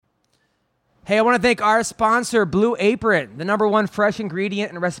Hey, I want to thank our sponsor, Blue Apron, the #1 fresh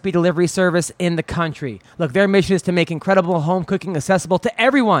ingredient and recipe delivery service in the country. Look, their mission is to make incredible home cooking accessible to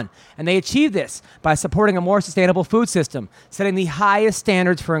everyone, and they achieve this by supporting a more sustainable food system, setting the highest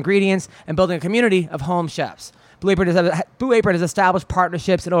standards for ingredients, and building a community of home chefs. Blue Apron has established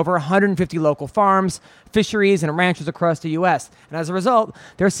partnerships in over 150 local farms, fisheries, and ranches across the U.S. And as a result,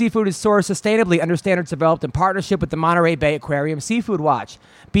 their seafood is sourced sustainably under standards developed in partnership with the Monterey Bay Aquarium Seafood Watch.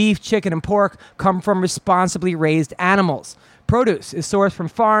 Beef, chicken, and pork come from responsibly raised animals. Produce is sourced from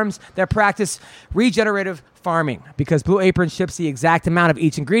farms that practice regenerative farming. Because Blue Apron ships the exact amount of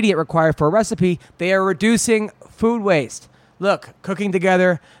each ingredient required for a recipe, they are reducing food waste. Look, cooking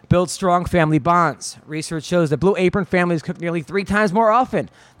together builds strong family bonds. Research shows that Blue Apron families cook nearly 3 times more often.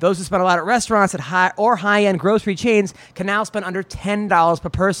 Those who spend a lot at restaurants at high-end grocery chains can now spend under $10 per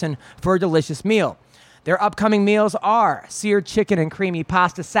person for a delicious meal. Their upcoming meals are seared chicken and creamy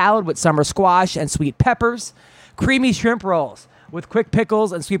pasta salad with summer squash and sweet peppers, creamy shrimp rolls with quick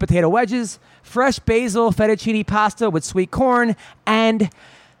pickles and sweet potato wedges, fresh basil fettuccine pasta with sweet corn, and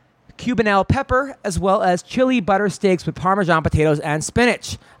Cubanelle pepper, as well as chili butter steaks with Parmesan potatoes and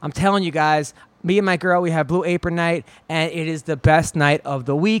spinach. I'm telling you guys, me and my girl, we have Blue Apron night, and it is the best night of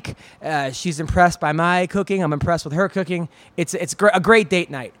the week. She's impressed by my cooking. I'm impressed with her cooking. It's a great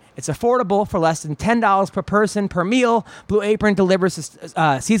date night. It's affordable for less than $10 per person per meal. Blue Apron delivers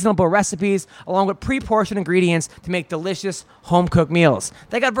seasonable recipes along with pre-portioned ingredients to make delicious home-cooked meals.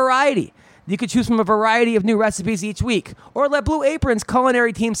 They got variety. You could choose from a variety of new recipes each week, or let Blue Apron's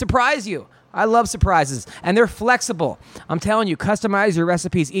culinary team surprise you. I love surprises, and they're flexible. I'm telling you, customize your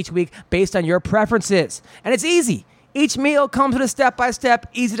recipes each week based on your preferences. And it's easy. Each meal comes with a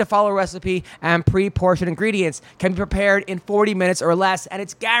step-by-step, easy-to-follow recipe, and pre-portioned ingredients can be prepared in 40 minutes or less, and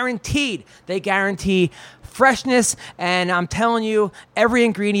it's guaranteed. They guarantee freshness, and I'm telling you, every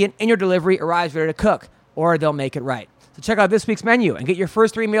ingredient in your delivery arrives ready to cook, or they'll make it right. So check out this week's menu and get your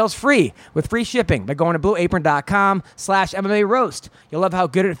first 3 meals free with free shipping by going to blueapron.com/MMA roast. You'll love how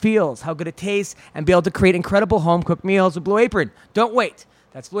good it feels, how good it tastes, and be able to create incredible home-cooked meals with Blue Apron. Don't wait.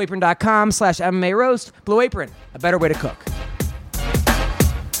 That's blueapron.com/MMA roast. Blue Apron, a better way to cook.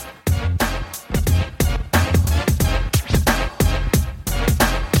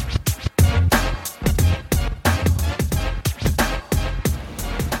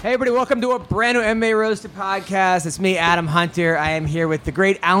 Hey, everybody, welcome to a brand new MMA Roasted podcast. It's me, Adam Hunter. I am here with the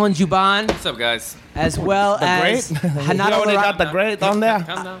great Alan Jouban. What's up, guys? As well as Renato. Got the great on there?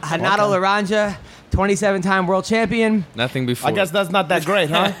 Renato Laranja, 27-time world champion. Nothing before. I guess that's not that great,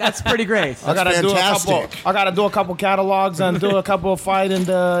 huh? That's pretty great. I gotta do a couple catalogs and do a couple fight in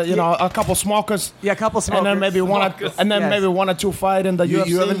the, a couple smokers. Yeah, a couple smokers. And then maybe maybe 1 or 2 fight in the UFC.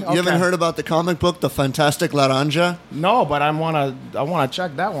 You haven't heard about the comic book, The Fantastic Laranja? No, but I wanna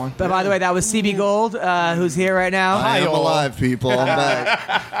check that one. But by the way, that was CB Gold, who's here right now. I am alive, people. I'm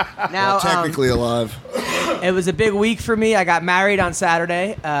back. Now, technically alive. It was a big week for me. I got married on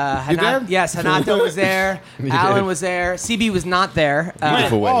Saturday. You did? Yes, Renato was there. Alan was there. CB was not there.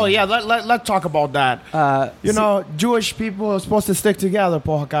 Let's talk about that. Jewish people are supposed to stick together,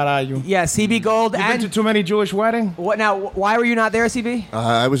 porra caralho. Yeah, CB Gold. You been to too many Jewish weddings? What now? Why were you not there, CB?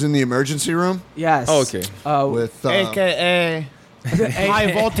 I was in the emergency room. Yes. Oh, okay. With AKA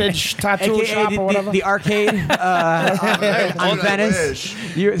high voltage tattoo shop or whatever. The arcade on Venice.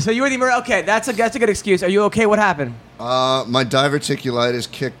 So you were the emergency. Okay, that's a good excuse. Are you okay? What happened? My diverticulitis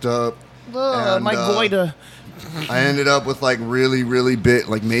kicked up. My goiter. I ended up with really, really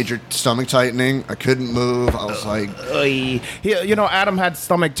major stomach tightening. I couldn't move. I was like, Adam had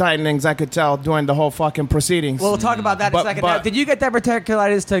stomach tightenings. I could tell during the whole fucking proceedings. Well, we'll talk about that in a second. Now, did you get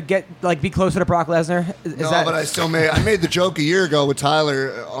diverticulitis to get be closer to Brock Lesnar? But I still made. I made the joke a year ago with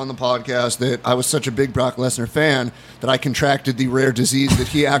Tyler on the podcast that I was such a big Brock Lesnar fan that I contracted the rare disease that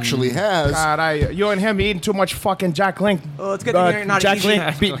he actually has. God, you and him eating too much fucking Jack Link. Well, it's good that you're not Jack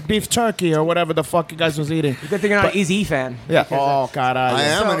Link beef turkey or whatever the fuck you guys was eating. Good thing you're not an Easy fan. Yeah. Oh, God. I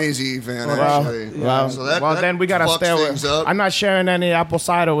am an Easy fan, actually. Then we got to stay with. I'm not sharing any apple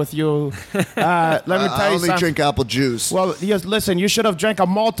cider with you. Let me tell you something. I only drink apple juice. Well, listen, you should have drank a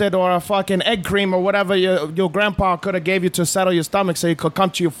malted or a fucking egg cream or whatever your grandpa could have gave you to settle your stomach so you could come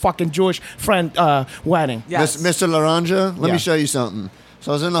to your fucking Jewish friend wedding. Yes. Mr. Laranja, let me show you something.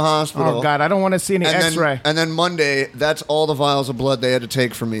 So I was in the hospital. Oh, God, I don't want to see any x-ray. And then Monday, that's all the vials of blood they had to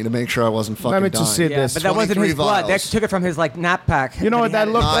take from me to make sure I wasn't fucking dying. Let me just see this. But that wasn't his blood. They actually took it from his nap pack. You know what that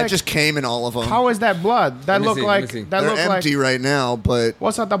looked like? It just came in all of them. How is that blood? That looked like... They're empty right now, but...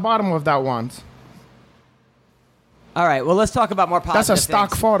 What's at the bottom of that one? All right. Well, let's talk about more positive That's a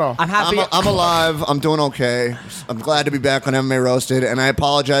stock things. photo. I'm happy. I'm alive. I'm doing okay. I'm glad to be back on MMA Roasted, and I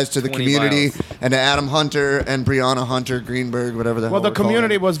apologize to the 20 community miles. and to Adam Hunter and Brianna Hunter Greenberg, whatever the hell. Well, the we're calling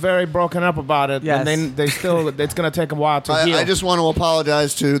community it. was very broken up about it, Yes. and they still it's gonna take a while to heal. I just want to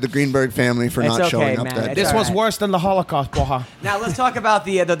apologize to the Greenberg family for It's not okay, showing up man. that It's day. This all was right. worse than the Holocaust, Boha. Now let's talk about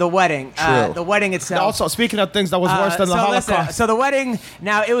the wedding. True. The wedding itself. Also, speaking of things that was worse than the Holocaust. Listen, so the wedding,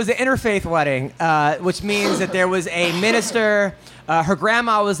 now it was an interfaith wedding, which means that there was a minister. Her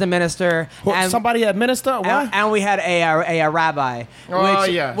grandma was the minister. And, Somebody had minister? What? and we had a rabbi. Oh,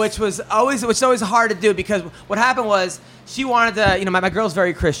 which, yes. which was always hard to do because what happened was she wanted to, my girl's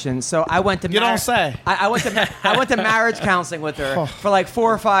very Christian, so I went to You don't say. I went to marriage counseling with her for like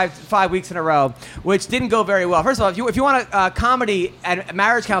 4 or 5 weeks in a row, which didn't go very well. First of all, if you want a comedy, and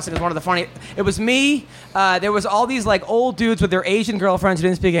marriage counseling is one of the funny. It was me. There was all these like old dudes with their Asian girlfriends who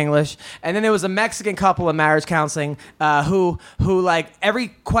didn't speak English, and then there was a Mexican couple in marriage counseling who like every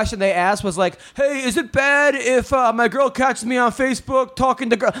question they asked was like, "Hey, is it bad if my girl catches me on Facebook talking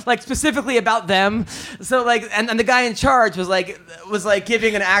to girl like specifically about them?" So like, and the guy in charge was like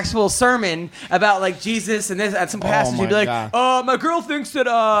giving an actual sermon about like Jesus and this at some passage. my He'd be like, God. my girl thinks that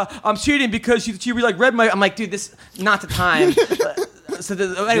I'm cheating because she like read my. I'm like, dude, this not the time.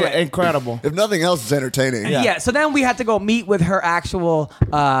 Anyway. Yeah, incredible. If nothing else, it's entertaining. Yeah. So then we had to go meet with her actually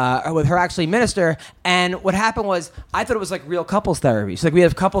minister, and what happened was I thought it was like real couples therapy. She's like, we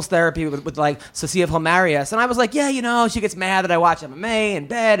have couples therapy with like, so see if he'll marry us, and I was like, yeah, she gets mad that I watch MMA in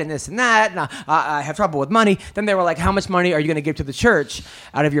bed and this and that, and I have trouble with money. Then they were like, how much money are you going to give to the church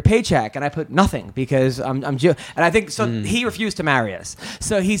out of your paycheck? And I put nothing because I'm Jew, and I think so. He refused to marry us.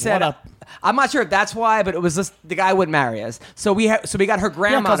 So he said. What up? I'm not sure if that's why, but it was just the guy wouldn't marry us. So we got her Yeah,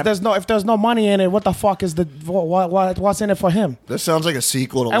 grandma. because if there's no money in it, what the fuck is what's in it for him? This sounds like a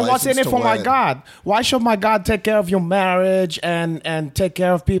sequel to And what's in License it to for my Wed. God? Why should my God take care of your marriage and take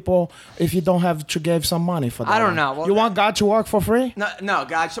care of people if you don't have to give some money for that? I don't know. Well, you want God to work for free? no,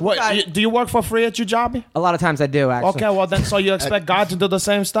 God. What, God do you work for free at your job? a lot of times I do, actually. Okay, well then, so you expect God to do the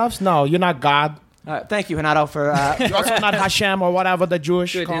same stuff? No, you're not God. Thank you, Renato, for. You're also not Hashem or whatever the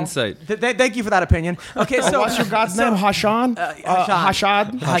Jewish Good call. insight. Thank you for that opinion. Okay, so What's your God's name? Hashan?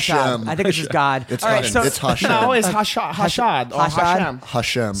 Hashad. Hashem. I think it's just God. It's All right, Hashem. so It's Hashem. No, it's Hashad or Hashem.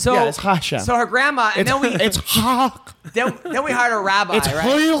 Hashem. So, Yeah, it's Hashem. So her grandma, and It's Hak. then we hired a rabbi, It's right?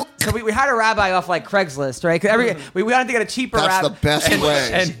 Hayek. So we hired a rabbi off like Craigslist, right? 'Cause we wanted to get a cheaper That's rabbi. the best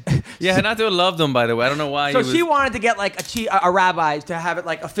way. And yeah, Renato loved them, by the way. I don't know why. So he was, she wanted to get like a rabbi to have it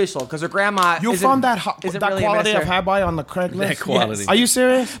like official because her grandma. You isn't- found that isn't that really a quality of minister. rabbi on the Craigslist? That quality. Yes. Are you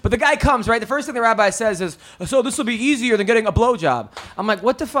serious? But the guy comes, right? The first thing the rabbi says is, "So this will be easier than getting a blowjob." I'm like,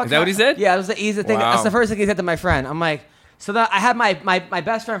 "What the fuck?" Is that what he said? Yeah, it was the easy thing. Wow. That's the first thing he said to my friend. I'm like, so that I had my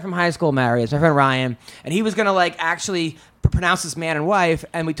best friend from high school marry us, my friend Ryan, and he was gonna like actually pronounce this man and wife,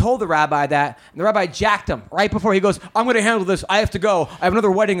 and we told the rabbi that, and the rabbi jacked him right before he goes, "I'm gonna handle this. I have to go. I have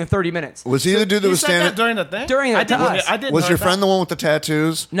another wedding in 30 minutes." Was he the dude that You was said that standing? during the thing? During the I didn't. us. I didn't. Was know your that. friend the one with the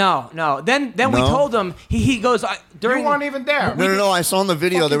tattoos? No. Then we No? told him. He goes during. You weren't even there. No. I saw in the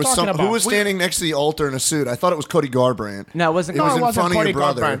video Fuck there you was some talking who about? was standing next to the altar in a suit. I thought it was Cody Garbrandt. No, it wasn't. It was No, in it wasn't front of Cody your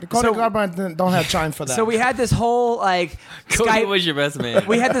brother. Garbrandt. Cody So- Garbrandt don't have time for that. So we had this whole like Cody Skype. was your best man.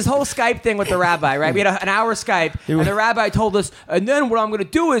 We had this whole Skype thing with the rabbi, right? We had an hour Skype, and the rabbi told us, and then what I'm going to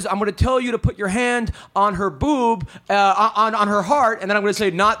do is I'm going to tell you to put your hand on her boob, on her heart, and then I'm going to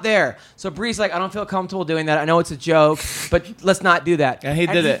say, not there. So Bree's like, I don't feel comfortable doing that. I know it's a joke, but let's not do that. And he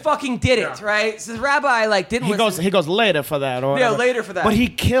did it. He fucking did it, right? So the rabbi like didn't listen. He goes later for that. Or Yeah, whatever. later for that. But he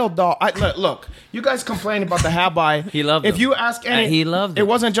killed the. Look, you guys complain about the rabbi. He loved If him. you ask any, He loved it him.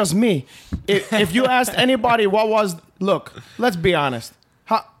 wasn't just me. If you asked anybody, what was? Look, let's be honest.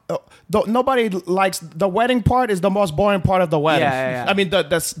 Nobody likes the wedding part. Is the most boring part of the wedding. Yeah. I mean,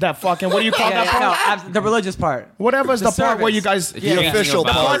 that fucking. What do you call Yeah, that part? no, the religious part. Whatever's the part where service. you guys. The official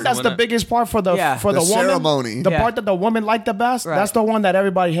The part. part that's the biggest part for the Yeah. for the, The woman. ceremony. The Yeah. part that the woman liked the best. Right. That's the one that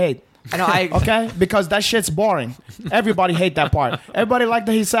everybody hate. I know. Okay, because that shit's boring. Everybody hate that part. Everybody like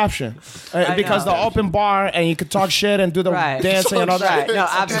the reception because know. the open bar and you could talk shit and do the Right. dancing and all that. Right. No,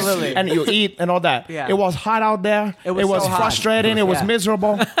 absolutely. And you eat and all that. Yeah. It was hot out there. It was so hot. frustrating. It was Yeah.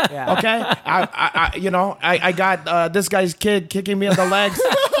 miserable. Yeah. Okay, I got this guy's kid kicking me in the legs.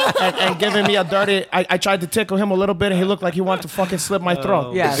 and giving me a dirty. I tried to tickle him a little bit, and he looked like he wanted to fucking slip my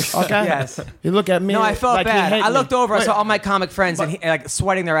throat. Yes. Okay. Yes. He looked at me. No, I felt like he bad. hate I me. looked over. I Wait, saw all my comic friends and like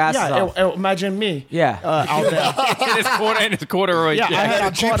sweating their asses off. Imagine me. Yeah. Out there. in his corduroy. Yeah, I had a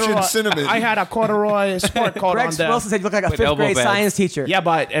Egyptian corduroy. cinnamon. I had a corduroy sport coat Rex on there. Wilson said you look like a With fifth elbow grade pads. science teacher. Yeah,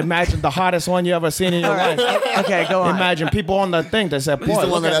 but imagine the hottest one you ever seen in your life. Okay, go on. Imagine people on the thing. They said, He's "Boy, the one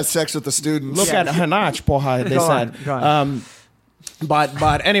look that at, has sex with the students. look Yeah. at Hanach, poha." They Go said. on, go on.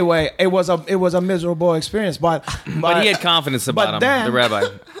 But anyway, it was a miserable experience. But But he had confidence about him, then- the rabbi.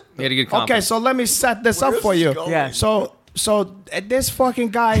 He had a good confidence. okay, so let me set this up for you. Yeah. So this fucking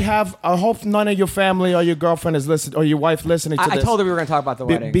guy have. I hope none of your family or your girlfriend is listening or your wife listening to I this. told her we were going to talk about the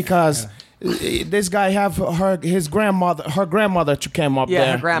wedding. Because this guy have her grandmother came up yeah,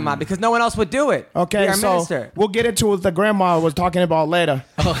 there. her grandma, because no one else would do it. Okay, Be our so minister. we'll get into what the grandma was talking about later.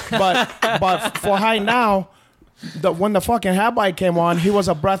 But for right now, when the fucking rabbi came on, he was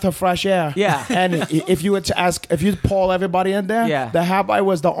a breath of fresh air. Yeah. And if you were to ask, if you poll everybody in there, Yeah. the rabbi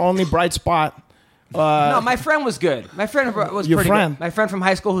was the only bright spot. No, my friend was good. My friend was Your pretty friend? good. My friend from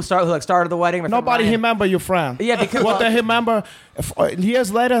high school who started the wedding. My friend Nobody Ryan. remember your friend. Yeah, because- what they remember years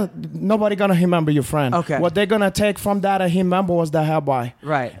later, nobody gonna remember your friend. Okay. What they're gonna take from that and remember was the rabbi.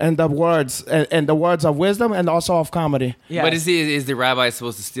 Right. And the words and the words of wisdom and also of comedy. Yeah. But is the rabbi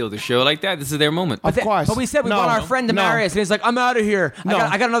supposed to steal the show like that? This is their moment. Of course. But we said we No. want our friend to No. marry us, and he's like, "I'm out of here. No.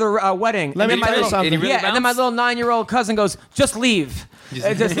 I got another wedding." Let And me then my tell you little- something. Did he really yeah, and then my bounce? little 9-year-old cousin goes, "Just leave."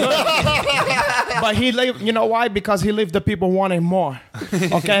 It just- But he leave, you know why? Because he left the people wanting more.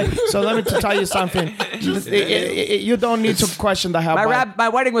 Okay? So let me tell you something. You don't need to question the rabbi. my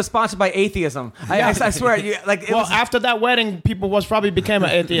wedding was sponsored by atheism. I swear, it Well, was, after that wedding, people probably became an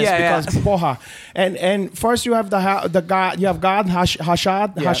atheist Yeah, because poha. And first you have the God, you have God, Hashem,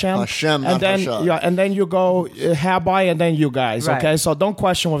 Hashem, and not then Hashad. and then you go rabbi, and then you guys. Right. Okay, so don't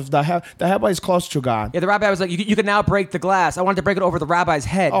question if the rabbi is close to God. yeah, the rabbi was like, "You can now break the glass." I wanted to break it over the rabbi's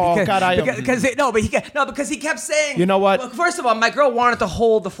head. Oh, God, because he kept saying. You know what? Well, first of all, my girl wanted to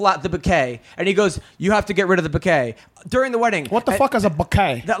hold the bouquet, and he goes, "You have to get rid of the bouquet during the wedding." What the fuck is a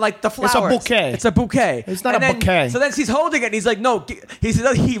bouquet? Like the flowers. It's a bouquet. It's a bouquet. It's not And a then- bouquet. So then she's holding it, and he's like, "No." He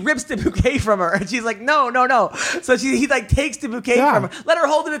says he rips the bouquet from her, and she's like, "No, no, no." So he like takes the bouquet Yeah. from her. Let her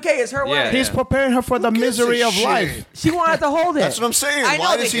hold the bouquet. It's her wedding. He's preparing her for the gives misery a of shit? life. She wanted to hold it. That's what I'm saying. I know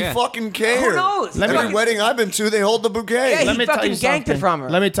Why they- does he Yeah. fucking care? Who knows? Let me- Every wedding I've been to, they hold the bouquet. Yeah, he Let me tell fucking you ganked something. it from her.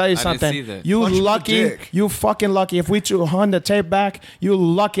 Let me tell you I didn't something. see that. You Punch the lucky. dick. You fucking lucky. If we run the tape back, you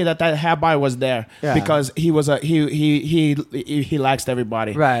lucky that rabbi was there Yeah. because he was he laxed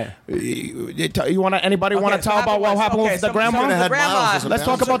everybody. Right. You want anybody want to so tell about what happened with the so grandma? Could've the had grandma. Miles as a Let's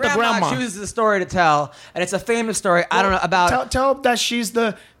talk bouncer. about the grandma. chooses a story to tell, and it's a famous story. I don't know about. Tell that she's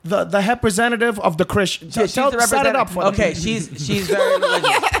the representative of the Christian. Yeah, she's the Set it up for them. Okay, she's very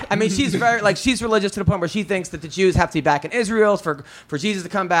religious. I mean, she's religious to the point where she thinks that the Jews have to be back in Israel for Jesus to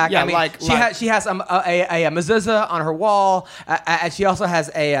come back. Yeah, I mean, she has a mezuzah on her wall, and she also has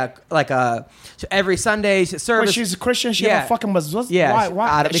every Sunday service. Wait, she's a Christian. She Yeah. have a fucking mezuzah. Yeah,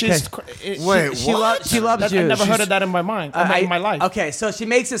 Why? because- Wait, she what? loves I Jews. never heard of that in my mind. In my life. Okay, so she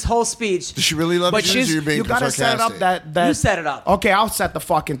makes this whole speech. Does she really love But Jews, or you're being you gotta set it up sarcastic? that You set it up. Okay, I'll set the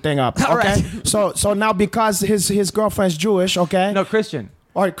fucking thing up. All Okay, right. so now because his girlfriend's Jewish, okay, No, Christian.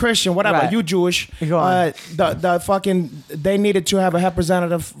 or Christian, whatever, Right. you Jewish. Go on. The fucking they needed to have a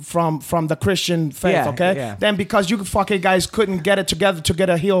representative from the Christian faith. Yeah, okay, yeah. then because you fucking guys couldn't get it together to get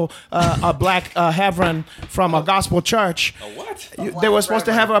a black Havron from a gospel church. What? They were supposed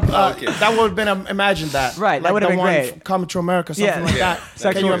to have that would have been imagine that Right, that like would've the been one great. Coming to America, something Yeah. like Yeah.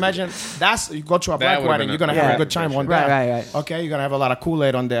 that. Can you imagine? You go to a black would've wedding, been you're gonna a- have yeah. a good time on Right, that. right. Okay, you're gonna have a lot of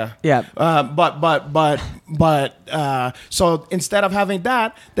Kool-Aid on there. Yeah. But so instead of having that,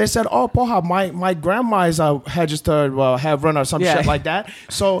 they said, "Oh, poha, my grandma is a registered Havron or some Yeah. shit like that."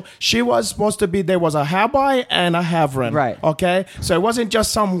 So she was supposed to be. There was a rabbi and a Havron. Right. Okay. So it wasn't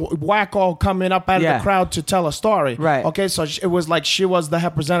just some wacko coming up out of Yeah. the crowd to tell a story. Right. Okay. So it was like she was the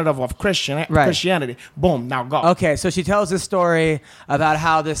representative of Christianity. Boom. Now go. Okay, so she tells this story about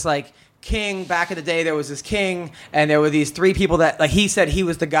how this king back in the day, there was this king, and there were these three people that he said he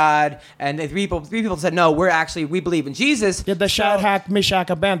was the god, and the three people said no, we believe in Jesus. Yeah, the Shadrach,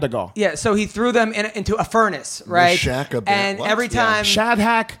 Meshach, Abednego. Yeah, so he threw them into a furnace, right? Meshach, and what? every Yeah. time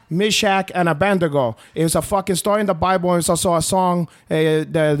Shadrach, Meshach, and Abednego. It was a fucking story in the Bible, and it's also a song,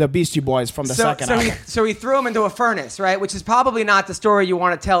 the Beastie Boys from the second album. So he threw him into a furnace, right? Which is probably not the story you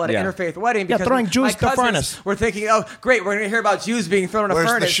want to tell at an Yeah. interfaith wedding. Yeah, Because throwing Jews my to the cousins furnace. were thinking, oh, great, we're going to hear about Jews being thrown in a Where's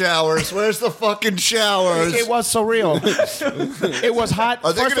furnace. the showers? us. Where's the fucking showers? It was surreal. It was hot.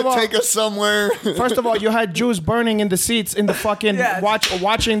 Are they going to take us somewhere? First of all, you had Jews burning in the seats in the fucking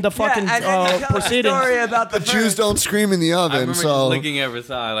watching the fucking and proceedings. Story about The Jews don't scream in the I oven, remember so just licking every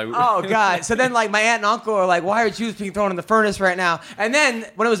side. Like, Oh God! So then, like, my aunt and uncle are like, "Why are Jews being thrown in the furnace right now?" And then,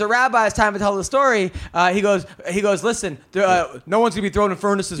 when it was the rabbi's time to tell the story, he goes, "Listen, no one's gonna be thrown in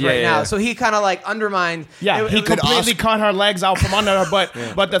furnaces right now." yeah. So he kind of like undermined. Yeah, he completely cut her legs out from under her.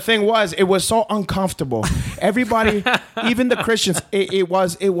 But the thing was, it was so uncomfortable. Everybody, even the Christians, it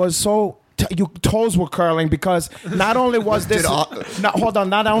was so. Your toes were curling because not only was this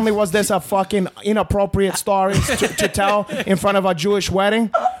not only was this a fucking inappropriate story to tell in front of a Jewish wedding,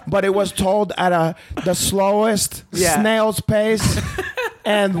 but it was told at the slowest snail's pace.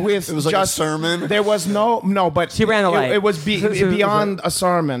 And with it was like a sermon. There was no, but she ran the light. It was beyond a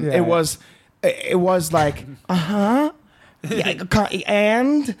sermon. Yeah. It was like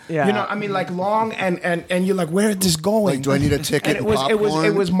and you know, I mean, like long and you're like, where is this going? Like, do I need a ticket? And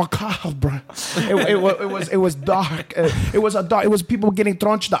it was macabre. It was dark. It was people getting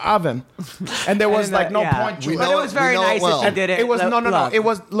thrown to the oven, and there was like no point to it. But it was very nice that she did it. It was no. It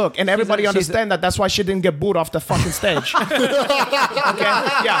was and everybody understand that. That's why she didn't get booed off the fucking stage. Okay,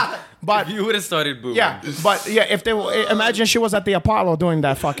 yeah. But you would have started booing. If they imagine she was at the Apollo doing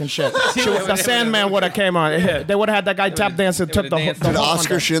that fucking shit. The Sandman would have came on. They would have had that guy tap dancing. Took the Did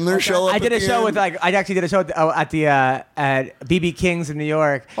Oscar Schindler show up? I did a show with I actually did a show at the at BB King's in New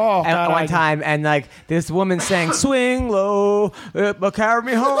York at one time, and like this woman sang "Swing Low, Carry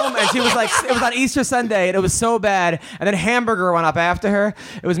Me Home," and she was like, it was on Easter Sunday, and it was so bad. And then Hamburger went up after her.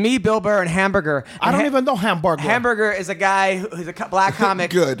 It was me, Bill Burr, and Hamburger. I don't even know Hamburger. Hamburger is a guy who's a black comic.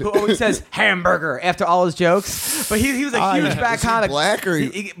 Good. Who always says hamburger after all his jokes, but he was a huge black comic. Black or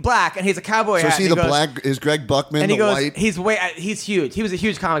black, and he's a cowboy. So hat, is he the black? Is Greg Buckman and he the goes, white? He's huge. He was a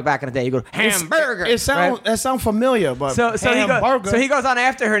huge comic back in the day. You go hamburger. It sounds familiar, but so he goes on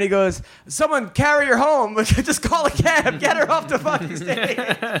after her and he goes, "Someone carry her home. Just call a cab. Get her off the fucking stage."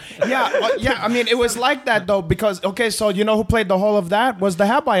 Yeah. I mean, it was like that though because so you know who played the whole of that was the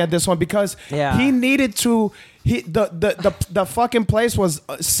Habbai at this one because he needed to. The fucking place was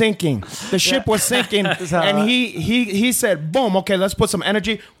sinking. The ship was sinking, and he said, "Boom, okay, let's put some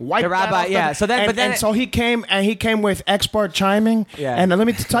energy." Wipe the rabbi, that off so he came with expert chiming. Yeah. And let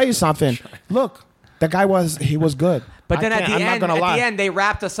me tell you something. Look, the guy was good. But then at the end, they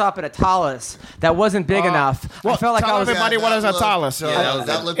wrapped us up in a talus that wasn't big enough. I felt like I was. Everybody what is a talus?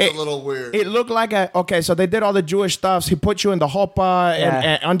 That looked a little weird. It looked like so they did all the Jewish stuff. He put you in the chuppah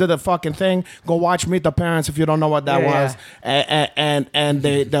and under the fucking thing. Go watch Meet the Parents if you don't know what that was. And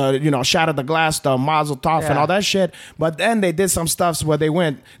they shattered the glass, the mazel tov and all that shit. But then they did some stuff where they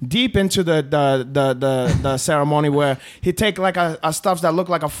went deep into the ceremony where he take like a stuff that looked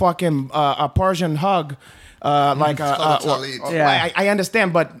like a fucking a Persian hug. I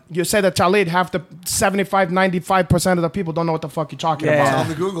understand, but you say the talit, half the 95% of the people don't know what the fuck you're talking about. Tell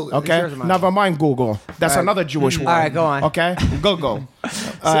them to Google it. Okay, never mind Google. That's another Jewish word. All right, go on. Okay, Google.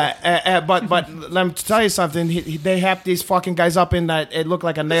 But let me tell you something. They have these fucking guys up in that. It looked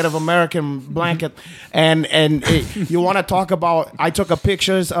like a Native American blanket, and you want to talk about? I took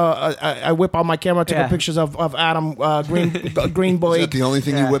pictures. I whip out my camera, took pictures of Adam Green Boy. Is that the only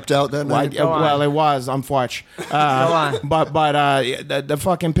thing you whipped out that night? Well, it was unfortunate. Go on. But the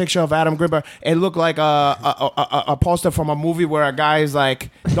fucking picture of Adam Greenberg, it looked like a poster from a movie where a guy is like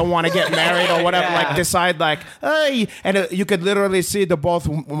don't want to get married or whatever, like decide like hey, and you could literally see the both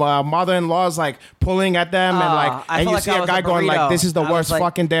mother-in-laws like pulling at them and you see a guy going like this is the worst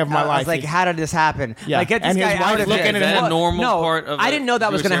fucking day of my life. I was like, how did this happen? Yeah. Like, get this guy out of looking here. at that normal part of I didn't know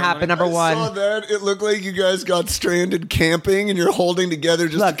that was going to happen. Number one, I saw that. It looked like you guys got stranded camping and you're holding together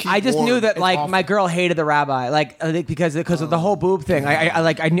just to keep I just warm. knew that like my girl hated the rabbi, like I think because of the whole boob thing.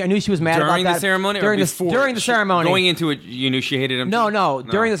 I knew she was mad during about that the ceremony during or before? During the ceremony. Going into it, you knew she hated him. No.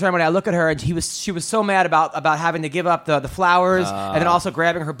 During the ceremony, I look at her and she was so mad about having to give up the flowers and then also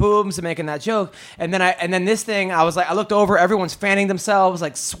grabbing her boobs and making that joke. And then this thing, I was like, I looked over, everyone's fanning themselves,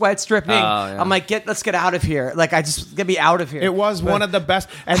 like sweat dripping. I'm like, let's get out of here. Like get me out of here. It was one of the best,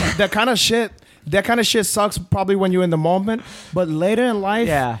 and that kind of shit sucks probably when you're in the moment, but later in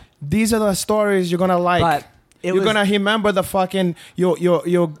life, these are the stories you're gonna like. But you're gonna remember the fucking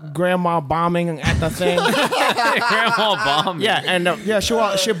your grandma bombing at the thing. Grandma bombed. Yeah, and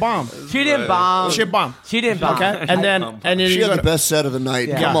she bombed. She didn't bomb. She bombed. She didn't bomb. Okay, and then she had the best set of the night.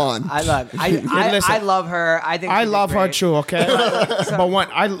 Yeah. Come on. I love her. I think I love her great. too. Okay, but when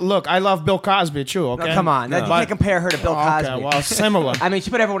I love Bill Cosby too. Okay, No, come on, you can't compare her to Bill Cosby. Okay, well, similar. I mean,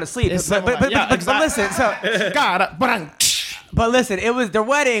 she put everyone to sleep. But listen, so God, but But listen, the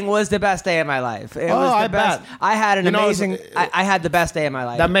wedding was the best day of my life. It was the I best. bet. I had an You know, amazing. I had the best day of my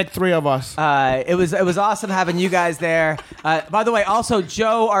life. That make 3 of us. It was awesome having you guys there. By the way, also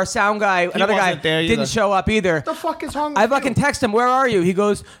Joe, our sound guy, another guy, wasn't there either. didn't show up either. What the fuck is wrong with I fucking text him, "Where are you?" He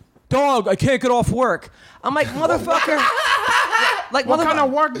goes, "Dog, I can't get off work." I'm like, "Motherfucker." Like, What kind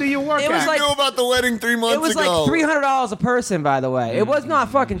of work do you work It was at? like- I knew about the wedding 3 months It was ago. like $300 a person, by the way. It was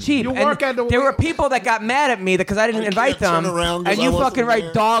not fucking cheap. You And work at the there were wedding- people that got mad at me because I didn't I invite can't them. turn around 'cause And I you wasn't fucking right,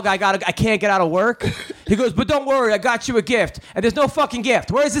 there. dog. I can't get out of work. He goes, "But don't worry, I got you a gift." And there's no fucking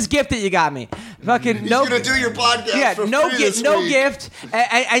gift. Where's this gift that you got me? Fucking He's no. gonna do your podcast Yeah, for no free gift, this no week. gift,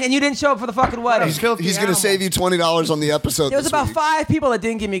 and you didn't show up for the fucking wedding. He's filthy He's gonna animal. save you $20 on the episode. There was this about week. 5 people that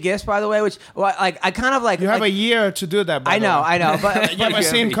didn't give me gifts, by the way. Which, well, like, I kind of like. You have like, a year to do that. By I the know, way. I know, but You ever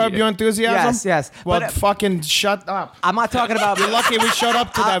seen Curb Your Enthusiasm? Yes. Well, But, fucking shut up. I'm not talking about. You're lucky we showed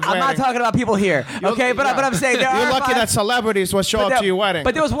up to that I'm wedding. not talking about people here, okay? But I'm saying there You're are lucky 5 that celebrities will show up to your wedding.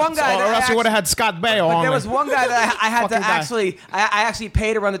 But there was one guy, or else you would have had Scott Baio on. But there was one guy that I had to Fucking guy. actually, I actually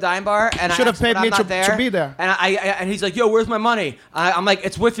paid to run the dime bar, and Should have paid I'm me not to there. be there. And and he's like, "Yo, where's my money?" I'm like,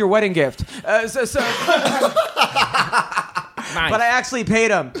 "It's with your wedding gift." Nice. But I actually paid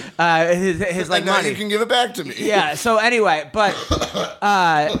him his like And now money. you can give it back to me. Yeah. So anyway, but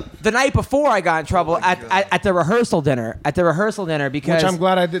the night before I got in trouble at the rehearsal dinner. Because Which I'm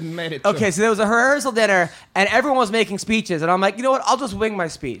glad I didn't make it to. okay, so there was a rehearsal dinner, and everyone was making speeches, and I'm like, you know what? I'll just wing my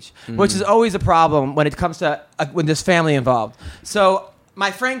speech, which is always a problem when it comes to when there's family involved. So my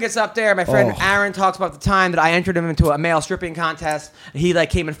friend gets up there. My friend Aaron talks about the time that I entered him into a male stripping contest. He like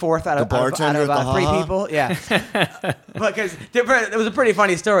came in fourth out of bartender at the 3 Ha-Ha? people. Yeah, because it was a pretty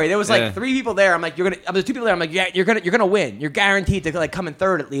funny story. There was like Yeah. 3 people there. I'm like, there's 2 people there. I'm like, yeah, you're gonna win. You're guaranteed to like come in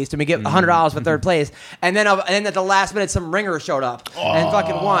third at least, and we get $100 for third place. And then at the last minute, some ringer showed up and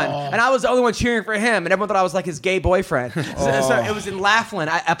fucking won. And I was the only one cheering for him, and everyone thought I was like his gay boyfriend. So it was in Laughlin,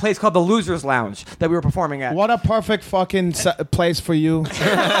 a place called the Losers Lounge that we were performing at. What a perfect fucking place for you.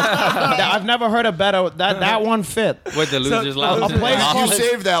 I've never heard a better. That one fit. With the losers lounge. a place You called-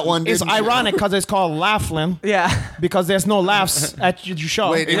 saved that one, It's didn't you? ironic because it's called Laughlin. Yeah. Because there's no laughs at your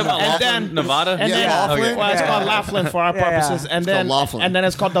show. Wait, You know about and Laughlin, then Nevada? And Yeah, then, Laughlin. well, it's Yeah. called Laughlin for our Yeah, yeah. purposes, and It's then called Laughlin. and then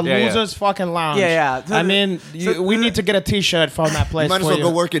it's called the Yeah, yeah. Losers Fucking Lounge. Yeah. I mean, we need to get a T-shirt from that place. You might as for well you. go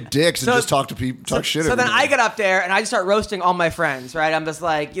work at Dick's So- and just talk to people, talk shit. So every then day. I get up there and I just start roasting all my friends, right? I'm just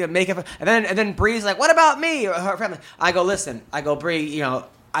like, making, and then Bree's like, "What about me?" Or her family. I go, "Listen," I go, "Bree,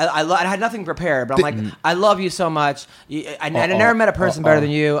 I had nothing prepared, but I'm like, I love you so much. I never met a person better than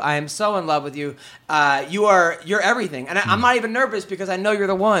you. I am so in love with you. You're everything, and I'm not even nervous because I know you're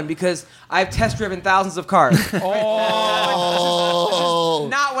the one because I've test driven thousands of cars. Oh,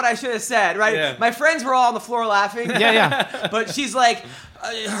 Not what I should have said, right? Yeah. My friends were all on the floor laughing. Yeah. But she's like,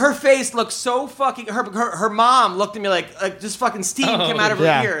 her face looked so fucking. Her mom looked at me like just fucking steam came out of her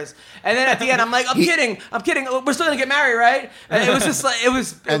yeah. ears. And then at the end, I'm like, I'm kidding. We're still gonna get married, right? And it was just like it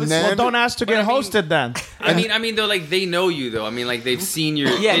was. And then- Well, don't ask to get I mean- hosted then. I mean, though, like they know you, though. I mean, like they've seen your,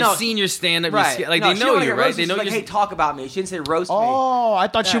 seen your stand-up. right. Like No, they she know didn't wanna you, get right? roasted. They know She's like, you. hey, talk about me. She didn't say roast me. Oh, I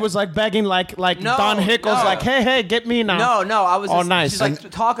thought she Yeah. was like begging, like No, Don Hickles, no. like, hey, get me now. No, I was. Oh, Just, nice. She's like,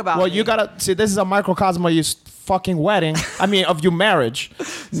 talk about Well, me. you gotta see. This is a microcosm of your fucking wedding. I mean, of your marriage.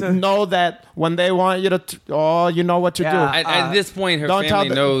 Know that when they want you to, you know what to Yeah. do. At this point, her don't tell family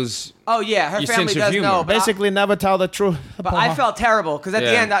the- knows. Oh yeah, her Your family sense of does humor. know. But Basically, never tell the truth. But I felt terrible because at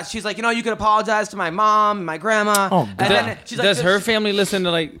the Yeah. end, she's like, you can apologize to my mom, my grandma. Oh, and God. then she's like, Does her family listen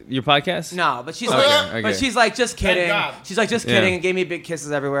to like your podcast? No, but she's Okay, like, okay. but she's like, just kidding. God. She's like, just Yeah. kidding, and gave me big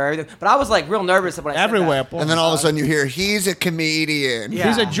kisses everywhere. Everything. But I was like, real nervous when I said everywhere. that. and then all of a sudden you hear he's a comedian. Yeah.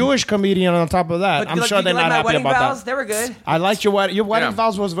 He's a Jewish comedian on top of that. But I'm sure you they're like not my happy wedding about vows? that. They were good. I liked your wedding. Your wedding Yeah.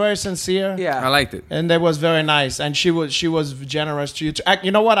 vows was very sincere. Yeah, I liked it. And that was very nice. And she was generous to you.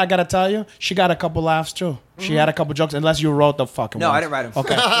 You know what? I gotta tell you, she got a couple laughs too. She had a couple jokes, unless you wrote the fucking No, ones. I didn't write 'em.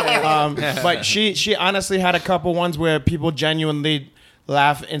 Okay. But she honestly had a couple ones where people genuinely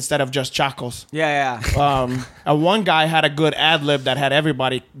laugh instead of just chuckles. Yeah. And one guy had a good ad lib that had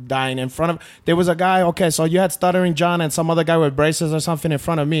everybody dying in front of. There was a guy. Okay, so you had Stuttering John and some other guy with braces or something in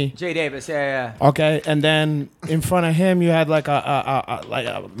front of me. Jay Davis. Yeah. Okay, and then in front of him you had like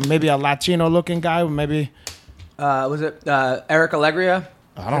maybe a Latino looking guy, maybe. Was it Eric Allegria?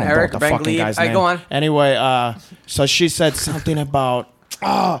 I don't know Eric what the fucking Brangley. guy's All right, name. go on. Anyway, so she said something about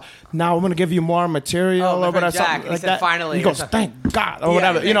now I'm gonna give you more material or whatever, something like that. Finally, he goes, thank God, or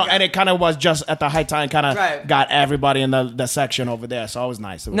whatever, and it kind of was just at the high time, kind of got everybody in the section over there, so it was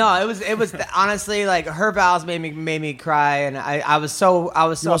nice. It was honestly like her vows made me cry, and I was so.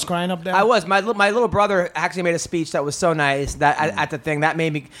 You was crying up there? I was. My little brother actually made a speech that was so nice that at the thing that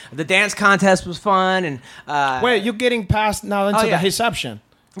made me. The dance contest was fun, and wait, you're getting past now into the reception.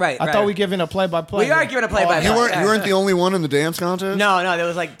 Right. I thought we were giving a play-by-play. We are giving a play-by-play. You weren't the only one in the dance contest? No, there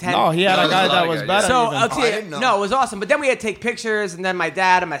was like 10. No, he had a guy that was better. So, no, it was awesome. But then we had to take pictures, and then my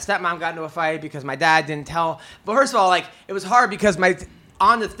dad and my stepmom got into a fight because my dad didn't tell. But first of all, like, it was hard because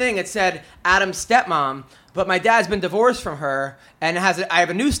on the thing it said Adam's stepmom, but my dad's been divorced from her and I have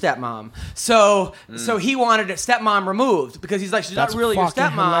a new stepmom. So he wanted a stepmom removed because he's like, she's not really your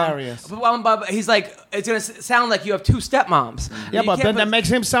stepmom. Hilarious. But he's like, it's going to sound like you have two stepmoms. Yeah, but then that makes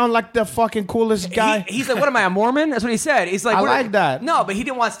him sound like the fucking coolest guy. He's like, what am I, a Mormon? That's what he said. He's like, I like that. No, but he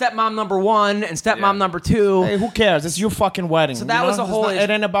didn't want stepmom number 1 and stepmom number 2. Hey, who cares? It's your fucking wedding. So that was a whole issue. It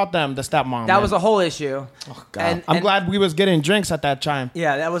ain't about them, the stepmom. That was a whole issue. Oh, God. I'm glad we was getting drinks at that time.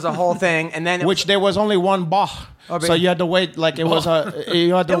 Yeah, that was a whole thing. And then there was only one bar. So you had to wait like it was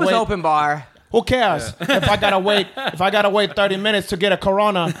you had to wait. It was open bar. Who cares? Yeah. If I gotta wait 30 minutes to get a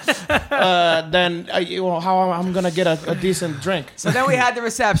Corona, then how I'm gonna get a decent drink? So then we had the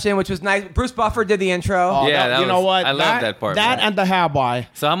reception, which was nice. Bruce Buffer did the intro. Oh, yeah, you know what? I love that part. That and the hair boy.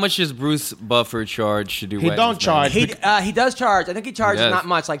 So how much does Bruce Buffer charge to do? He don't charge. He does charge. I think he charges not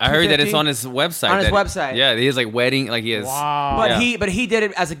much. Like I heard that it's on his website. On his website. Yeah, he has like wedding. Like he has. Wow. But he did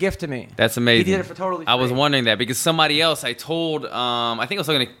it as a gift to me. That's amazing. He did it for totally free. I was wondering that because somebody else I told. I think I was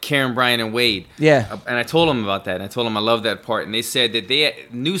talking to Karen, Brian, and Wade. Yeah. And I told them about that. And I told them I love that part. And they said that they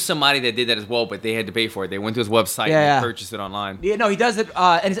knew somebody that did that as well, but they had to pay for it. They went to his website and purchased it online. Yeah, no, he does it.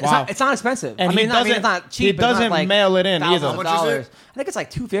 And it's not expensive. And it's not cheap. He doesn't mail it in either. How much is it? I think it's like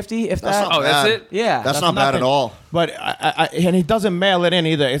 $250 if that. Oh, that's it? Yeah. That's not bad at all. But and he doesn't mail it in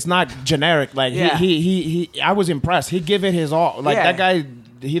either. It's not generic. Like he I was impressed. He give it his all. Like that guy.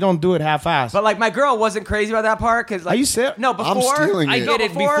 He don't do it half-assed. But like my girl wasn't crazy about that part because like, are you serious? No, before I'm stealing it. I get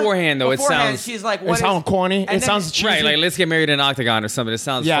it beforehand though. It sounds. She's like, it sounds corny. It sounds cheesy. Right, like let's get married in an octagon or something. It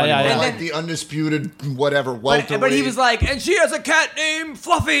sounds funny. Yeah. Like the undisputed whatever welterweight. But he was like, and she has a cat named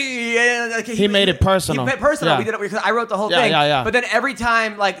Fluffy. And like, he made it personal. He made it personal. Yeah. We did it because I wrote the whole thing. Yeah. But then every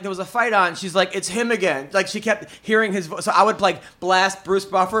time like there was a fight on, she's like, it's him again. Like she kept hearing his voice. So I would like blast Bruce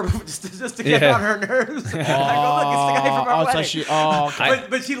Buffer just to get on her nerves. Like, oh, look, it's the guy from our wedding. Okay.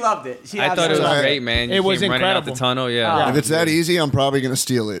 But she loved it. I thought it was great, man. It was came running out the incredible. tunnel, If it's that easy, I'm probably gonna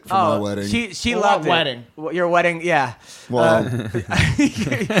steal it for my wedding. She loved it. Wedding? Your wedding, yeah. Well, my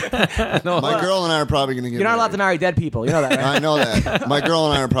girl and I are probably gonna get. You're not allowed to marry dead people. You know that, right? I know that. My girl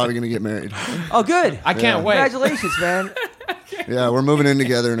and I are probably gonna get married. Oh, good. I can't wait. Congratulations, man. Yeah, we're moving in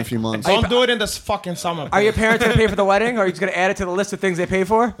together in a few months. Don't do it in this fucking summer. Are your parents going to pay for the wedding, or are you just going to add it to the list of things they pay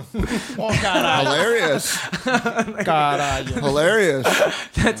for? Hilarious. Hilarious.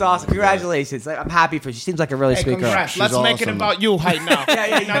 That's awesome. Congratulations. I'm happy for you. She seems like a really sweet girl. Let's make it about you right now.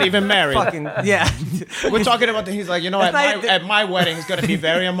 You're not even married. We're talking about he's like, at my wedding, it's going to be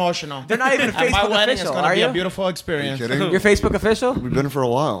very emotional. They're not even Facebook At my wedding, official, it's going to be a beautiful experience. Are you kidding? You're Facebook official? We've been for a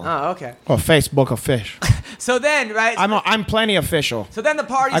while. Oh, okay. Oh, Facebook official. So then, right? I'm plenty official. So then the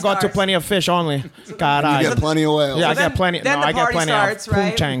party starts. I got to plenty of fish only. God, you get plenty of whales. Yeah, I get plenty. Then the party starts,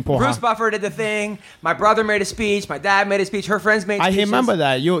 right? Bruce Buffer did the thing. My brother made a speech. My dad made a speech. Her friends made speeches. I remember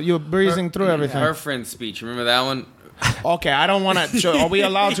that. You're breezing through everything. Her friend's speech. Remember that one? Okay, I don't want to. Are we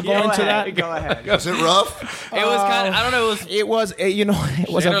allowed to go into that? Go ahead. Was it rough? It was kind of. I don't know. It was. It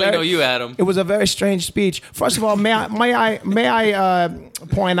was I don't know you, Adam. It was a very strange speech. First of all, may I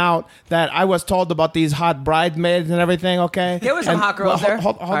point out that I was told about these hot bridesmaids and everything. Okay, there was some hot girls there.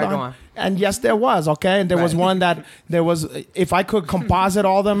 Hold on. Go on. And yes, there was. Okay, and there was one that there was. If I could composite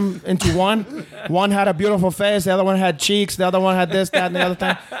all them into one had a beautiful face, the other one had cheeks, the other one had this, that, and the other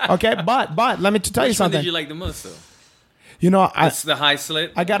thing. Okay, but let me tell you something. Which one did you like the most, though? It's the high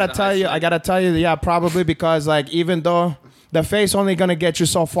slit. I gotta tell you, yeah, probably because like even though the face only gonna get you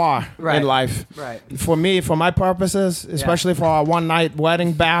so far in life. Right. For me, for my purposes, especially for a one night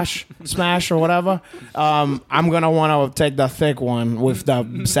wedding bash, smash or whatever, I'm gonna want to take the thick one with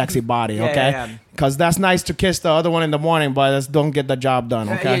the sexy body. Okay. Because that's nice to kiss the other one in the morning, but that's don't get the job done,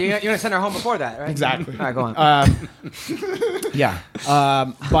 okay? You're going to send her home before that, right? Exactly. All right, go on. Yeah.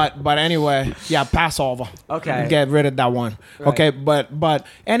 But anyway, yeah, pass over. Okay. Get rid of that one. Right. Okay, but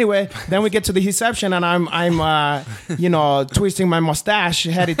anyway, then we get to the reception, and I'm twisting my mustache,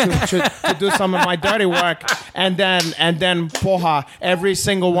 headed to do some of my dirty work, and then poha, every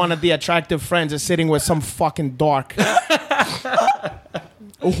single one of the attractive friends is sitting with some fucking dork.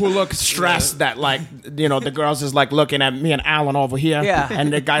 who look stressed that like the girls is like looking at me and Alan over here,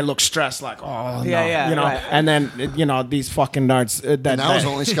 and the guy looks stressed like oh no, right. and then these fucking nerds that was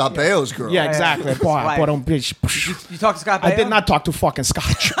only Scott Baio's girl. Yeah, exactly. Boy, you talk to Scott Baio? I did not talk to fucking Scott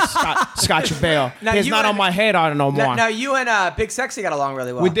Baio. He's not on my radar no more. Now you and Big Sexy got along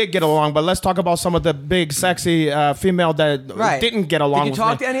really well. We did get along, but let's talk about some of the big sexy female that didn't get along. Did you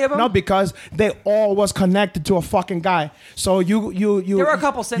talk to any of them? No, because they all was connected to a fucking guy. So there were a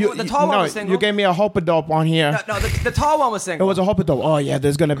couple single. The tall one was single. You gave me a hope-a-dope on here. No, the tall one was single. It was a hope-a-dope. Oh yeah,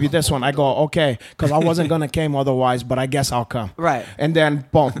 there's gonna be this one. I go okay, because I wasn't gonna come otherwise, but I guess I'll come. Right. And then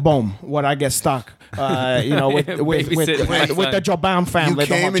boom, what I get stuck. With the Jouban family. You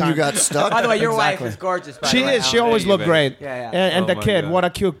came and you got stuck. By the way, your wife is gorgeous. She is. She always looked great. Yeah. And the kid, what a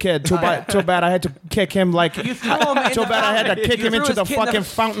cute kid. Too bad I had to kick him like. You threw him into too bad I had to kick him into the fucking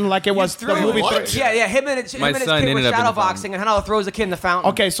fountain like it was the movie. Yeah. Him and his kid were shadow boxing, and Renato throws a kid in the fountain.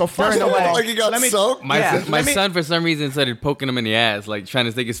 Okay, so first of all, like he got soaked. My son for some reason started poking him in the ass, like trying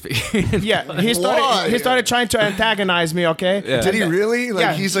to stick his face. Yeah, he started trying to antagonize me. Okay, did he really?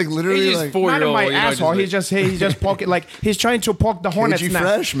 Like he's like literally he's like 4-year-old. Not in my asshole. He's just poking like he's trying to poke the hornet's nest.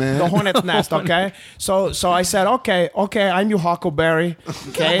 Fresh, man. The hornet's nest. Okay, so I said okay, I'm your Huckleberry.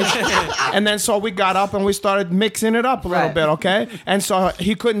 Okay, and then so we got up and we started mixing it up a little bit. Okay, and so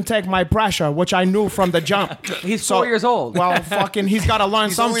he couldn't take my pressure, which I knew from the jump. He's 4 years old. Well, fucking, he's got to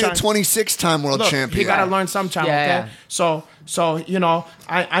learn sometime. He's only a 26-time world champion. He got to learn sometime. Okay, so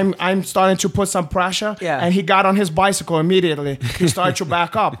I'm starting to put some pressure. Yeah. And he got on his bicycle immediately. He started to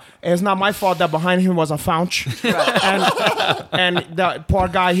back up. It's not my fault that behind him was a founch. Right. And the poor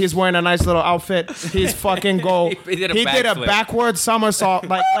guy, he's wearing a nice little outfit. He's fucking he did a backwards somersault.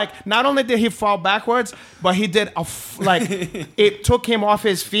 Like not only did he fall backwards, but he did it took him off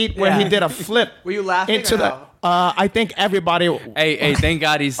his feet where he did a flip. Were you laughing into the? I think everybody. Hey! Thank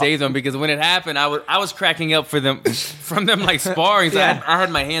God he saved them, because when it happened, I was cracking up from them like sparring. So I had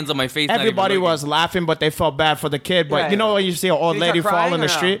my hands on my face. Everybody was laughing, but they felt bad for the kid. But you know when you see an old lady fall in the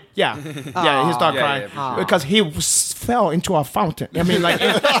street? Yeah, he started crying because he fell into a fountain. I mean,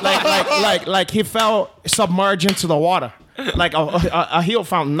 like he fell submerged into the water, like a heel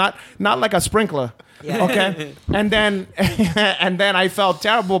fountain, not like a sprinkler. Yeah. Okay, and then I felt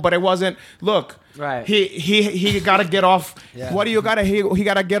terrible, but it wasn't. Look. Right. He got to get off. Yeah. What do you got to? He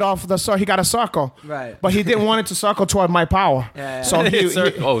got to get off the circle. He got to circle. Right. But he didn't want it to circle toward my power. Yeah. So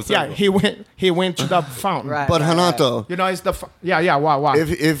he went to the fountain. Right. But Renato, it's the wow.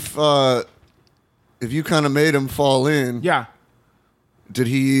 If you kind of made him fall in. Yeah. Do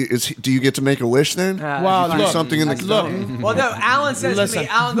you get to make a wish then? Well, look, something in the Well, no. Alan says to me.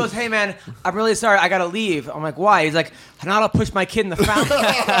 Alan goes, "Hey man, I'm really sorry. I gotta leave." I'm like, "Why?" He's like, "Renato pushed my kid in the fountain."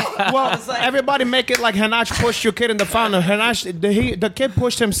 Well, everybody make it like Hanach pushed your kid in the fountain. The kid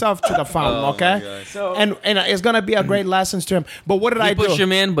pushed himself to the fountain. Okay, and it's gonna be a great lesson to him. But what did I do? He pushed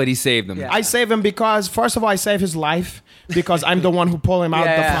him in, but he saved him. Yeah. I saved him because first of all, I saved his life. Because I'm the one who pulled him out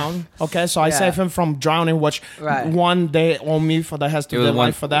of the fountain. Okay, so I saved him from drowning, which one day owe me for the rest of their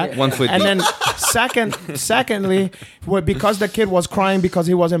life for that. 1 foot. And then secondly, because the kid was crying because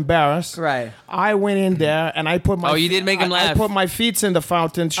he was embarrassed. Right. I went in there and I put my. Oh, you did make him laugh. I put my feet in the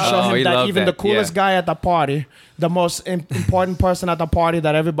fountain to show him that even the coolest guy at the party, the most important person at the party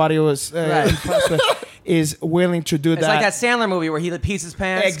that everybody was impressed with, is willing to do that. It's like that Sandler movie where he pees his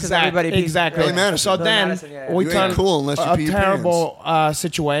pants. Exactly. Hey, so then we turned a terrible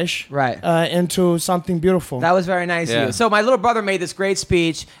situation into something beautiful. That was very nice of you. So my little brother made this great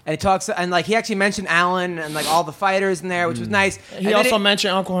speech, and he talks, and like he actually mentioned Alan and like all the fighters in there, which was nice. He also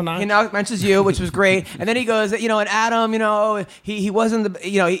mentioned Uncle Hanan. He now mentions you, which was great. And then he goes, and Adam, he wasn't the,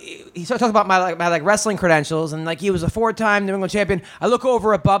 he started talking about my wrestling credentials, and like he was a 4-time New England champion. I look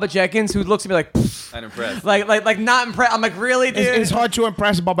over at Bubba Jenkins, who looks at me like. Unimpressed. Like not impressed. I'm like, really, dude? It's hard to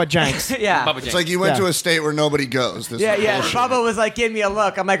impress Bubba Jenks. Yeah. Bubba Jenks. It's like you went to a state where nobody goes. Yeah. Bubba was like, give me a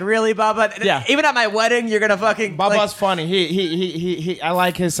look. I'm like, really, Bubba? Yeah. Even at my wedding, you're gonna fucking. Bubba's funny. He I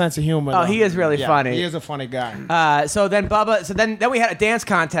like his sense of humor. Oh, he is really funny. He is a funny guy. So then we had a dance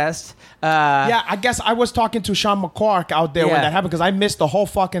contest. I guess I was talking to Sean McCork out there when that happened because I missed the whole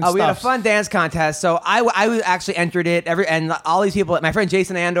fucking stuff. We had a fun dance contest. So I actually entered it. And all these people. My friend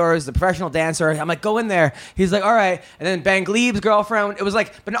Jason Andor is the professional dancer. I'm like, go in there. He's like, all right. And then Bang Gleb's girlfriend. It was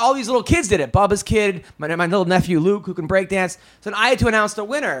like, but all these little kids did it. Bubba's kid, my little nephew Luke, who can break dance. So then I had to announce the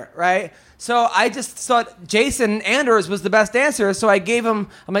winner, right? So I just thought Jason Anders was the best dancer. So I gave him.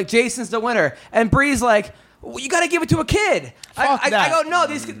 I'm like, Jason's the winner. And Bree's like, well, you got to give it to a kid. I go, no,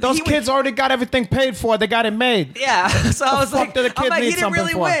 those kids already got everything paid for. They got it made. Yeah. So I was like, he didn't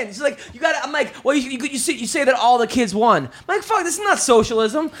really win. She's like, you got to. I'm like, well, you say that all the kids won. I'm like, fuck, this is not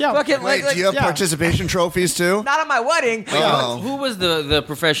socialism. Yeah. Wait, do you have participation trophies too? Not at my wedding. Who was the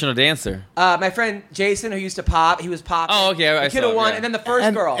professional dancer? My friend Jason, who used to pop. He was popping. Oh, okay. The kid who won, and then the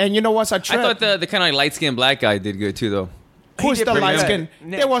first girl. And you know what's a trip? I thought the kind of like light-skinned black guy did good too, though. Who's the light skin?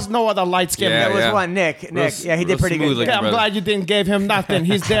 There was no other light skin. Yeah, there was one, Nick. Yeah, he did pretty good. Like I'm glad you didn't give him nothing.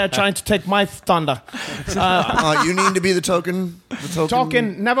 He's there trying to take my thunder. You need to be the token.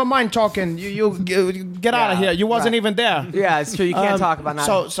 Talking, never mind talking. You get out of here. You wasn't even there. Yeah, it's true. You can't talk about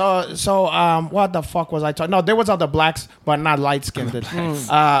that. So what the fuck was I talking? No, there was other blacks, but not light skinned. But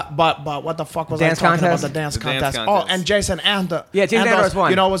what the fuck was dance I talking contest? about? The dance contest. Contest. Oh, and Jason Ander. Yeah, Jason Anders won.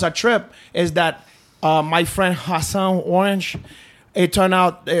 You know, it was a trip. Is that my friend Hassan Orange? It turned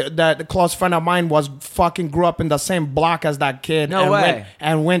out that a close friend of mine grew up in the same block as that kid. No way.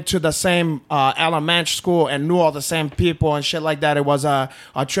 Went to the same elementary school and knew all the same people and shit like that. It was a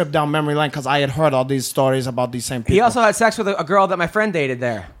trip down memory lane because I had heard all these stories about these same people. He also had sex with a girl that my friend dated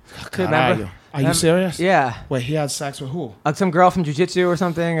there. Remember? Are you serious? Yeah. Wait, he had sex with who? Some girl from jiu-jitsu or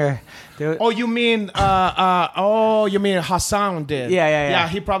something, Oh, you mean Hassan did? Yeah. Yeah,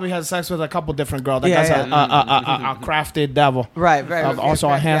 he probably had sex with a couple different girls. That guy's a crafty devil. Right. Also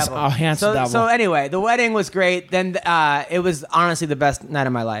a handsome devil. So anyway, the wedding was great. Then it was honestly the best night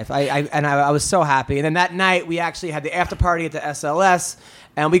of my life. I was so happy. And then that night we actually had the after party at the SLS.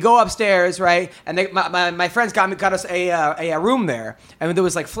 And we go upstairs, right? And my friends got us a room there, and there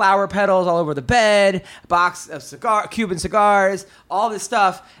was like flower petals all over the bed, a box of Cuban cigars, all this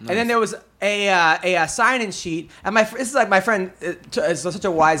stuff. Nice. And then there was a sign-in sheet. And this is like my friend is such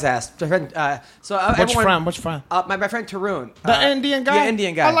a wise ass. My friend, Which friend? My friend Tarun, the Indian guy. Yeah,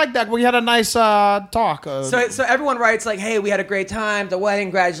 Indian guy. I like that. We had a nice talk. So everyone writes like, "Hey, we had a great time. The wedding,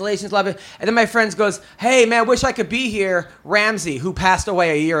 congratulations, love it." And then my friends goes, "Hey, man, wish I could be here." Ramsey, who passed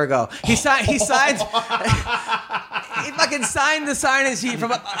away a year ago, he signed. He fucking signed the sign-in sheet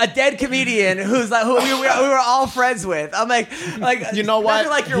from a dead comedian who we were all friends with. I'm like, you know what?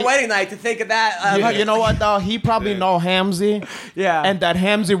 Like your wedding night to think of that. You know what though? He probably know Hamzy. Yeah. And that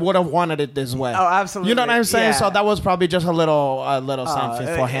Hamzy would have wanted it this way. Oh, absolutely. You know what I'm saying? Yeah. So that was probably just a little something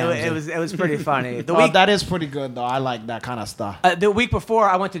for Hamzy. It was pretty funny. That is pretty good though. I like that kind of stuff. The week before,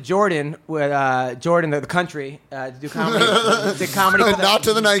 I went to Jordan with Jordan, the country, to do comedy. Not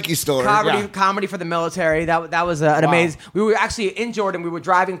to the Nike store. Comedy for the military. That was an amazing. We were actually in Jordan. We were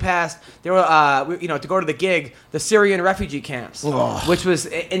driving past. There were to go to the gig, the Syrian refugee camps, which was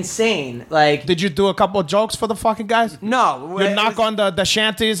insane. Like, did you do a couple of jokes for the fucking guys? No. You knock on the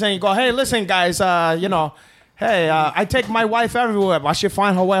shanties and you go, "Hey, listen, guys, hey, I take my wife everywhere, but she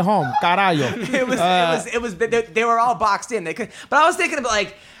find her way home. Carallo." It was. They were all boxed in. They could, but I was thinking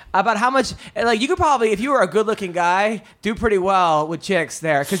about how much, like, you could probably, if you were a good-looking guy, do pretty well with chicks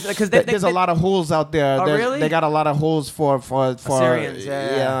there, because there's a lot of holes out there. Oh, really? They got a lot of holes for Syrians.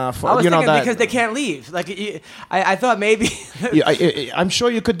 Yeah. I was thinking because they can't leave. Like, I thought maybe. I'm sure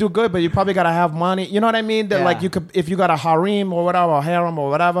you could do good, but you probably gotta have money. You know what I mean? That like you could, if you got a harem or whatever, or harem or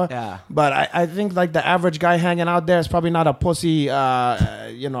whatever. Yeah. But I think like the average guy hanging out there is probably not a pussy. Yeah,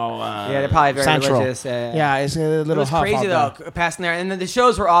 they're probably very central. Religious. Yeah, it's a little. It was crazy though, passing there, and then the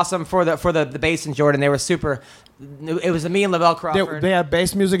shows were awesome for the base in Jordan. They were super. It was me and Lavelle Crawford. They had a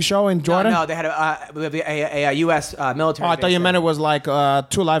bass music show in Jordan? No, they had a U.S. military. Oh, I thought you meant it was like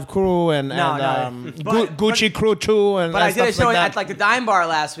Two Live Crew and Gucci Crew 2 and. But I did a show like at the Dime Bar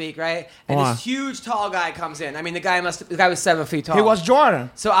last week, right? And this huge tall guy comes in. I mean, the guy was 7 feet tall. He was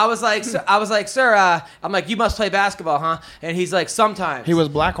Jordan. So I was like, sir, I'm like, you must play basketball, huh? And he's like, sometimes. He was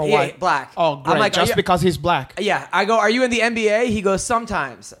black or white? Yeah, black. Oh, great. I'm like, just because he's black. Yeah. I go, are you in the NBA? He goes,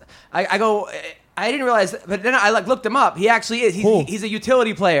 sometimes. I go, I didn't realize, but then I looked him up. He actually is. He's a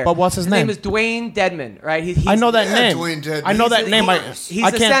utility player. But what's his name? His name is Dwayne Dedman, right? I know that name. Dwayne Dedman. I know that name. He's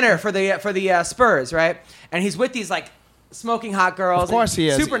the center for the Spurs, right? And he's with these like smoking hot girls. Of course he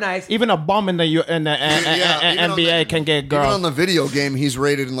is. Super nice. Even a bum in the NBA can get girls. Even on the video game, he's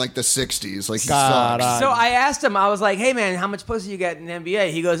rated in like the 60s. Like, he sucks. So I asked him, I was like, hey man, how much pussy you get in the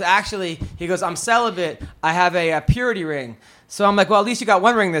NBA? He goes, I'm celibate. I have a purity ring. So I'm like, well, at least you got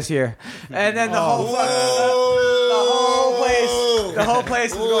one ring this year. And then the whole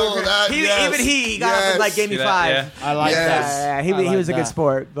place was going crazy. Even he got up and like gave me 5. Yeah. I like that. He was a good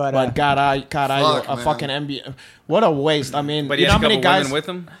sport. But God, fucking NBA. What a waste. I mean, but he you had know how many guys women with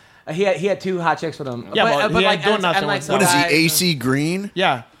him? He had 2 hot chicks with him. Yeah, but he ain't doing nothing with What is he, AC Green?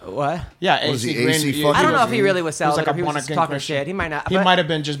 Yeah. What? Yeah, Was he AC Green. AC fucking- I don't know if he Green? really was celibate like or a he was born just again talking Christian. shit. He might not. He but might have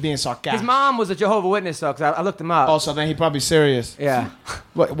been just being sarcastic. His mom was a Jehovah's Witness, though, because I looked him up. Also, then he probably serious. Yeah.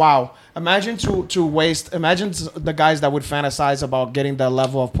 But wow, imagine to waste. Imagine the guys that would fantasize about getting the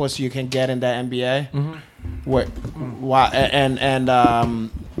level of pussy you can get in the NBA. What? Wow, and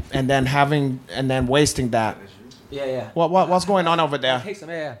then wasting that. Yeah. What's going on over there? Take some,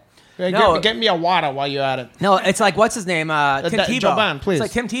 yeah. Hey, No. get me a water while you're at it. No, it's like, what's his name? Tim Tebow. Jouban, please. It's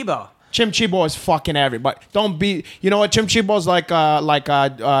like Tim Tebow. Chim Chibo is fucking everybody. Don't be. You know what? Chim Chibo's like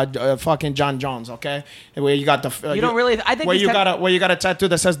fucking John Jones. Okay, where you got the. You don't really. I think where he's you got a tattoo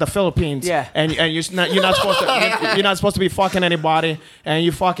that says the Philippines. Yeah. And you're not supposed to. You're not supposed to be fucking anybody, and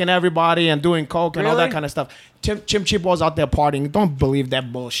you fucking everybody and doing coke and all Really? that kind of stuff. Chim Chibo's out there partying. Don't believe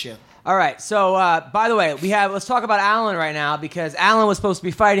that bullshit. All right. So, by the way, let's talk about Allen right now because Allen was supposed to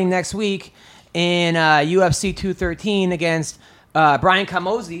be fighting next week in UFC 213 against Brian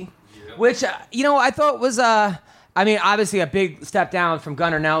Camozzi, which I thought was obviously a big step down from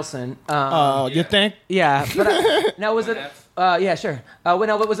Gunnar Nelson. You think? Yeah. But now was it? Yeah, sure.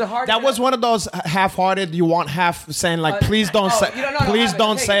 Was it hard? That was one of those half-hearted. You want half, saying like, please don't say, please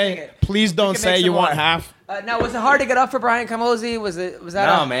don't say, please don't say you want half. Now, was it hard to get up for Brian Camozzi? Was that?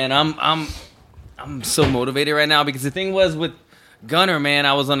 No, man. I'm so motivated right now because the thing was with Gunnar, man,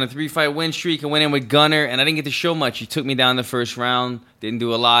 I was on a 3-fight win streak. I went in with Gunnar, and I didn't get to show much. He took me down the first round, didn't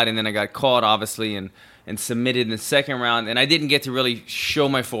do a lot, and then I got caught, obviously, and submitted in the second round. And I didn't get to really show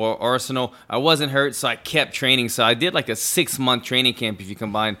my full arsenal. I wasn't hurt, so I kept training. So I did like a 6-month training camp if you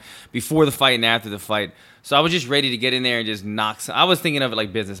combine before the fight and after the fight. So I was just ready to get in there and just knock. I was thinking of it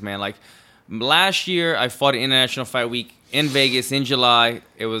like business, man. Like last year, I fought at International Fight Week in Vegas in July.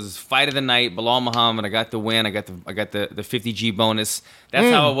 It was fight of the night, Bilal Muhammad. I got the win. I got the 50G bonus.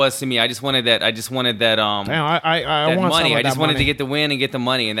 That's how it was to me. I just wanted that. Damn, I want money. some of I just that wanted money. to get the win and get the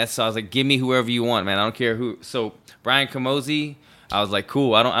money, and that's so I was like, give me whoever you want, man. I don't care who. So Brian Camozzi, I was like,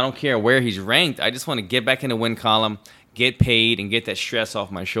 cool. I don't care where he's ranked. I just want to get back in the win column, get paid, and get that stress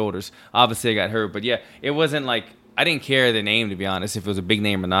off my shoulders. Obviously, I got hurt, but yeah, it wasn't like I didn't care the name, to be honest, if it was a big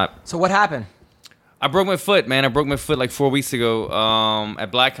name or not. So what happened? I broke my foot, man. I broke my foot like 4 weeks ago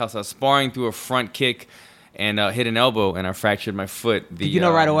at Black House. I was sparring through a front kick and hit an elbow, and I fractured my foot. Did you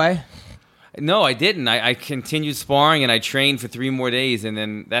know right away? No, I didn't. I continued sparring, and I trained for 3 more days, and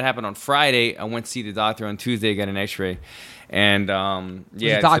then that happened on Friday. I went to see the doctor on Tuesday, got an x-ray. And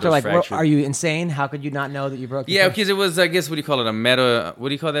the doctor like, are you insane? How could you not know that you broke your foot? because it was, I guess, what do you call that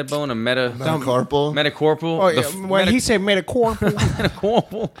bone? Metacarpal. Metacarpal. Oh, yeah. When he said metacarpal,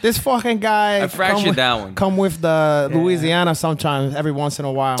 Metacarpal. this fucking guy I fractured that one. Come with the Louisiana sometimes, every once in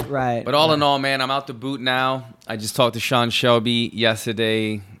a while. Right. But all in all, man, I'm out the boot now. I just talked to Sean Shelby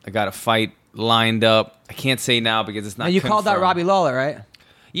yesterday. I got a fight lined up. I can't say now because it's not And you called out confirmed. Robbie Lawler, right?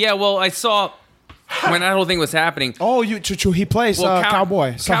 Yeah, well, I saw when that whole thing was happening. Oh, he plays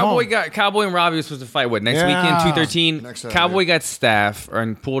Cowboy. Cowboy and Robbie were supposed to fight next Yeah. weekend, 213. Next Saturday. Cowboy got staph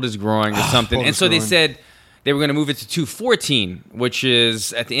and pulled his groin or something, pulled and his so they groin. said they were going to move it to 214, which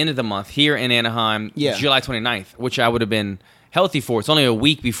is at the end of the month here in Anaheim, Yeah. July 29th, which I would have been healthy for. It's only a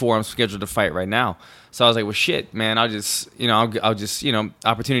week before I'm scheduled to fight right now. So I was like, well, shit, man, I'll just,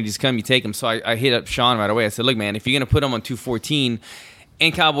 opportunities come, you take them. So I hit up Sean right away. I said, look, man, if you're going to put him on 214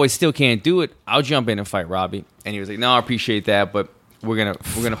 and Cowboys still can't do it, I'll jump in and fight Robbie. And he was like, no, I appreciate that, but we're gonna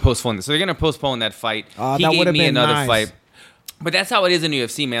postpone this. So they're gonna postpone that fight. He that gave would've me been another nice. fight. But that's how it is in the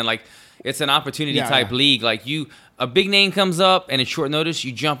UFC, man. Like, it's an opportunity type league. Like, a big name comes up and it's short notice,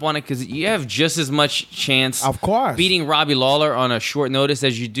 you jump on it because you have just as much chance Of course. beating Robbie Lawler on a short notice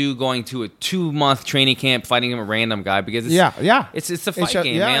as you do going to a 2-month training camp fighting a random guy because it's it's a fight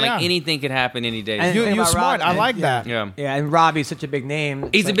game, man. Like, anything could happen any day. And- You're about smart. Robbie. I like that. yeah. Yeah, and Robbie's such a big name.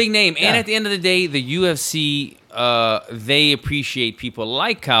 He's a big name. And Yeah. at the end of the day, the UFC, they appreciate people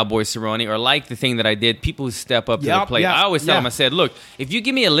like Cowboy Cerrone or like the thing that I did, people who step up to the plate. I always tell them, I said, look, if you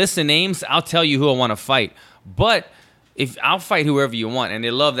give me a list of names, I'll tell you who I want to fight. But if I'll fight whoever you want. And they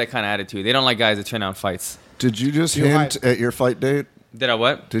love that kind of attitude. They don't like guys that turn down fights. Did you just hint at your fight date? Did I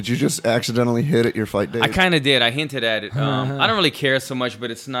what? Did you just accidentally hit at your fight date? I kind of did. I hinted at it. I don't really care so much, but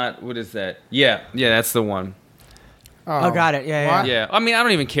it's not, what is that? Yeah, that's the one. Oh, got it. Yeah. Yeah, I mean, I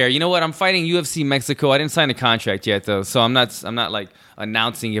don't even care. You know what? I'm fighting UFC Mexico. I didn't sign a contract yet, though, so I'm not like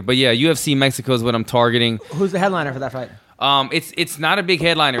announcing it. But yeah, UFC Mexico is what I'm targeting. Who's the headliner for that fight? It's not a big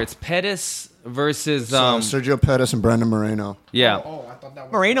headliner. It's Pettis versus Sergio Pettis and Brandon Moreno. yeah. I thought that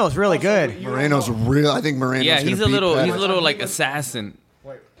was Moreno's really good. Moreno's real. I think Moreno's Yeah, gonna he's a beat little Pettis. like assassin.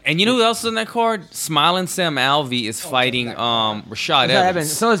 And you know who else is on that card? Smiling Sam Alvey is fighting Rashad Is that Evans?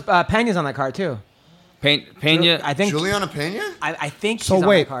 Evans. So is Pena's on that card too. Pena. I think Juliana Pena? I think So she's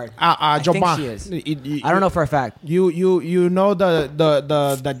wait, on the card. I think Jouban, she is. you- I don't know for a fact. You know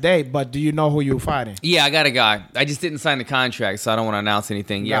the date, but do you know who you fighting? Yeah, I got a guy. I just didn't sign the contract, so I don't want to announce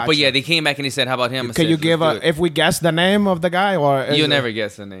anything yet. But Gotcha. yeah, they came back and they said, "How about him?" I Can said, you give "Let's do it." if we guess the name of the guy or is You'll it- never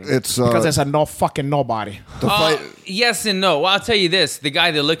guess the name. It's because it's a no fucking nobody. the fight. Yes and no. Well, I'll tell you this: the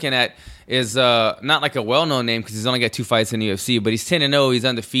guy they're looking at is not like a well-known name because he's only got 2 fights in the UFC, but he's 10-0. He's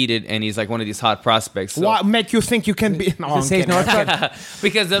undefeated, and he's like one of these hot prospects. So. What make you think you can be? No, I'm Sage kidding. Northcutt?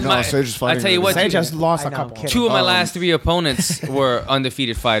 Because of No, Sage is I fighting tell you what, already. Sage just lost I a know, couple. kidding. 2 of my last 3 opponents were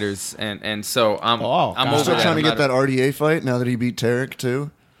undefeated fighters, and so I'm Oh, I'm God. over Still that. trying to I'm get not that RDA fight now that he beat Tarek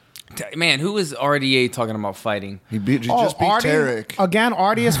too. Man, who is RDA talking about fighting? He just beat Artie, Tarek. again.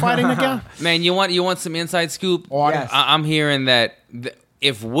 Artie is fighting again. Man, you want some inside scoop? Artie. Yes. I'm hearing that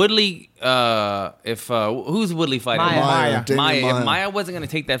if Woodley, who's Woodley fighting? Maya. Damian Maya. Maya. If Maya wasn't going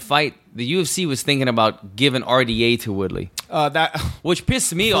to take that fight, the UFC was thinking about giving RDA to Woodley, That which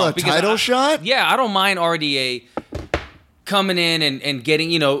pissed me For off. a because title shot? Yeah, I don't mind RDA coming in and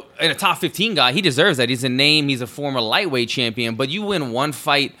getting, in a top 15 guy. He deserves that. He's a name. He's a former lightweight champion. But you win one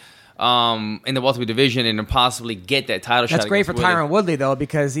fight in the welterweight division and possibly get that title shot. That's great for against Woodley. Tyron Woodley though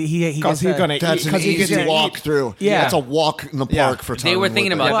because he because he's gonna That's eat. an Because he's easy gonna walk eat. through. Yeah. It's a walk in the Yeah. park for They Tyron were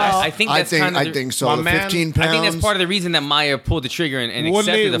thinking Woodley. about Well, that. I think that's kind of I think so. My The man- 15 pounds. I think that's part of the reason that Maya pulled the trigger and accepted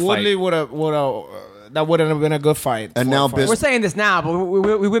Woodley, the fight. Woodley would have that wouldn't have been a good fight. And now We're saying this now, but we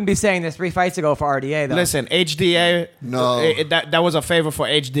wouldn't be saying this 3 fights ago for RDA though. listen, HDA. No. That was a favor for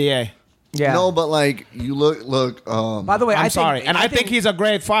HDA. yeah. No, but like you look. By the way, I'm sorry, and I think he's a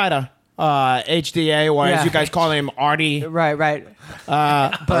great fighter. HDA, or Yeah. as you guys call him, Artie. right.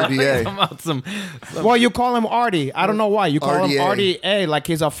 RDA. About some Well, you call him Artie. I don't know why. You call him RDA. RDA like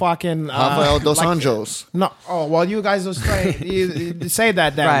he's a fucking Rafael Dos like- Anjos. No, oh well, you guys are straight. you say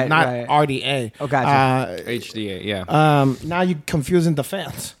that then, Right, not right. RDA. Oh, gotcha. HDA, yeah. Now you're confusing the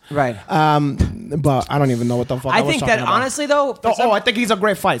fans. Right. But I don't even know what the fuck I was think talking that about. honestly though, for some- I think he's a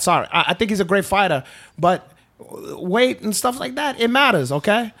great fight. Sorry, I think he's a great fighter, but weight and stuff like that, it matters.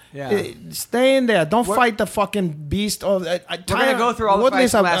 Okay, Yeah. Stay in there. Don't fight the fucking beast. We're we're gonna go through all the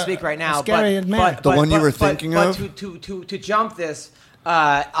fights from last week right now. Scary but, man. but, The one you were but- thinking but of? to jump this,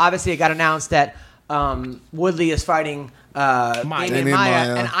 obviously it got announced that Woodley is fighting Damian Damian Maya,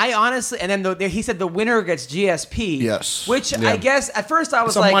 Maya. and I honestly, and then he said the winner gets GSP. Yes. Which Yeah. I guess at first I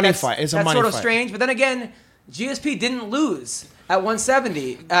was It's a like, money that's, fight. It's a that's money sort of fight. strange, but then again, GSP didn't lose at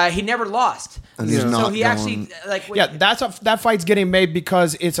 170. He never lost. And he's so not he actually going- like Yeah, that fight's getting made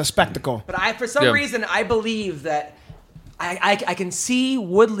because it's a spectacle. But for some Yeah. reason, I believe that I can see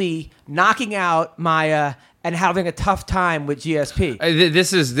Woodley knocking out Maya and having a tough time with GSP.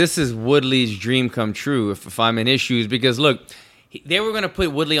 This is Woodley's dream come true if I'm in issues because look, they were gonna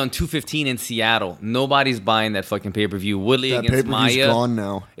put Woodley on 215 in Seattle. Nobody's buying that fucking pay-per-view. Woodley That against pay-per-view's Maya. gone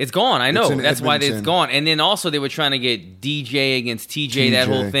now. It's gone. I know. in That's why it's Edmonton. gone. And then also they were trying to get DJ against TJ, that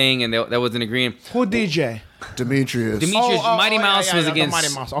TJ. whole thing, and that wasn't agreeing. Who DJ? Demetrius. Demetrius Mighty Mouse was the against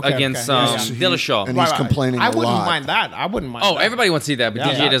Mighty Mouse. Okay, against okay. Yes, he- Dillashaw. and he's complaining I a wouldn't lot. mind that. I wouldn't mind. Oh, that. everybody wants to see that, but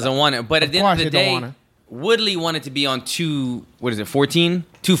Yeah. DJ doesn't want it. But at the end course of the he don't day, want it. Woodley wanted to be on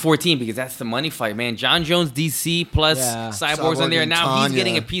 214 because that's the money fight, man. John Jones, DC plus Yeah. Cyborg's on Cyborg there. and Now he's Tanya.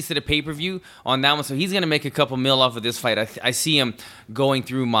 getting a piece of the pay-per-view on that one, so he's going to make a couple mil off of this fight. I see him going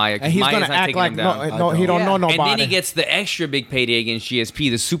through Maya. 'Cause And he's Maya's gonna not act taking like him down. no, he don't Yeah. know And nobody. And then he gets the extra big payday against GSP,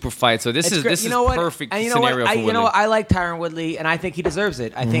 the super fight. So this It's is great. this You is know what? perfect And you know scenario what? for Woodley. You know what? I like Tyron Woodley, and I think he deserves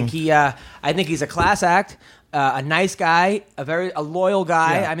it. I think he's a class act, a nice guy, a loyal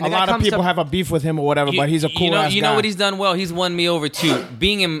guy. Yeah. I mean, a the guy lot of comes people to- have a beef with him or whatever, but he's a cool ass You guy. know what he's done well? He's won me over too.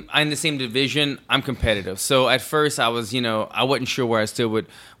 Being in the same division, I'm competitive. So at first I was, I wasn't sure where I stood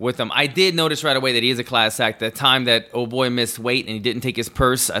with him. I did notice right away that he is a class act. The time that old boy missed weight and he didn't take his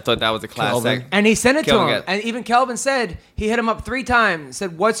purse, I thought that was a class Kelvin. act. And he sent it Kelvin to him. got- And even Kelvin said he hit him up 3 times.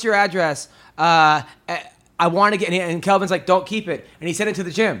 Said, "What's your address?" I want to get. And Kelvin's like, "Don't keep it." And he sent it to the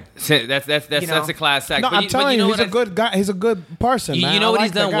gym. That's a class act. No, But I'm telling you, what he's a I- good guy. He's a good person. You man. know I what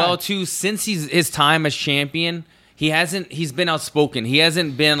like he's done that guy. well too since his time as champion. He's been outspoken. He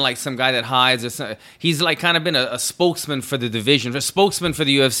hasn't been like some guy that hides. He's like kind of been a spokesman for the division, a spokesman for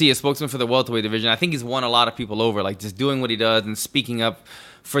the UFC, a spokesman for the welterweight division. I think he's won a lot of people over, like just doing what he does and speaking up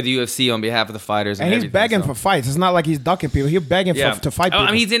for the UFC on behalf of the fighters. And he's everything, begging so. for fights. It's not like he's ducking people. He's begging to fight people. I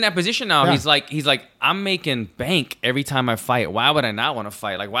mean, he's in that position now. Yeah. He's like, I'm making bank every time I fight. Why would I not want to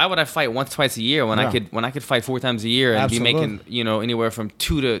fight? Like, why would I fight once, twice a year when I could fight 4 times a year and Absolutely. be making anywhere from $2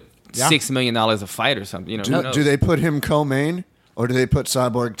 to $6 million a fight or something? Who knows? Do they put him co-main? Or do they put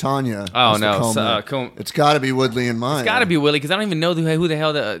Cyborg Tanya? Oh, as the no. co-main? It's got to be Woodley and Maya. It's got to be Willie because I don't even know who the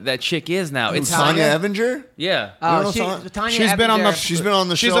hell that chick is now. It's Tanya Evinger? Yeah. Oh, Tanya she's been on the. She's been on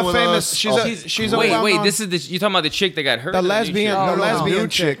the She's show a with famous. us. She's a Wait. well-known- This is you talking about the chick that got hurt? The lesbian. No, The the lesbian new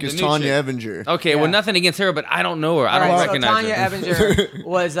chick is The new Tanya chick. Evinger. Okay, well, nothing against her, but I don't know her. I All don't right, recognize so Tanya her. Evinger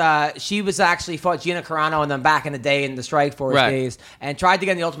was she was actually fought Gina Carano and them back in the day in the Strike Force Right. days, and tried to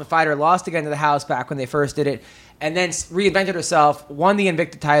get in the Ultimate Fighter, lost again to the House back when they first did it, and then reinvented herself, won the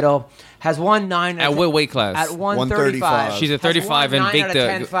Invicta title, has won 9 At what weight class? At 135. She's a 35 has won 9 out of Invicta.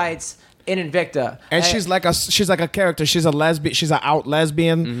 10 fights in Invicta, And she's like a character. She's a lesbian. She's an out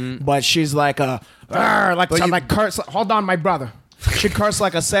lesbian, but she's like a like curse. Hold on, my brother. She cursed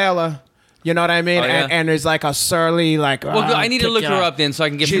like a sailor. You know what I mean? Oh, yeah? And there's like a surly like. Well, good. I need to look her up then so I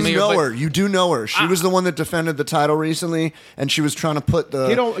can get You familiar. know but- her. You do know her. She was the one that defended the title recently, and she was trying to put the.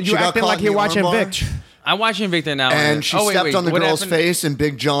 You she got acting caught like in you're the watching armbar, Vic. I'm watching Victor now. and she stepped on the what girl's happened? face, and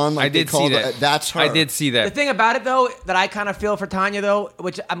Big John. Like I did they called see that. That's her. I did see The that. thing about it, though, that I kind of feel for Tanya, though,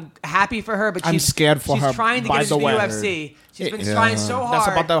 which I'm happy for her, but I'm scared for her, She's trying to by get into the the way. UFC. She's been Yeah. trying so hard. That's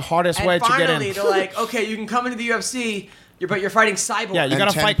about the hardest and way to get in. finally, they're like, okay, you can come into the UFC, but you're fighting Cyborg. Yeah, you And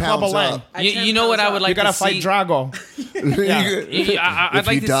gotta 10 fight Club pounds Lang. up. At You 10 know what pounds I would up. like You gotta to fight see? Drago. I'd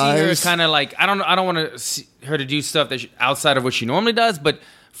like he to see dies. her kind of like I don't want to see her to do stuff that outside of what she normally does, but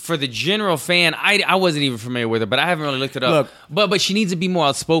for the general fan, I wasn't even familiar with her, but I haven't really looked it up. Look. but she needs to be more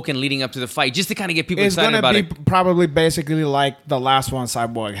outspoken leading up to the fight, just to kind of get people It's excited gonna about be it. probably basically like the last one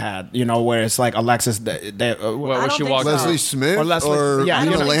Cyborg had, you know, where it's like Alexis. Where don't she think walked so. Leslie Smith Or or, Leslie- yeah, I you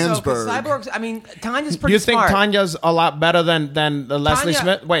don't know, think so, 'cause Landsberg. Cyborg's, I mean, Tanya's pretty You think smart. Tanya's a lot better than Leslie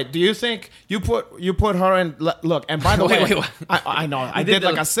Tanya- Smith? Wait, do you think you put her in? Look, and by the Wait, way, wait, what? I know I did did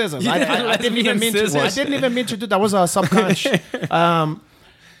like the- a scissors. you I did the didn't even lesbian mean to. I scissors. didn't even mean to do that. Was a subconscious.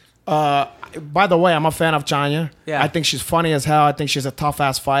 By the way, I'm a fan of Tanya. Yeah. I think she's funny as hell. I think she's a tough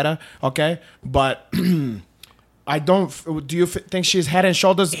ass fighter. Okay, but I don't. Do you think she's head and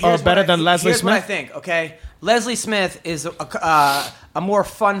shoulders Here's better what than Leslie here's what I Smith? think, okay? Leslie Smith is a more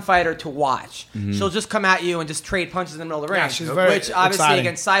fun fighter to watch. She'll just come at you and just trade punches in the middle of the ring. Yeah, she's very which obviously exciting.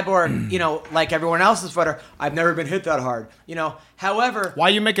 against Cyborg, you know, like everyone else's fighter, I've never been hit that hard. You know, however, Why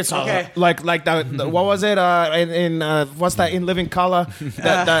you make it so Okay. like the what was it in what's that in Living Color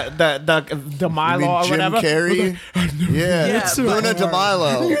the Milo You mean or Jim whatever? Carrey? Yeah, It's Luna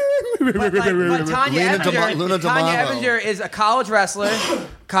DeMilo. but Tanya Luna Tanya DeMilo. Evinger is a college wrestler,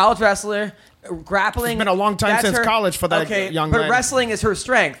 grappling. It's been a long time that's since college for that young but lady. wrestling is her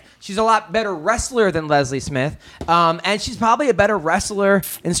strength. She's a lot better wrestler than Leslie Smith, and she's probably a better wrestler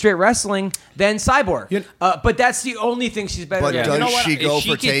in straight wrestling than Cyborg. But that's the only thing she's better But than. does know what? she go If she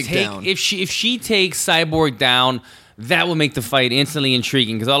for could takedown? if she takes Cyborg down, that will make the fight instantly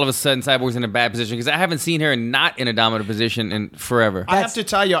intriguing because all of a sudden Cyborg's in a bad position because I haven't seen her not in a dominant position in forever. I have to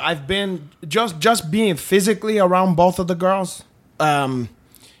tell you, I've been just being physically around both of the girls. I'm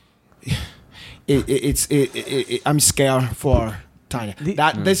scared for Tanya.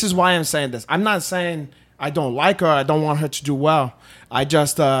 This is why I'm saying this. I'm not saying I don't like her. I don't want her to do well. I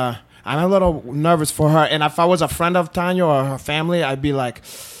just I'm a little nervous for her. And if I was a friend of Tanya or her family, I'd be like,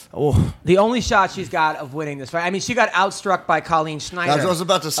 oh. The only shot she's got of winning this fight. I mean, she got outstruck by Colleen Schneider. I was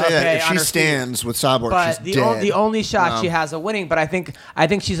about to say that if on she her feet. stands with Cyborg, But she's the, dead. the only shot she has of winning, but I think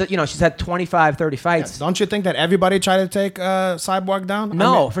she's she's had 25, 30 fights. Don't you think that everybody tried to take Cyborg down?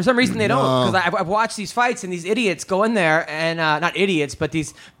 No, I mean, for some reason they don't. No. Because I've watched these fights and these idiots go in there and not idiots, but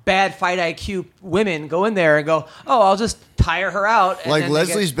these bad fight IQ women go in there and go, "Oh, I'll just tire her out." And Like then they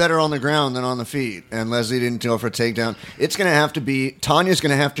Leslie's better on the ground than on the feet, and Leslie didn't go for a takedown. It's going to have to be Tanya's going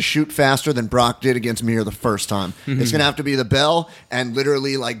to have to shoot faster than Brock did against Mir the first time. It's going to have to be the bell and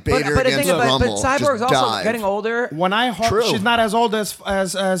literally like bait her but the against thing the about rumble. Cyborg's Just also dive. getting older. when I heard True. she's not as old as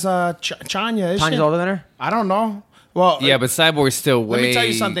Chanya, is Tanya's she? older than her. I don't know. Well, Yeah, but Cyborg's still way let me tell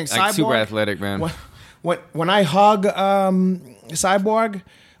you something. like, super Cyborg- athletic, man. When I hug Cyborg,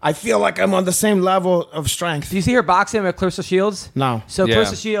 I feel like I'm on the same level of strength. Do you see her boxing with Clarissa Shields? No. So Yeah.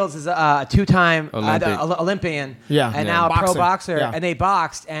 Clarissa Shields is a two-time Olympic. Olympian, Yeah. and Yeah. now a pro Boxer. boxer, Yeah. and they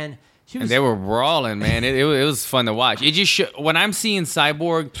boxed, and she was. And they were brawling, man. It was fun to watch. It just when I'm seeing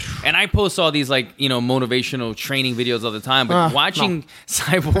Cyborg, and I post all these motivational training videos all the time, but watching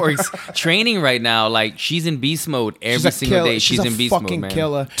Cyborg's training right now, like she's in beast mode every single day. She's in beast mode, fucking man.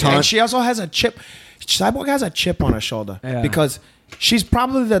 killer. And she also has a chip. Cyborg has a chip on her shoulder Yeah. because she's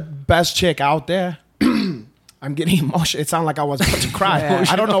probably the best chick out there. I'm getting emotional. It sounded like I was about to cry.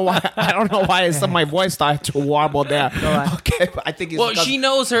 I don't know why. I don't know why my voice started to warble there. Okay, but I think it's Well, she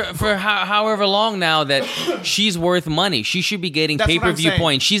knows her for however long now that she's worth money. She should be getting That's what I'm pay-per-view saying.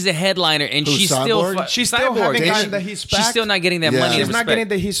 points. She's a headliner, and Who's she's still Cyborg? She's still haven't gotten the respect. She's still not getting that Yeah. money. She's and not getting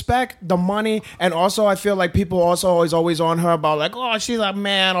respect. the respect, the money, and also I feel like people also is always on her about like, oh, she's a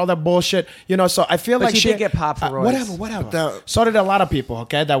man, all that bullshit, you know. So I feel But like she did get popped for roids. whatever. So did a lot of people,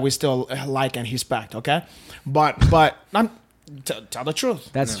 okay, that we still like and respect, okay. But I'm tell the truth.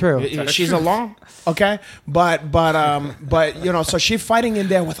 That's true. She's alone, okay. But you know, so she's fighting in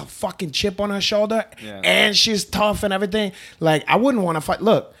there with a fucking chip on her shoulder, and she's tough and everything. Like I wouldn't want to fight.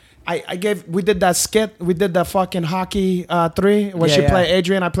 Look. We did that skit. We did the fucking hockey 3 where she played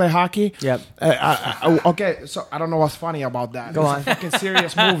Adrian. I play hockey. Yep. Okay, so I don't know what's funny about that. Go on. It's a fucking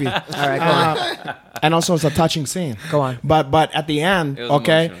serious movie. All right, go on. And also it's a touching scene. Go on. But at the end, It was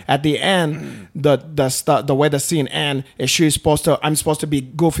okay, emotional. at the end, the way the scene ends is I'm supposed to be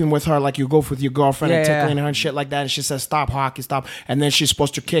goofing with her like you goof with your girlfriend and tickling her and shit like that. And she says, "Stop hockey, stop." And then she's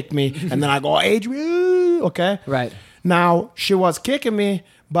supposed to kick me, and then I go, "Adrian," okay. Right. Now she was kicking me,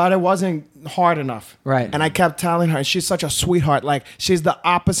 but it wasn't hard enough. Right. And I kept telling her, and she's such a sweetheart. Like she's the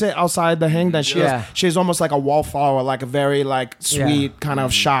opposite outside the ring that she is. She's almost like a wallflower, like a very like sweet, kind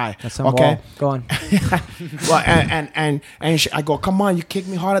of shy. That's some okay. wall. Go on. Well, I go, come on, you kick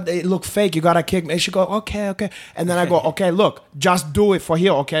me harder. It look fake. You gotta kick me. And she go, okay. And then I go, okay, look, just do it for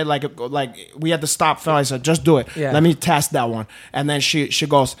here, okay? Like we had to stop film. I said, just do it. Yeah. Let me test that one. And then she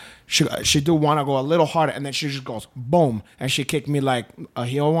goes, she do want to go a little harder, and then she just goes boom, and she kicked me like a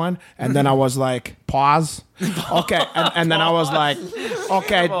heel one, and then I was like, pause, okay, and then I was like,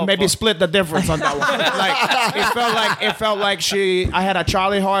 okay, maybe split the difference on that one. Like it felt like I had a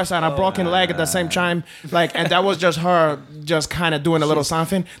Charlie horse and a broken leg at the same time, like, and that was just her just kind of doing a little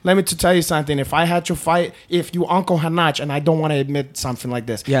something. Let me to tell you something. If I had to fight, if you Uncle Hanach, and I don't want to admit something like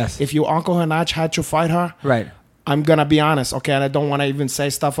this, Yes. if you Uncle Hanach had to fight her, Right. I'm gonna be honest, okay, and I don't want to even say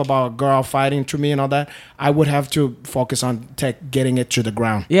stuff about a girl fighting to me and all that. I would have to focus on getting it to the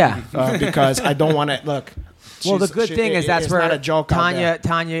ground. Yeah. Because I don't want to look. Well, the good thing is that's it's where not a joke out there.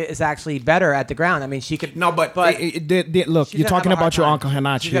 Tanya is actually better at the ground. I mean, she could. No, but look, she's you're gonna talking have a hard about your time. Uncle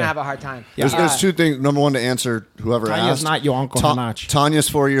Hanach. She's gonna have a hard time. There's two things. Number one, to answer whoever Tanya's asked. not your Uncle Hanach. Tanya's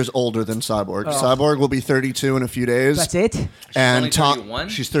 4 years older than Cyborg. Cyborg will be 32 in a few days. That's it. And only 31?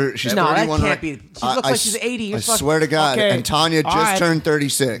 she's No, that 31. can't right- be. She looks like she's 80. I swear to God. Okay. And Tanya All just right. turned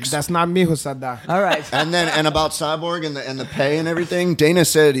 36. That's not me who said that. All right. And about Cyborg and the pay and everything, Dana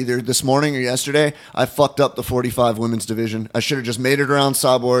said either this morning or yesterday, I fucked up the 45 women's division. I should have just made it around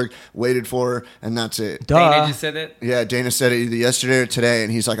Cyborg, waited for her, and that's it. Dana just said that. Yeah, Dana said it either yesterday or today,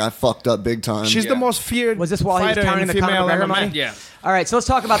 and he's like, I fucked up big time. She's the most feared. Was this while he was fighter counting in the Conor female McGregor MMA. money? Yeah. All right, so let's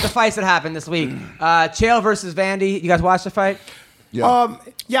talk about the fights that happened this week. Chael versus Vandy. You guys watched the fight? Yeah.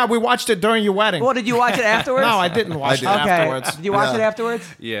 Yeah, we watched it during your wedding. Well, did you watch it afterwards? No, I didn't watch it Okay. afterwards. Did you watch Yeah. it afterwards?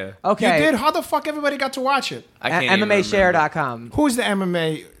 Yeah. Okay. You did? How the fuck everybody got to watch it? I can't even remember. MMAshare.com. Who's the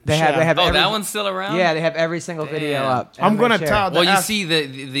MMA? They have Oh, every, that one's still around. Yeah, they have every single video Damn. up. I'm gonna MMA Share. tell. Well, you ass- see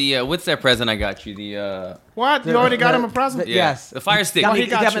the what's that present I got you? The What? You already got him a present? the- Yes. the Fire Stick. Got me, he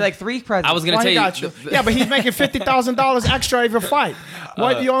got got me you. like 3 presents. I was gonna Well, tell he you. got you. Yeah, but he's making $50,000 extra every fight.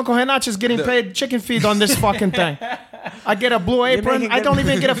 What? Your Uncle Hanach is getting paid chicken feed on this fucking thing. I get a blue apron. making I good- don't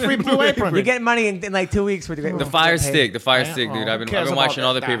even get a free blue apron. You're getting money in like 2 weeks. The Fire Stick. The Fire Stick, dude. I've been watching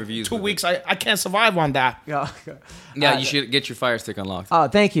all the pay-per-views. 2 with it. weeks. I can't survive on that. Yeah, you should get your Fire Stick unlocked. Oh,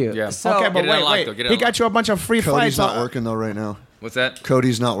 thank you. Yeah. So, Okay, but Get it unlocked, wait. though. Get it He got unlocked. you a bunch of free Cody's fights. not working, though, right now. What's that?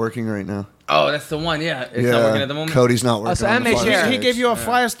 Cody's not working right now. Oh, that's the one. Yeah, it's not working at the moment. Cody's not working. so on the MMA Fire Share. He Sticks. gave you a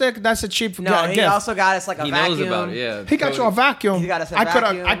fire stick. That's a cheap no, he gift. also got us like a He vacuum. knows about it. Yeah. He got you a vacuum. He got us a I vacuum.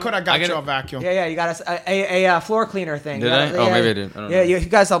 could have got you a vacuum. Yeah, you got us a floor cleaner thing. Did You got I? us- Oh, yeah, maybe I did. I don't yeah, know. you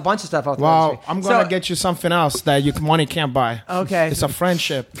got us a bunch of stuff out there. Wow, I'm gonna get you something else that your money can't buy. Okay. It's a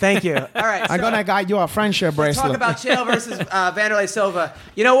friendship. Thank you. All right. I'm so gonna get you a friendship bracelet. talk about Chael versus Vanderlei Silva.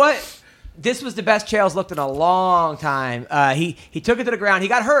 You know what? This was the best Chael's looked in a long time. He took it to the ground. He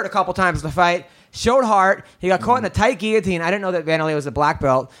got hurt a couple times in the fight. Showed heart. He got caught in a tight guillotine. I didn't know that Vanderlei was a black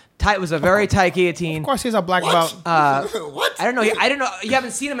belt. It was a very tight guillotine. Of course, he's a black belt. What? I don't know. I don't know. You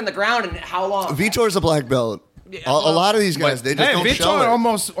haven't seen him in the ground in how long? Vitor's a black belt. A lot of these guys, they just Hey, don't show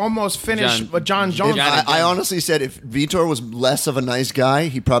Vitor it. almost finished John Jones. John- I honestly said if Vitor was less of a nice guy,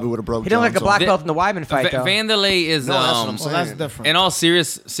 he probably would have broke. He didn't look like a John's black arm. belt in the Weidman fight, though. Vanderlei is No, that's what I'm Well, that's saying. different. in all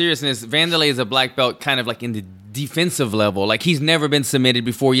seriousness, Vanderlei is a black belt kind of like in the defensive level. Like he's never been submitted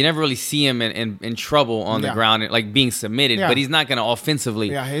before. You never really see him in trouble on the Yeah. ground, like being submitted. Yeah. But he's not going to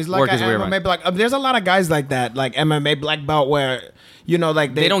offensively Yeah, he's work like his an way MMA around. black. There's a lot of guys like that, like MMA black belt, where you know,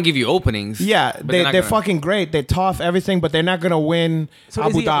 like They don't give you openings. Yeah, but they're gonna- fucking great. They're tough, everything, but they're not gonna win So Abu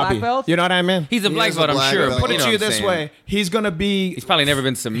is he a black Dhabi. belt? You know what I mean? He's a black is a belt, I'm black sure. belt. But Put you it know to you what I'm this saying. way: he's gonna be. He's probably never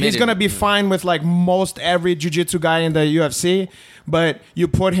been submitted. He's gonna be fine with like most every jiu-jitsu guy in the UFC, but you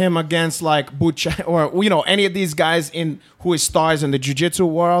put him against like Bucha or you know any of these guys who is stars in the jiu-jitsu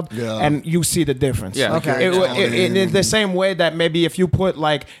world, Yeah. and you see the difference. Yeah. Okay. In the same way that maybe if you put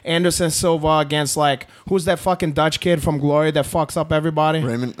like Anderson Silva against like who's that fucking Dutch kid from Glory that fucks up everybody?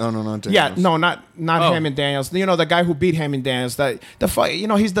 Raymond. Oh no, not Yeah, Daniels. no, not Oh. Hammond Daniels. You know the guy who beat Hammond Daniels. You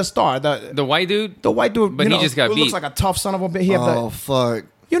know he's the star. The white dude? The white dude, But you he know, just got who looks beat. like a tough son of a bitch. He have Oh fuck.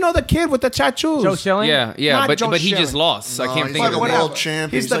 you know the kid with the tattoos. Joe Schilling? Yeah, Not Joe but he Schilling. just lost. So I No, can't he's think like of a it. world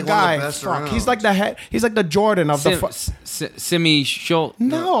champion. He's the like one of guy. the best Fuck. around. He's like the head. He's like the Jordan of the. Simi Schultz.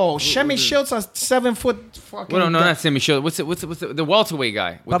 No, Shemi Schultz a 7 foot fucking. Well, no, not Simi Schultz. What's the welterweight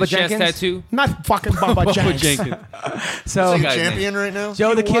guy with Bubba the chest Jenkins? tattoo? Not fucking Bubba Jenkins. Jenkins. So Is he guy's champion right now?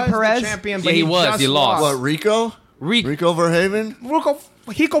 Joe the He Kid was Perez. champion, Yeah, but he was. just He lost. What, Rico? Rico Verhaven?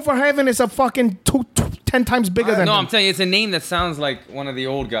 Hiko Verhaven is a fucking 10 times bigger than No, him. I'm telling you, it's a name that sounds like one of the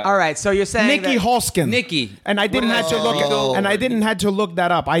old guys. All right, so you're saying Nicky that, Holskin. Nicky. And I didn't What have is to that? look Rico? and I didn't have to look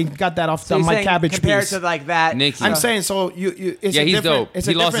that up. I got that off so you're my saying cabbage compared piece. to like that. Nicky. I'm So- saying so you it's Yeah, a he's different, dope. It's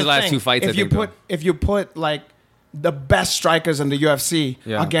He a lost his different last thing. 2 fights, I If you think, put though. if you put like the best strikers in the UFC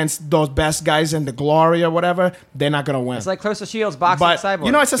Yeah. against those best guys in the Glory or whatever, they're not gonna win. It's like Clarissa Shields boxing but Cyborg.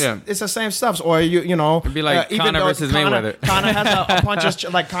 you know, it's Yeah. it's the same stuff. Or you know, It'd be like even Conor though versus Mayweather. Conor has a puncher's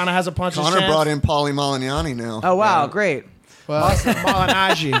like Conor has a puncher's Connor chance. brought in Paulie Malignani now. Oh wow, great.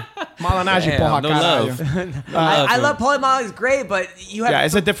 Malinaji, Damn, porra no caralho. love. I love Paulie Molly's great, but you have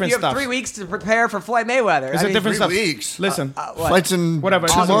it's a different you have stuff. 3 weeks to prepare for Floyd Mayweather. It's I a mean, different 3 stuff. weeks. Listen, what? Fights in Whatever, it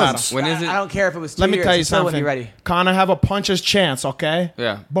 2 doesn't months. When is it? I don't care if it was 2 let me years. tell you It's still when something. you're ready. Connor have a puncher's chance, okay?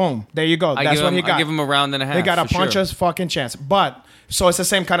 Yeah. Boom. There you go. That's what he got. I give him a round and a half. They got a for sure. puncher's fucking chance. But so it's the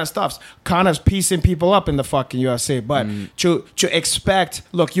same kind of stuff. Connor's piecing people up in the fucking UFC. But to expect,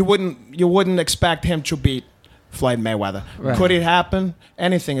 look, you wouldn't expect him to beat Floyd Mayweather. Right. Could it happen?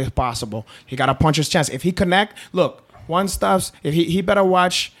 Anything is possible. He got a puncher's chance. If he connect, look, one stuffs. If he better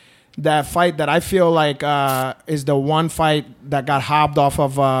watch that fight that I feel like is the one fight that got hopped off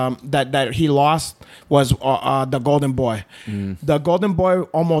of that he lost was the Golden Boy. The Golden Boy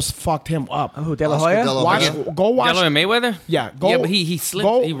almost fucked him up. Oh, De La Oscar Hoya? De La Watch, Hoya. go watch. Delaware Mayweather? Yeah, go. Yeah, but he slipped.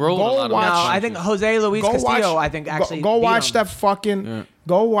 go- he rolled go a lot of watch- No, punches. I think Jose Luis Castillo. I think actually go beat watch him. that fucking.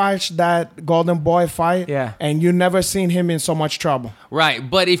 Go watch that Golden Boy fight. Yeah. and you never seen him in so much trouble. Right,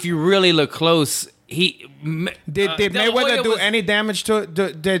 but if you really look close, did Did Mayweather do any damage to?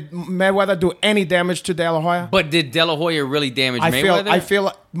 Did Mayweather do any damage to De La Hoya? But did De La Hoya really damage I Mayweather? feel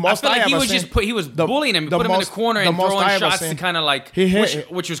like most I feel like he ever was seen- just he was bullying him, the put him in most- the corner the and most throwing I ever shots to seen. kind of like He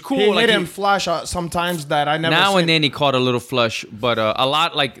hit, which was cool. He like hit him flush sometimes that I never. now seen. and then he caught a little flush, but a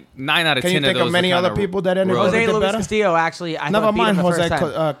lot like 9 out of Can 10 you think of those of many are other kinda people that ended rough. up Jose did Luis better? Castillo actually. I Never thought beat him mind the Jose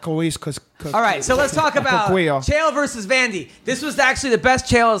first time. Cois. All right, so let's talk about Coquillo. Chael versus Vandy. This was actually the best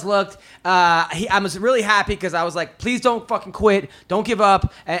Chael has looked. I was really happy because I was like, please don't fucking quit, don't give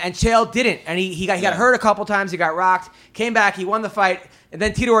up. And Chael didn't, and he got hurt a couple times. He got rocked, came back, he won the fight. And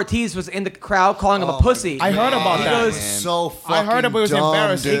then Tito Ortiz was in the crowd calling him a pussy. I heard about He that. goes, So fucking I heard it was dumb,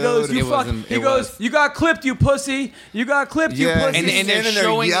 embarrassing. He goes, dude. you It fuck. wasn't- He it goes, was. you got clipped, you pussy. You got clipped, you Yeah, pussy. And they're standing there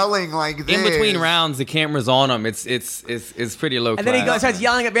showing- yelling like this. In between rounds, the camera's on him. It's pretty low. And then he class. starts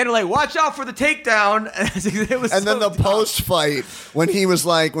yelling at Vanderlei, watch out for the takedown. It was And then so the dumb. post fight when he was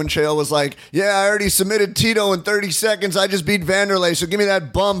like, when Chael was like, "Yeah, I already submitted Tito in 30 seconds. I just beat Vanderlei, so give me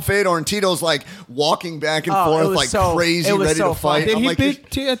that bum Fedor." And Tito's like walking back and Oh, it forth was like so- crazy, it was ready so to fight. funny. Did I'm he like,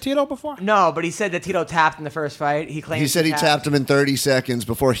 beat Tito before? No, but he said that Tito tapped in the first fight. He claimed He said he tapped him in 30 seconds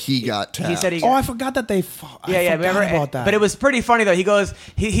before he got tapped. He said he. Oh, I forgot that they fought. Yeah, I remember about that. But it was pretty funny though. He goes,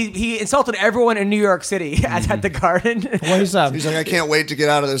 he insulted everyone in New York City at the Garden. What he said? He's like, "I can't wait to get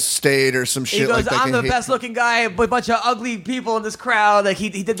out of this state" or some He shit goes, like that. I'm the best looking guy with a bunch of ugly people in this crowd. Like he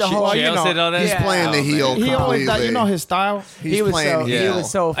did the whole. Well, you Chael know, said all that. He's Yeah. playing the Oh, heel man. he always completely. you know his style. He's he was playing so heel. he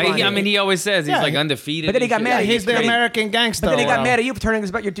was so funny. I mean, he always says he's Yeah, like he- undefeated. But then he and got shit. mad. He's the But he- American gangster. But then he got Wow. mad at you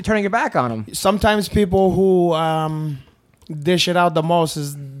for you're turning your back on him. Sometimes people who dish it out the most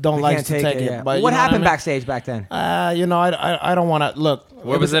don't like Can't to take it. yeah. But you What know happened I mean? backstage back then? You know, I don't want to look.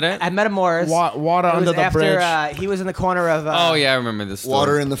 Where was it at? At Metamours. Water It was under the after, bridge. he was in the corner of. Oh yeah, I remember this. Story.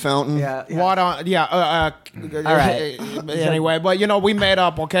 Water in the fountain. Yeah. Water, yeah. All right. Anyway, but we made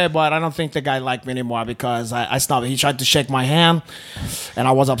up, okay. But I don't think the guy liked me anymore because I stopped. He tried to shake my hand, and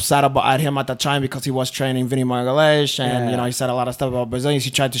I was upset at him at the time because he was training Vinny Margaleix, and Yeah. he said a lot of stuff about Brazilians.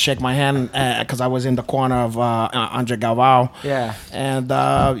 He tried to shake my hand because I was in the corner of Andre Galvao. Yeah. And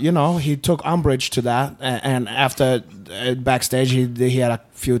he took umbrage to that, and after backstage, he had a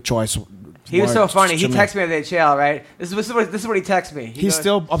few choice. He was so words funny. to He me. texted me at the HL, right? This is what he texted me. He He's goes,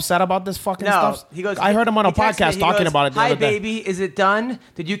 still upset about this fucking no. stuff. He goes. I heard him on a he texted me, podcast he talking goes, about it the Hi, other day. baby. Is it done?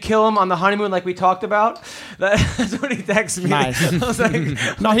 Did you kill him on the honeymoon like we talked about? That's what he texted me. Nice. I was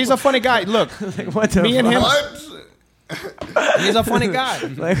like, No, he's a funny guy. Look, what the me and fuck? him, What? he's a funny guy.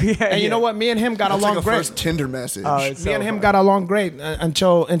 Like, yeah, And you know what? Me and him got That's along like a great. first Tinder message. Oh, it's Me so and him funny. got along great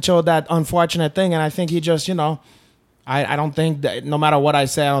until that unfortunate thing. And I think he just, I don't think that no matter what I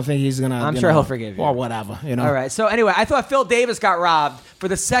say, I don't think he's gonna. I'm sure he'll forgive you. Or whatever. All right. So anyway, I thought Phil Davis got robbed for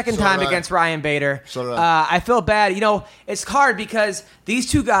the second So time did I. against Ryan Bader. So did I. I feel bad. It's hard because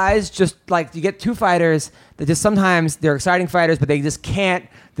these two guys just like you get two fighters that just sometimes they're exciting fighters, but they just can't.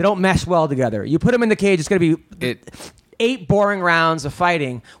 They don't mesh well together. You put them in the cage, it's going to be 8 boring rounds of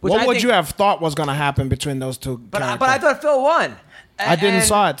fighting. Which What I would think- you have thought was gonna happen between those two? But I characters? thought Phil won. I didn't And-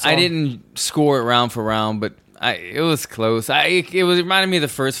 saw it. So. I didn't score it round for round, but it was close. It reminded me of the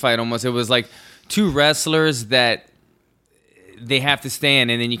first fight almost. It was like two wrestlers that they have to stand,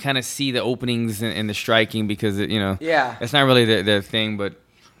 and then you kind of see the openings in the striking because Yeah. it's not really their thing. But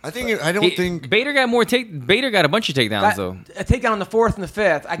I don't think. Bader got Bader got a bunch of takedowns though. A takedown on the 4th and the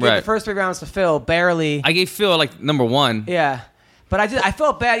 5th. I gave Right. the first 3 rounds to Phil, barely. I gave Phil like number 1. Yeah. But I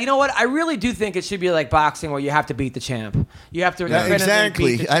felt bad. You know what? I really do think it should be like boxing where you have to beat the champ. You have to Yeah, defend and then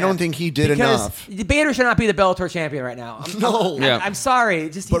exactly. beat the I don't champ. think he did because enough. Bader should not be the Bellator champion right now. No. Yeah. I'm sorry.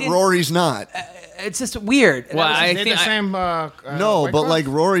 Just he But didn't- Rory's not. It's just weird. Well, That was- I They think the same. No, weight but class? like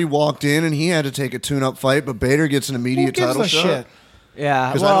Rory walked in and he had to take a tune-up fight, but Bader gets an who immediate gives title a shot. shit? yeah.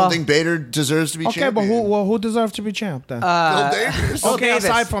 Because Well, I don't think Bader deserves to be Okay, champion. but who deserves to be champ then? Phil Davis. Phil okay, Davis.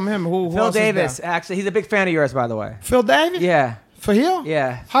 aside from him, who Phil else is Davis. there? Actually, he's a big fan of yours, by the way. Phil Davis? Yeah. For real?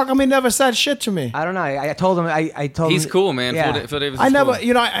 Yeah. How come he never said shit to me? I don't know. I told him. I told he's him. cool, man. Yeah. Phil Davis. I is never,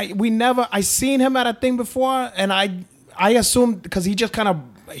 cool. I seen him at a thing before, and I assumed because he just kind of,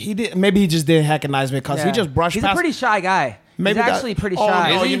 maybe he just didn't recognize me because he Yeah. just brushed He's past. a pretty shy guy. maybe he's that- actually pretty Oh, shy.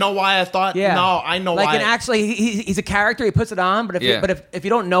 no, Is he? you know why I thought? Yeah. No, I know like, why. and actually, he's a character. He puts it on, but Yeah. if you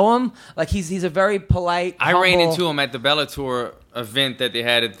don't know him, like he's a very polite. I ran humble- into him at the Bellator event that they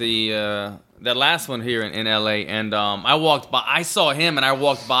had at the that last one here in LA, and I walked by. I saw him, and I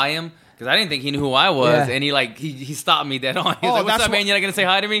walked by him because I didn't think he knew who I was, Yeah. and he stopped me dead on. He was Oh, like, "What's that's up, man? what- You're not gonna say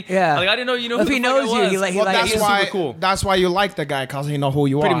hi to me?" Yeah. I was like, I didn't know you knew If who he the fuck knows I you, was. he like- well, he's that's why. super cool. That's why you like the guy because he know who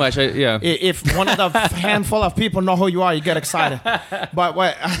you Pretty are. much, yeah. If one of the handful of people know who you are, you get excited. But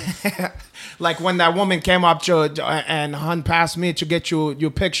what, like when that woman came up to and hun past me to get you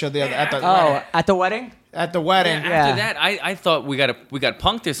your picture there at the at the wedding. at the wedding. Yeah, Yeah. after that, I thought we got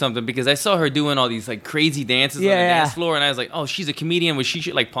punked or something because I saw her doing all these like crazy dances on the Yeah. dance floor, and I was like, "Oh, she's a comedian. Was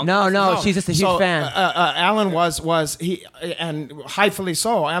she like punked?" No, us? no, she's just a huge So, fan. Alan was he, and rightfully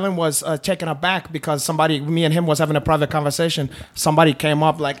so. Alan was taken aback because me and him was having a private conversation. Somebody came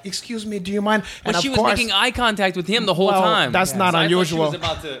up like, "Excuse me, do you mind?" And But she of was course- making eye contact with him the whole well, time. That's not So I thought she unusual. was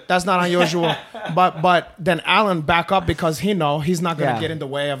about to- That's not unusual. but then Alan back up because he's not gonna Yeah. get in the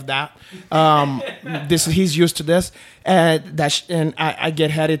way of that. He's used to this. And I get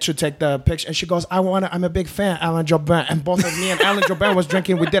headed to take the picture, and she goes, I'm a big fan, Alan Jouban. And both of me and Alan Jouban was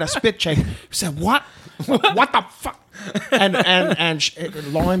drinking. We did a spit check. We said, what? What the fuck? And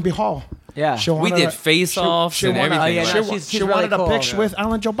lo and behold, Yeah. she We wanted did a- face-offs she and wanted- everything. yeah, like no, that. she's she really wanted cool. a picture with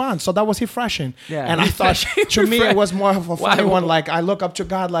Alan Jouban, so that was refreshing. Yeah. And I thought, to me, it was more of a funny Wow. one. Like I look up to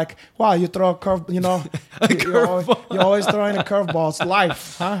God, like, wow, you throw a curve, you're always throwing a curveball. It's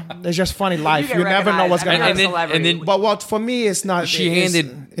life, huh? It's just funny life. get You never know what's recognized. gonna I mean, happen. you're a celebrity. then- But what for me is not. She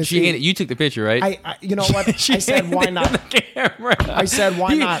handed. You took the picture, right? I you know what? I said, why not? I said,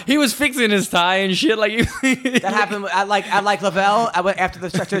 why not? He was fixing his tie and shit. Like That happened at like Lavelle. I went after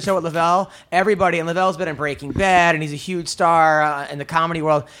the show at Lavelle. Everybody, and Lavelle's been in Breaking Bad, and he's a huge star in the comedy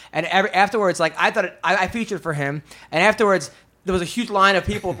world. And afterwards, like I thought, I featured for him, and afterwards, there was a huge line of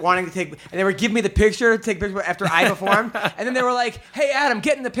people wanting to take, and they were giving me the picture, take picture after I performed, and then they were like, "Hey, Adam,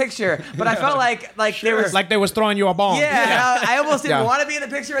 get in the picture." But I felt like they was Like they was throwing you a bomb. yeah. I almost didn't Yeah. want to be in the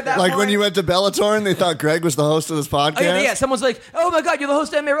picture at that Like point. when you went to Bellator and they thought Greg was the host of this podcast. Oh, yeah, someone's like, "Oh my God, you're the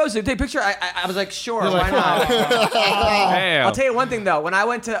host of MMA Roasted. Take a picture." I was like, "Sure, why like, not?" Damn. I'll tell you one thing though. When I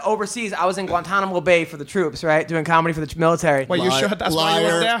went to overseas, I was in Guantanamo Bay for the troops, right, doing comedy for the military. Wait, you sure that's why you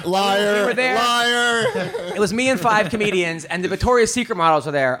were there? Liar, We were there. liar. It was me and 5 comedians, and the Victoria's Secret models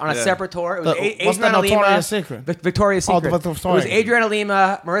were there on a separate tour. It was what's the Adriana Lima. Notorious Secret? Victoria's Oh, Secret. the It was Adriana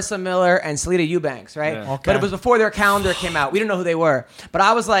Lima, Marissa Miller, and Selena Eubanks, right? Yeah. Okay. But it was before their calendar came out. We didn't know who they were. But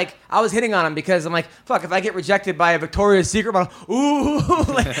I was hitting on them because I'm like, fuck, if I get rejected by a Victoria's Secret model, ooh,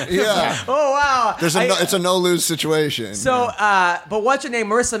 Yeah. oh wow. It's a no-lose situation. So, but what's your name?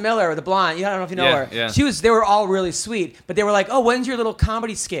 Marissa Miller, the blonde. I don't know if you know her. Yeah. They were all really sweet, but they were like, "Oh, when's your little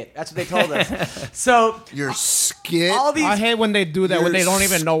comedy skit?" That's what they told us. So Your skit. all these I hate when they do that when they don't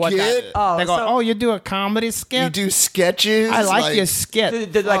even know what that skit? is. Oh, They go, so- "Oh, you do a comedy You skit? do sketches. I like your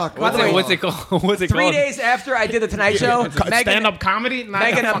skit." like, by the way, What's it called? What's it 3 called? days after I did the Tonight Show, Stand-up comedy? Not a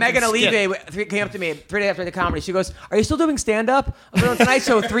fucking Megan skit. Olive came up to me 3 days after the comedy. She goes, "Are you still doing stand-up?" I was on the Tonight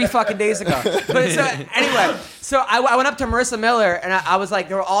Show 3 fucking days ago. But anyway, so I went up to Marissa Miller, and I was like,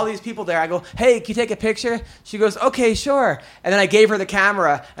 there were all these people there. I go, "Hey, can you take a picture?" She goes, "Okay, sure." And then I gave her the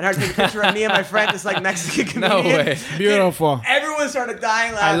camera, and I had to take a picture of me and my friend, this like Mexican No comedian. way. Beautiful. Everyone started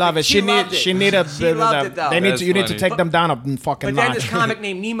dying laughing. I love it. She loved needed. She loved it though. They need That's to. You need to funny. take them down a fucking But then notch. this comic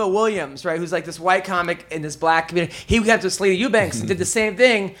named Nemo Williams, right, who's like this white comic in this black community, he went to Selena Eubanks and did the same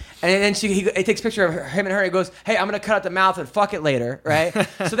thing. And then he takes a picture of him and her. And he goes, "Hey, I'm gonna cut out the mouth and fuck it later," right?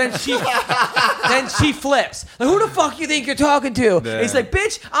 So then she flips. Like, who the fuck you think you're talking to? And he's like,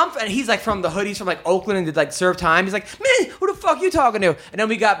 "Bitch, and he's like from the hood. He's from like Oakland and did like serve time. He's like, "Man, who the fuck you talking to?" And then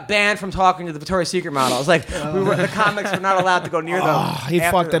we got banned from talking to the Victoria's Secret models. Like the comics were not allowed to go near them. He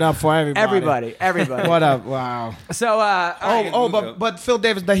after fucked it up for everybody. Everybody. What up? Wow. So But Phil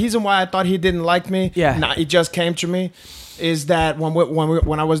Davis, the reason why I thought he didn't like me, Yeah. it just came to me, is that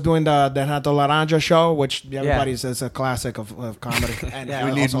when I was doing the Renato Laranja show, which everybody says is a classic of comedy, and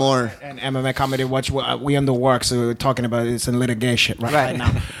We need more. and MMA comedy, which we in the works, so we're talking about it's in litigation right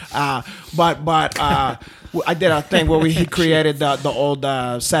now. But I did a thing where he created the old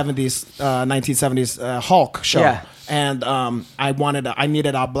 1970s Hulk show, Yeah. and I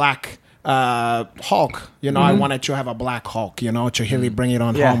needed a black Hulk, I wanted to have a black Hulk, to really bring it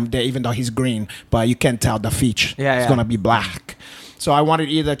on Yeah. home there, even though he's green, but you can't tell the feature. Yeah, It's yeah. gonna be black. So I wanted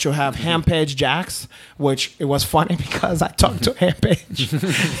either to have Hampage Jacks, which it was funny because I talked to Hampage.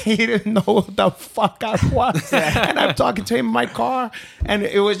 He didn't know who the fuck I was. And I'm talking to him in my car, and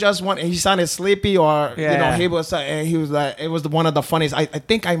it was just he sounded sleepy, or Yeah. he was like, it was one of the funniest. I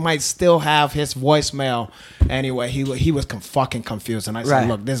think I might still have his voicemail. Anyway, he was fucking confused, and I said, Right.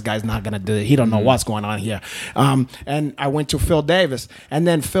 "Look, this guy's not gonna do it. He don't know what's going on here." And I went to Phil Davis, and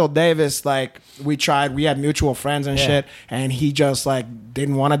then Phil Davis, like, we had mutual friends and shit, and he just like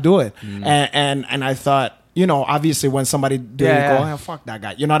didn't want to do it, and I thought, obviously when somebody do it, you go, "Oh, fuck that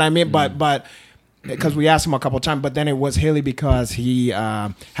guy," you know what I mean? But because we asked him a couple of times, but then it was really because he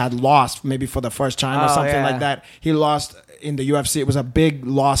had lost maybe for the first time or something like that. He lost in the UFC. It was a big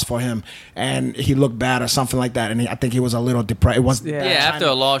loss for him, and he looked bad or something like that. And I think he was a little depressed. It was After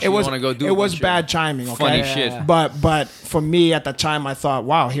a loss, you want to go do it was bunch of bad timing. Okay? funny Yeah. shit. But for me at the time, I thought,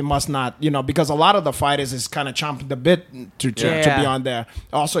 wow, he must not, because a lot of the fighters is kind of chomping the bit to be on there.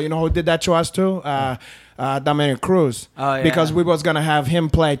 Also, who did that to us too? Dominic Cruz. Oh, yeah. Because we was gonna have him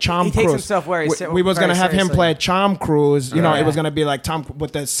play Tom He Cruise. takes himself very we was gonna have him seriously. play Tom Cruise. It Yeah. was gonna be like Tom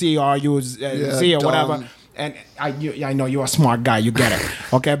with the C-R-U-Z or whatever. Dom. And I know you're a smart guy. You get it.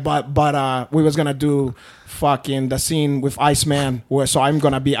 Okay, but we was gonna do fucking the scene with Iceman, so I'm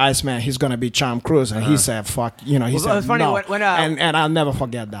gonna be Iceman. He's gonna be Tom Cruise, and he said, "Fuck," he said, it's funny no. when, and I'll never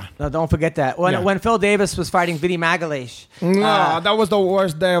forget that. No, don't forget that. When Phil Davis was fighting Vinny Magalish, No, that was the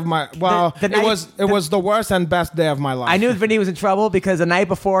worst day of my. Well, the night- it was the worst and best day of my life. I knew Vinny was in trouble because the night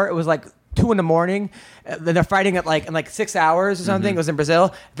before it was like 2 a.m. Then they're fighting in like 6 hours or something. It was in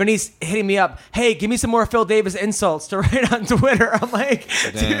Brazil. Vinny's hitting me up. "Hey, give me some more Phil Davis insults to write on Twitter." I'm like,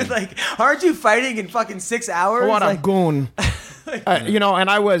 dude, like, aren't you fighting in fucking 6 hours? What a like, goon. And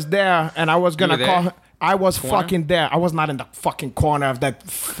I was there, and I was gonna were call. there? I was fucking there. I was not in the fucking corner of that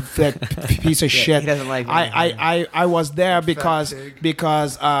piece of shit. he doesn't like me. I was there because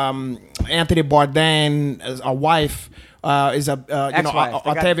Anthony Bourdain, a wife. Is a Ex-wife.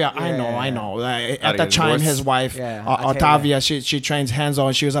 Octavia. Yeah, I know. At Gotta the get time, divorced. his wife, Yeah, Octavia, she trains Hanzo,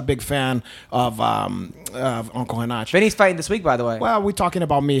 and she was a big fan of Uncle Renato. Vinny's fighting this week, by the way. Well, we're talking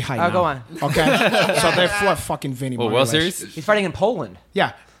about me right now. Go on. Okay, so they fought fucking Vinny. Well, my World relation. Series? He's fighting in Poland.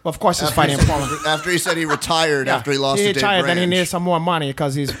 Yeah, of course he's fighting in Poland. After he said he retired after he lost to Dave retired, then he Branch. needs some more money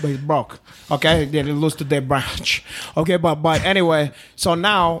because he's broke. Okay, then he lose to Dave Branch. Okay, but anyway, so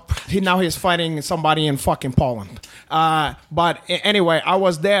now he's fighting somebody in fucking Poland. Anyway, I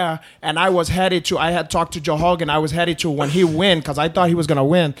was there and I had talked to Joe Hogan. I was headed to when he win because I thought he was gonna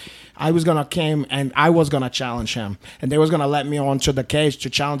win. I was gonna came and I was gonna challenge him, and they was gonna let me onto the cage to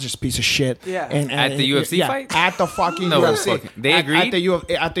challenge this piece of shit. Yeah. And At the UFC fight? At the fucking No, UFC. they agreed?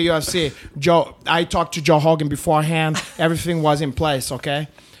 At the UFC. Joe, I talked to Joe Hogan beforehand. Everything was in place. Okay.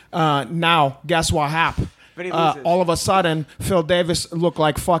 Now, guess what happened? But he loses. All of a sudden, Phil Davis looked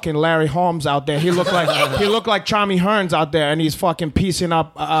like fucking Larry Holmes out there. He looked like Charlie Hearns out there, and he's fucking piecing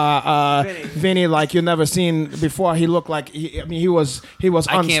up Vinny like you never seen before. He looked like he was I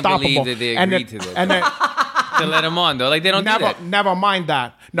unstoppable. can't believe that they agreed to this. And then To let him on though, like they don't do that. never mind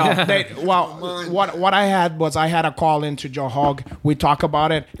that. No, what I had a call into Joe Hogg. We talk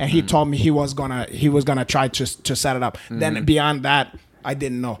about it, and he told me he was gonna try to set it up. Then beyond that, I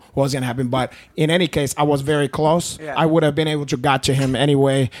didn't know what was gonna happen. But in any case, I was very close. Yeah. I would have been able to got to him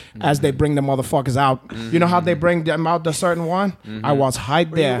anyway as they bring the motherfuckers out. You know how they bring them out, the certain one? I was right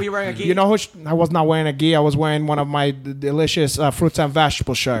there. were you wearing a gi? You know I was not wearing a gi. I was wearing one of my delicious fruits and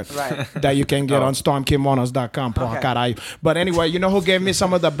vegetable shirts Right. that you can get on stormkimonos.com. Porra, Okay. caralho. But anyway, you know who gave me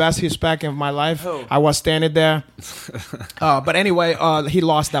some of the best respect of my life? Who? I was standing there. But anyway, he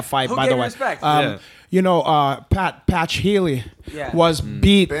lost that fight, Who by gave the you way. respect? Yeah. You know, Patch Healy Yeah. was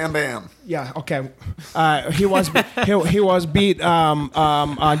beat. Bam, bam. Yeah, okay. He was beat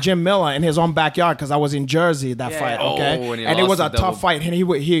Jim Miller in his own backyard because I was in Jersey that Yeah, fight. yeah. Okay, Oh, and he and it was a lost the double. tough fight, and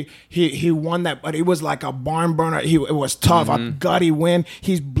he won that, but it was like a barn burner. It was tough, a gutty win.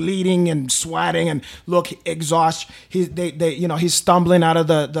 He's bleeding and sweating, and look exhausted. He's stumbling out of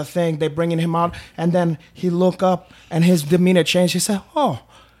the thing. They bringing him out, and then he look up, and his demeanor changed. He said, "Oh."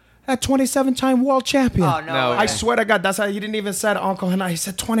 That 27-time world champion. Oh, no I way. swear to God, that's how he didn't even say Uncle Hana. He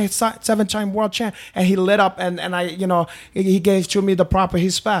said 27-time world champ, and he lit up, and he gave to me the proper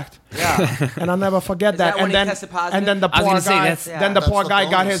respect. Yeah. And I'll never forget that. that when And he then, tested positive? and then the I was poor gonna say, guy, that's- then the That's poor the guy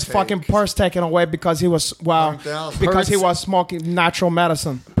got bonus his take. fucking purse taken away because he was Burnt out. because he Purse. was smoking natural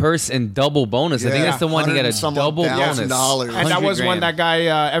medicine. Purse and double bonus. I think Yeah. that's the one he got a 100 double bonus. $100,000. And that 100 was when grand. that guy,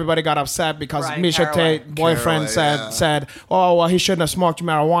 everybody got upset because Brian Misha Caraway. Tate, boyfriend, Caraway, said, "Oh, well, he shouldn't have smoked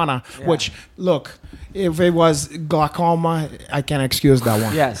marijuana." Yeah. Which, look, if it was glaucoma, I can't excuse that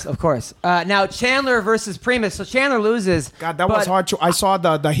one. Yes, of course. Now Chandler versus Primus. So Chandler loses. God, that was but- hard to. I saw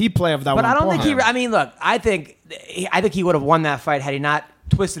the heat play of that one. But I don't think he. Porra. I mean, look. I think he would have won that fight had he not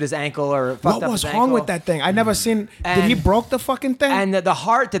twisted his ankle or fucked What up was his wrong ankle. with that thing? I never seen. Did he And- broke the fucking thing? And the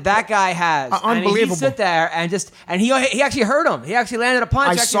heart that guy has, I mean, Unbelievable. he sit there and he actually hurt him. He actually landed a punch.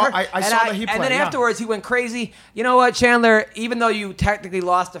 I actually saw- hurt. I And saw the heat And play, then yeah. afterwards, he went crazy. You know what, Chandler? Even though you technically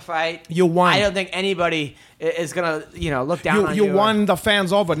lost the fight, You won. I don't think anybody is gonna look down on you. you won the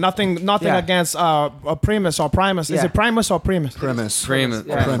fans over. Nothing Yeah. against Primus or Primus. Is Yeah. it Primus or Primus? Premise. Primus.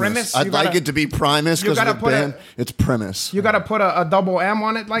 Yeah. Premise. Primus, I'd you like gotta- it to be Primus you because of gotta the put a- band. It's Premise. You got to put a double M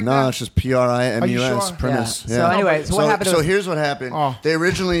on it like No, that. it's just Primus. Are you sure? Premise. Yeah. So anyway, so what happened to- So here's what happened. Oh. They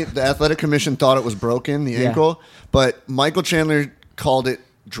originally, the athletic commission thought it was broken, the Yeah. ankle, but Michael Chandler called it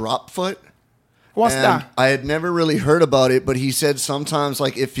drop foot. What's And that? I had never really heard about it, but he said sometimes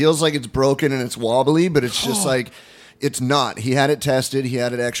like it feels like it's broken and it's wobbly, but it's just like it's not. He had it tested. He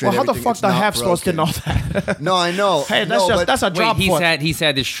had it X-rayed. Well, how the everything. fuck It's the not half supposed to broken. know that? No, I know. Hey, No, but- that's a Wait, drop foot. he's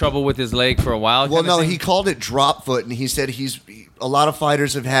had this trouble with his leg for a while. Well, kinda no, thing? he called it drop foot, and he said a lot of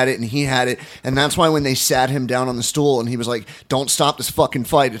fighters have had it, and he had it, and that's why when they sat him down on the stool, and he was like, "Don't stop this fucking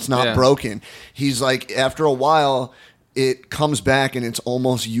fight, it's not Yeah. broken." He's like, after a while, it comes back and it's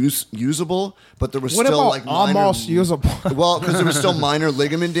almost usable, but there was What still about like minor, almost usable? Well, because there was still minor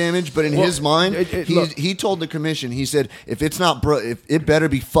ligament damage, but in his mind, look. he told the commission, he said, if it's not if it better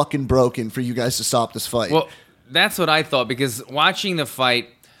be fucking broken for you guys to stop this fight. Well, that's what I thought because watching the fight,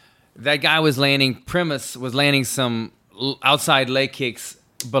 that guy was Primus was landing some outside leg kicks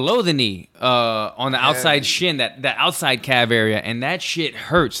below the knee, on the outside shin, that outside calf area, and that shit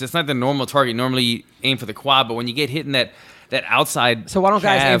hurts. That's not the normal target. Normally you aim for the quad, but when you get hit in that outside, So why don't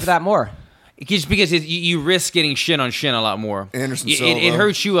guys aim calf- for that more? Just because you risk getting shin on shin a lot more. Anderson it Silva.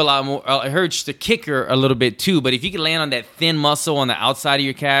 hurts you a lot more. It hurts the kicker a little bit too. But if you can land on that thin muscle on the outside of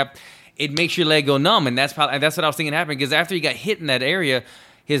your calf, it makes your leg go numb, and that's what I was thinking happened. Because after he got hit in that area,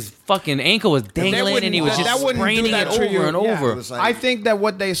 his fucking ankle was dangling, and he was just spraining it over and over. was like- I think that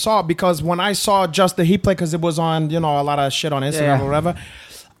what they saw, because when I saw just the Heat play, because it was on, a lot of shit on Instagram or whatever,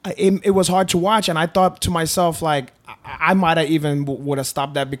 it was hard to watch, and I thought to myself, like, I might have even would have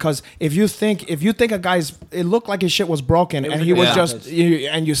stopped that, because if you think a guy's, it looked like his shit was broken, and he was just,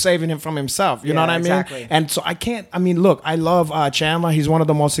 and you're saving him from himself. You know what I mean? Exactly. And so look, I love Chandler. He's one of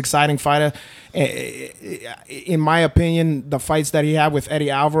the most exciting fighters. In my opinion, the fights that he had with Eddie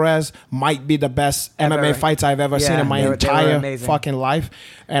Alvarez might be the best MMA fights I've ever seen in my they were entire amazing. fucking life.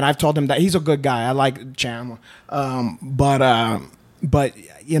 And I've told him that he's a good guy. I like Chandler. But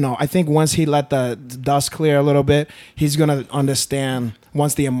I think once he let the dust clear a little bit, he's gonna understand,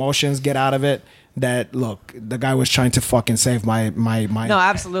 once the emotions get out of it, that look, the guy was trying to fucking save my. No,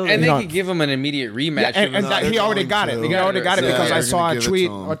 absolutely. And they could give him an immediate rematch. And that, he already got it. He already got it because I saw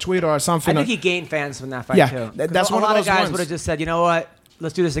a tweet or something. I think he gained fans from that fight too. That's a one of lot those of guys ones. would have just said, you know what,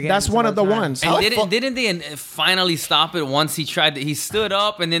 let's do this again. That's one of the ones. And didn't they finally stop it once he tried to? He stood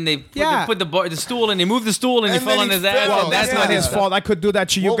up, and then they put the stool, and they moved the stool, and he fell on his ass. Well, and that's not his fault. I could do that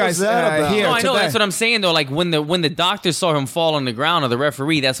to you What guys was that about? here No, I know. today. That's what I'm saying, though. Like, when the doctor saw him fall on the ground, or the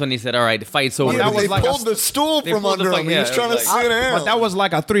referee, that's when he said, all right, the fight's over. that was they like pulled the stool they from pulled the under fuck- him. He was yeah, trying it to was sit down. But that was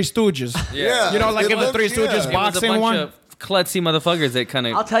like a Three Stooges. Yeah. You know, like It if the looked- Three Stooges yeah. It was a boxing bunch one. of klutzy motherfuckers that kind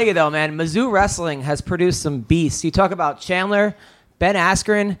I'll of. tell you though, man, Mizzou Wrestling has produced some beasts. You talk about Chandler, Ben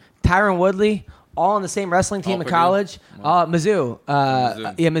Askren, Tyron Woodley, all on the same wrestling team All in Purdue. college. Mizzou.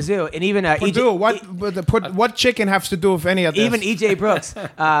 Mizzou. And even Purdue, what chicken has to do with any of this? even EJ Brooks, you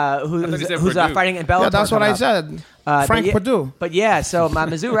who's said Purdue. fighting in Bellator. Yeah, that's what coming I up. said. But Frank yeah- Purdue. But yeah, so my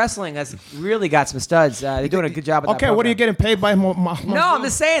Mizzou Wrestling has really got some studs. They're doing a good job. With that Okay, what are you program. getting paid by? No, I'm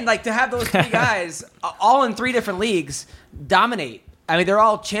just saying, like, to have those three guys all in three different leagues dominate. I mean, they're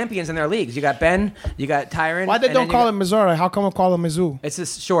all champions in their leagues. You got Ben, you got Tyron. Why they and don't then you call got- it Missouri? How come we call it Mizzou? It's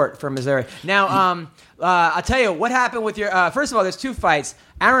just short for Missouri. Now, I'll tell you what happened with your. First of all, there's two fights.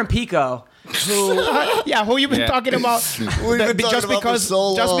 Aaron Pico, who Yeah, who you been talking about? We've been talking just about because, this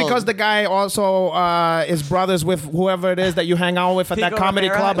so just long. because the guy also is brothers with whoever it is that you hang out with at that Pico comedy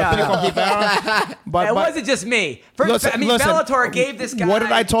Rivera? club, No, Pico no. Rivera. But it wasn't just me. First, listen, Bellator gave this guy. What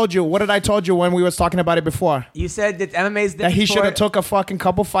did I told you? What did I told you when we was talking about it before? You said that MMA's That he should have took a fucking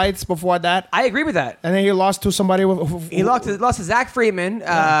couple fights before that, I agree with that. and then he lost to somebody. He lost to Zach Friedman,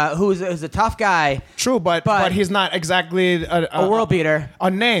 who's a tough guy, True, but he's not exactly a world beater. a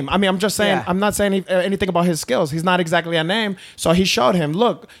name. I mean, I'm just saying. Yeah. I'm not saying anything about his skills. He's not exactly a name. So he showed him,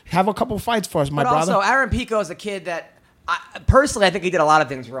 look, have a couple fights for us, my But brother. also, Aaron Pico is a kid that, personally, I think he did a lot of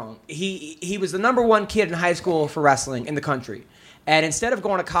things wrong. He was the number one kid in high school for wrestling in the country. And instead of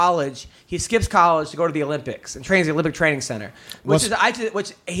going to college, he skips college to go to the Olympics and trains at the Olympic Training Center, which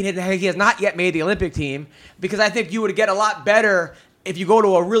he has not yet made the Olympic team, because I think you would get a lot better if you go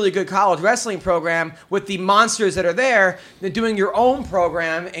to a really good college wrestling program with the monsters that are there than doing your own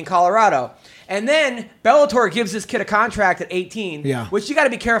program in Colorado. And then Bellator gives this kid a contract at 18, Yeah. which you got to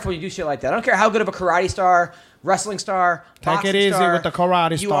be careful when you do shit like that. I don't care how good of a karate star, wrestling star, Take boxing it easy star with the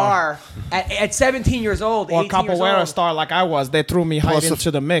karate you star. are. At 17 years old, or 18 years capoeira old. star like I was, they threw me right into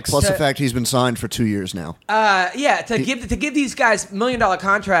the mix. Plus the fact he's been signed for 2 years now. To give these guys $1 million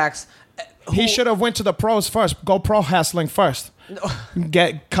contracts. He should have went to the pros first. Go pro wrestling first.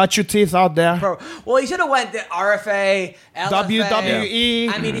 Cut your teeth out there. Well, he should have went to RFA, LFA. WWE.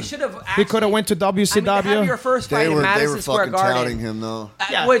 I mean, he should have. He could have went to I mean, to have WCW. your first fight They in were Madison Square fucking Garden, touting him though.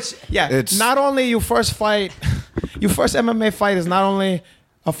 which It's- not only your first fight, your first MMA fight is not only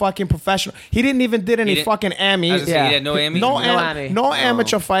a fucking professional. He didn't even did any He didn't- fucking I was Emmys. gonna say, he had no Emmys? No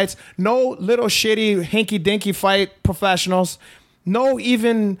amateur fights. No little shitty hinky dinky fight professionals. No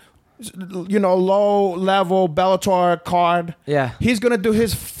even low level Bellator card. Yeah. He's gonna do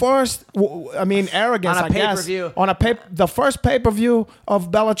his first. Arrogance. On a I guess pay-per-view. on the first pay per view of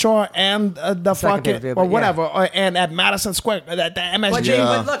Bellator and the Second fucking pay-per-view, or but yeah. whatever, and at Madison Square at the MSG. But, Yeah.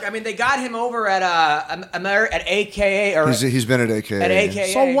 but look, I mean, they got him over at AKA or He's been at AKA. at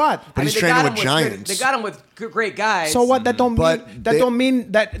AKA. So what? But he's they training got him with good- giants. They got him with great guys. So what? That don't But mean that they- don't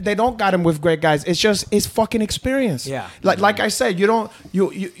mean that they don't got him with great guys. It's just his fucking experience. Yeah. Like I said, you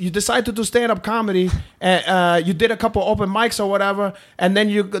decide to do stand up comedy, and you did a couple open mics or whatever, and then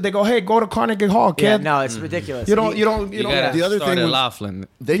they go, hey, go to Carnegie Hall, Yeah, kid. no, it's ridiculous. You don't. You gotta The other start thing at was- Laughlin.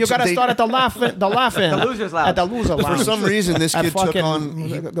 You gotta start at the laughing, The losers lounge. at the loser lounge. For some reason, this At kid took fucking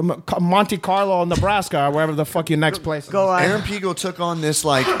on. Monte Carlo, Nebraska, or wherever the fuck your next place. is. Go on. Aaron Pico took on this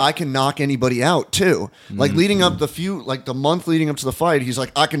like I can knock anybody out too. Like leading up the month leading up to the fight, he's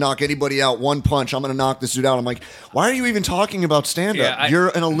like I can knock anybody out one punch. I'm gonna knock this dude out. I'm like, why are you even talking about stand up? Yeah, You're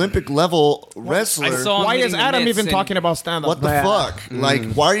an Olympic Olympic level wrestler. I saw him Why is hitting the Adam mitts even and- talking about stand-up? What the fuck?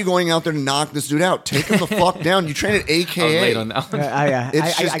 Like, why are you going out there to knock this dude out? Take him the fuck down. You train at I was late on AKA. that one.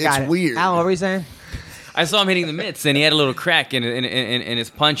 It's got it. weird. Alan, what were you saying? I saw him hitting the mitts, and he had a little crack in his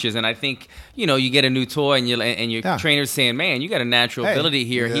punches. And I think, you get a new toy, and your trainer's saying, "Man, you got a natural ability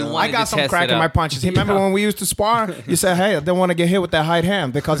here." He wanted I got to some test crack it in my out. punches. Remember when we used to spar? You said, "Hey, I don't want to get hit with that right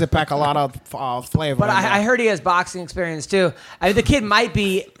hand because it pack a lot of flavor." But I heard he has boxing experience too. I mean, the kid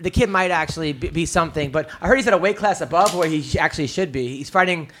might actually be something. But I heard he's at a weight class above where he actually should be. He's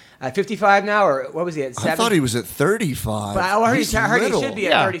fighting at 55 now, or what was he at 7? I thought he was at 35. But I heard He's he little. should be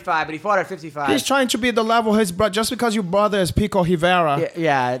at 35, but he fought at 55. He's trying to be the level his brother. Just because your brother is Pico Rivera,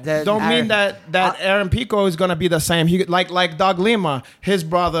 don't mean that Aaron Pico is gonna be the same. He like Doug Lima, his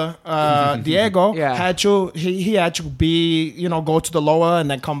brother Diego had to be go to the lower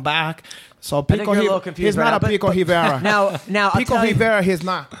and then come back. So think you're a little confused he's right not now, a Pico Rivera. Now Pico Rivera, he's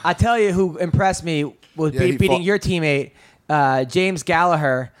not. I'll tell you who impressed me with he beating fought- your teammate, James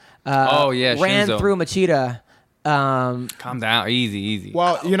Gallagher. Ran Shinzo. through Machida. Calm down, easy.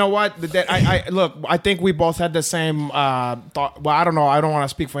 Well, you know what? I look. I think we both had the same thought. Well, I don't know. I don't want to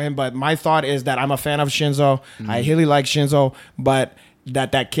speak for him, but my thought is that I'm a fan of Shinzo. I really like Shinzo, but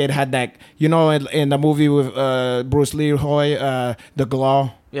that kid had that. In the movie with Bruce Lee, the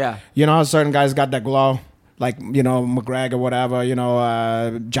glow. Yeah. You know how certain guys got that glow. Like, McGregor, whatever,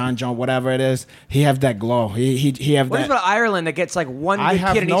 John Jones, whatever it is. He have that glow. He have What that. is about Ireland that gets like one I good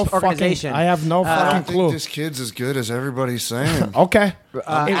have kid in no each organization? I have no I don't fucking think clue. this kid's as good as everybody's saying. Okay.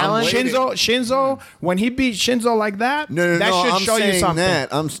 Alan? Shinzo, when he beat Shinzo like that, No, that should I'm show you saying something.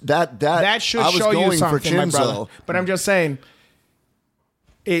 that Should I was show you going for something, my brother. Chinzo. But I'm just saying,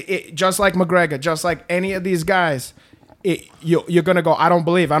 it just like McGregor, just like any of these guys, you're gonna go. I don't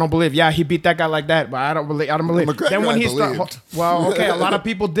believe. Yeah, he beat that guy like that, but I don't believe. McGregor, Then when I he believed. well, okay, a lot of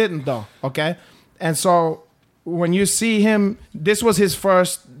people didn't though. Okay, and so when you see him, this was his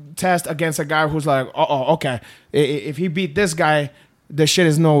first test against a guy who's like, okay, if he beat this guy, the shit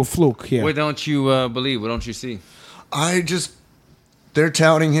is no fluke here. What don't you believe? What don't you see? They're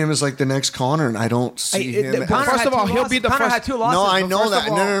touting him as like the next Conor, and I don't see him. First of all, he'll be the Conor first. had 2 losses. No, I but know first that.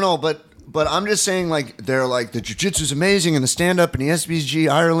 of all- No. But I'm just saying, like, they're like, the jiu-jitsu's amazing and the stand-up and the SBG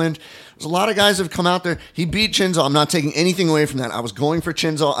Ireland. There's a lot of guys that have come out there. He beat Chinzo. I'm not taking anything away from that. I was going for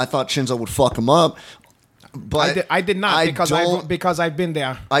Chinzo. I thought Chinzo would fuck him up. But I did not because I've been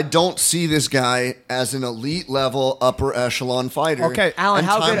there. I don't see this guy as an elite level upper echelon fighter. Okay, Alan, And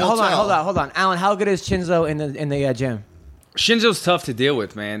how time good? will tell. Hold on. Alan, how good is Chinzo in the gym? Shinzo's tough to deal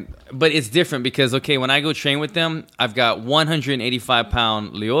with, man. But it's different because, okay, when I go train with them, I've got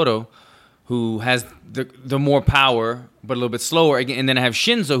 185-pound Lyoto, who has the more power, but a little bit slower. And then I have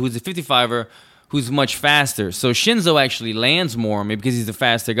Shinzo, who's a 55er, who's much faster. So Shinzo actually lands more on me because he's a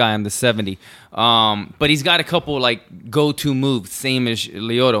faster guy. I'm the 70. But he's got a couple, like, go-to moves, same as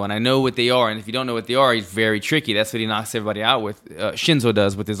Lyoto. And I know what they are. And if you don't know what they are, he's very tricky. That's what he knocks everybody out with. Shinzo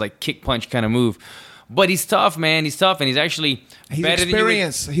does with his, like, kick-punch kind of move. But he's tough, man. He's tough, and he's actually better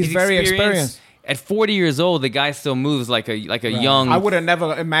experienced. than you. He's very experienced. At 40 years old, the guy still moves like a young. I would have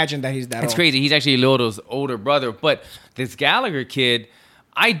never imagined that he's that It's old. crazy. He's actually Lyoto's older brother. But this Gallagher kid,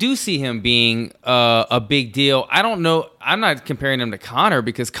 I do see him being a big deal. I don't know. I'm not comparing him to Conor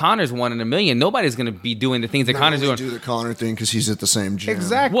because Conor's 1 in a million. Nobody's going to be doing the things that Conor's doing. Do the Conor thing because he's at the same gym.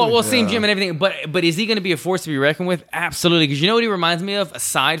 Exactly. Well, same gym and everything, but is he going to be a force to be reckoned with? Absolutely, because you know what he reminds me of,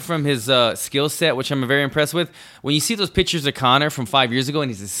 aside from his skill set, which I'm very impressed with. When you see those pictures of Conor from 5 years ago, and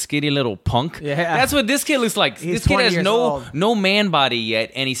he's a skinny little punk, that's what this kid looks like. He's this kid 20 has years old. no man body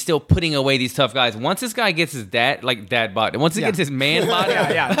yet, and he's still putting away these tough guys. Once this guy gets his dad body, once he gets his man body,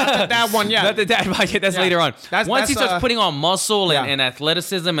 Not that one, not the dad body yet. That's later on. Once he starts putting on muscle and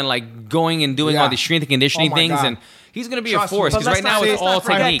athleticism and like going and doing all these strength and conditioning Oh my things God. and he's going to be Trust a force me. because But right now it's all let's not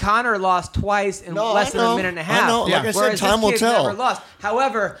forget, technique. Conor lost twice in No, less I than a know. minute and a I half. know. Like I said, Whereas time this will kid's tell. Never lost.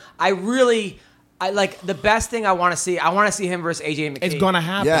 However, I like the best thing I want to see. I want to see him versus AJ McKee. It's gonna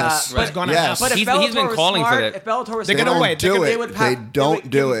happen. Yes. It's gonna Yes. happen. But if He's Bellator been was calling for smart, that. if Bellator was They're smart, gonna wait. do they it. would They have, don't would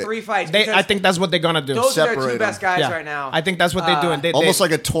give do him it. 3 fights. I because think that's what they're gonna do. those are their separate two them. best guys Yeah. right now. I think that's what they're doing. Almost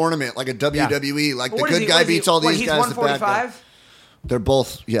like a tournament, like a WWE. Like the What is good he- guy what is he- beats all what, these he's guys. The bad guy. 145. They're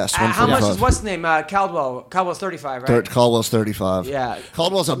both, yes, How much 145. is what's his name? Caldwell. Caldwell's 35, right? Caldwell's 35. Yeah.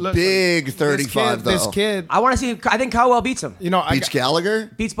 Caldwell's a big 35, This though. kid, I want to see. I think Caldwell beats him. I Beats Gallagher?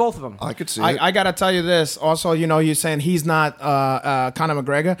 Beats both of them. I could see it. I gotta tell you this. Also, you're saying he's not Conor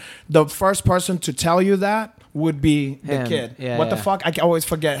McGregor. The first person to tell you that would be the Him. kid. Yeah, What the yeah. fuck? I always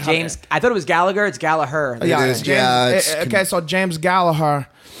forget. James. I thought it was Gallagher. It's Gallagher. It is, James, yeah, it's okay, so James Gallagher,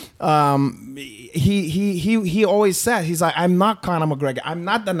 he always said, he's like, I'm not Conor McGregor. I'm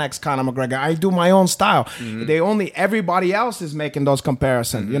not the next Conor McGregor. I do my own style. Everybody else is making those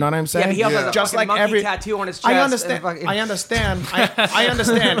comparisons. You know what I'm saying? Yeah, he also has a Just fucking like monkey tattoo on his chest. I and understand. fucking- I understand. I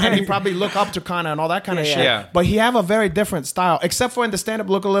understand. And he probably look up to Conor and all that kind of Yeah, shit. yeah. But he have a very different style, except for in the stand-up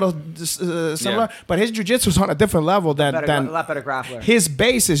look a little similar. Yeah. But his jiu-jitsu's on a different level a than lot better grappler. his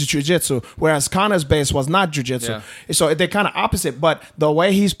base is jiu-jitsu, whereas Conor's base was not jiu-jitsu. Yeah. So they're kind of opposite. But the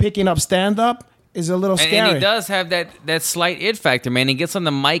way he's picking up stand-up is a little scary. And he does have that slight it factor, man. He gets on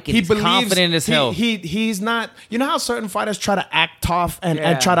the mic and he's confident as hell. He's not. You know how certain fighters try to act tough and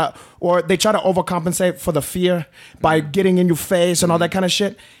Yeah. try to, or they try to overcompensate for the fear by getting in your face and all that kind of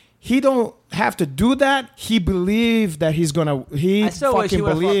shit. He don't have to do that. He believed that he's gonna. He I still wish he fucking would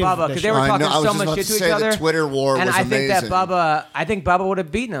have believed fought Bubba that because shit. they were I talking know, I was so just much about shit to to each say, the other. Twitter war and was I think that amazing. I think Bubba would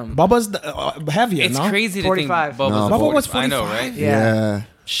have beaten him. Bubba's heavier. It's no? crazy to 45. think Bubba's No, a Bubba was 45. I know, 45? right? Yeah.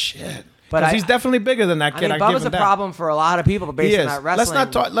 Shit. But But he's definitely bigger than that I kid. think I give Bubba's him a that. problem for a lot of people based He on is. that wrestling. Let's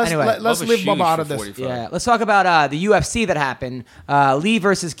not talk. Let's anyway. let's Bubba's leave huge Bubba out for of this. 45. Yeah, let's talk about the UFC that happened. Lee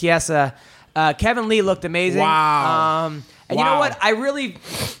versus Chiesa. Kevin Lee looked amazing. Wow. And you know Wow. what?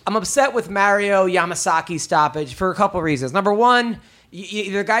 I'm upset with Mario Yamasaki's stoppage for a couple reasons. Number one,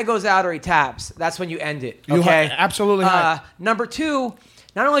 either the guy goes out or he taps. That's when you end it. You Okay, absolutely right. Number two.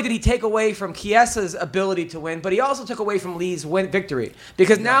 Not only did he take away from Chiesa's ability to win, but he also took away from Lee's victory.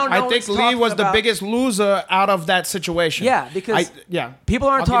 Because now no I one's think Lee talking was the about- biggest loser out of that situation. Yeah, because people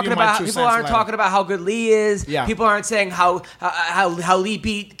aren't I'll give talking you my about 2 people cents aren't later. talking about how good Lee is. Yeah. People aren't saying how Lee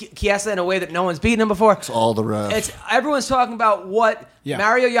beat Chiesa in a way that no one's beaten him before. It's all the ref. It's everyone's talking about what Yeah.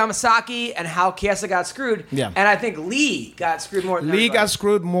 Mario Yamasaki and how Chiesa got screwed. Yeah. And I think Lee got screwed more than Lee everybody. got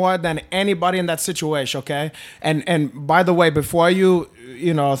screwed more than anybody in that situation. Okay, and by the way, before you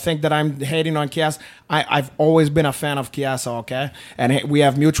think that I'm hating on Chiesa, I've always been a fan of Chiesa. Okay, and we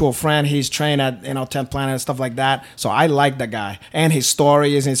have mutual friend. He's trained at 10th Planet and stuff like that. So I like the guy, and his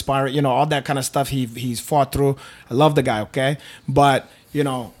story is inspiring. All that kind of stuff he's fought through. I love the guy. Okay, but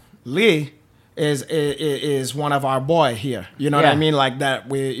Lee is one of our boy here. You know what Yeah. I mean? Like that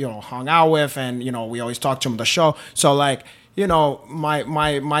we hung out with, and we always talk to him at the show. So like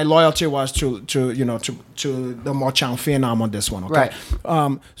my loyalty was to the Mochang Phenom on this one. Okay.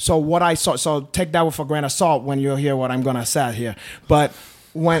 Right. So what I saw. So take that with a grain of salt when you hear what I'm gonna say here. But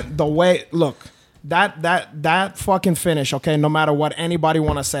when the way look. That fucking finish, okay, no matter what anybody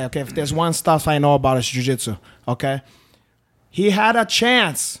want to say, okay, if there's one stuff I know about is jiu-jitsu, okay, he had a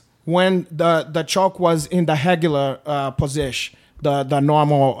chance when the choke was in the regular position, the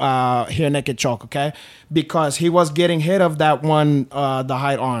normal here naked choke, okay, because he was getting hit of that one, the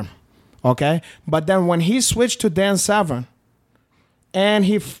high arm, okay, but then when he switched to Dan Severn, and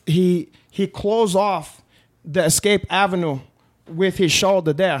he closed off the escape avenue with his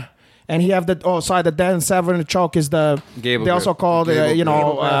shoulder there. And he have the Dan Severn choke is the Gable they also grip. call it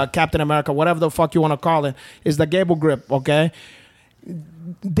Gable grip. Captain America, whatever the fuck you want to call it, is the Gable grip. Okay,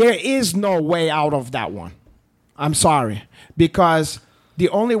 there is no way out of that one. I'm sorry, because the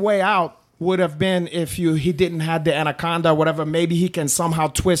only way out would have been if he didn't have the anaconda or whatever. Maybe he can somehow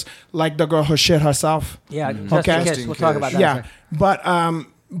twist like the girl who shit herself. Yeah, Okay. Just we'll talk about that. Yeah,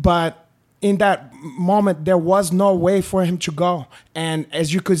 but in that moment, there was no way for him to go. And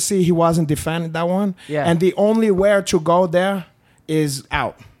as you could see, he wasn't defending that one. Yeah. And the only way to go there is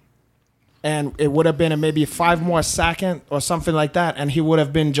out. And it would have been maybe 5 more seconds or something like that, and he would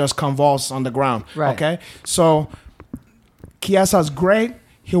have been just convulsed on the ground. Right. Okay? So Chiesa's great.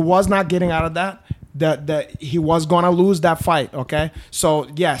 He was not getting out of that. He was going to lose that fight. Okay? So,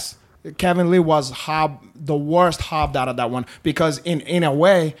 yes, Kevin Lee was the worst hobbed out of that one, because in a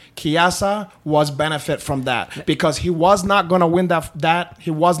way, Chiesa was benefit from that, because he was not going to win that. He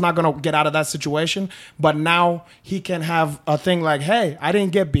was not going to get out of that situation, but now he can have a thing like, hey, I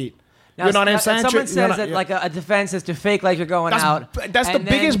didn't get beat. Now, You know what I'm saying? Someone You says know- that like a defense is to fake like you're going out. That's the and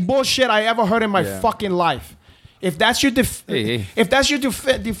biggest bullshit I ever heard in my fucking life. If that's your if that's your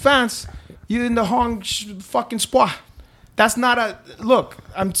defense, you're in the wrong fucking spot. That's not a look.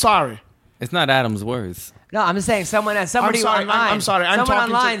 I'm sorry. It's not Adam's words. No, I'm just saying somebody sorry, online. I'm sorry, I'm someone talking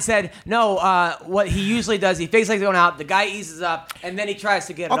to- online said no. What he usually does, he fakes like he's going out. The guy eases up, and then he tries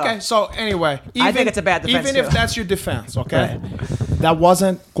to get it Okay, off. so anyway, I think it's a bad defense, Even if too. that's your defense, okay, that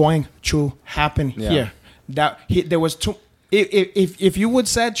wasn't going to happen here. There was two. If you would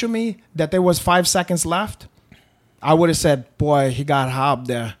said to me that there was 5 seconds left, I would have said, boy, he got hobbed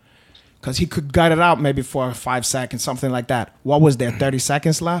there. because he could gut it out maybe for 5 seconds, something like that. What was there? 30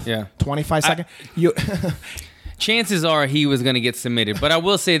 seconds left? Yeah. 25 seconds? You. Chances are he was going to get submitted. But I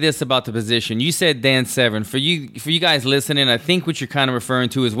will say this about the position. You said Dan Severn. For you guys listening, I think what you're kind of referring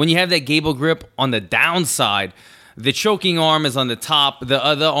to is when you have that gable grip on the downside, the choking arm is on the top, the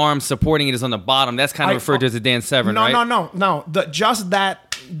other arm supporting it is on the bottom. That's kind of referred to as a Dan Severn, right? No. Just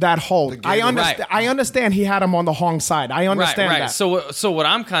that hold. I understand. Right. I understand he had him on the Hong side. I understand that. So what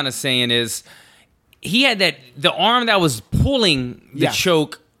I'm kind of saying is he had the arm that was pulling the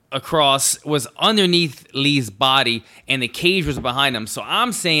choke across was underneath Lee's body and the cage was behind him. So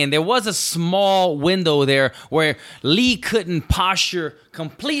I'm saying there was a small window there where Lee couldn't posture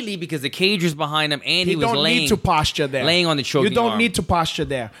completely because the cage was behind him and he was laying. You don't need to posture there. Laying on the choking You don't arm. need to posture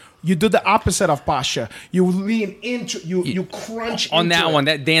there. You do the opposite of posture. You lean into, you crunch on into that it. one,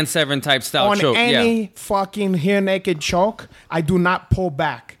 that Dan Severn type style On choke. any fucking hair naked choke, I do not pull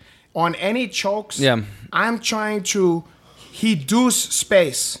back. On any chokes, I'm trying to reduce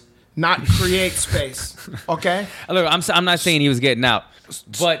space, not create space. Okay? Look, I'm not saying he was getting out,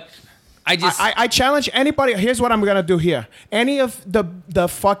 but I challenge anybody. Here's what I'm gonna do here. Any of the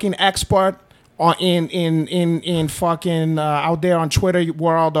fucking expert in fucking out there on Twitter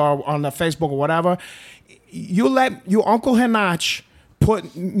world or on the Facebook or whatever, you let your Uncle Hinach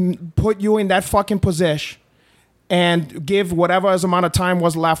put you in that fucking position and give whatever amount of time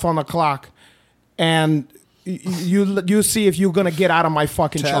was left on the clock, and you see if you're gonna get out of my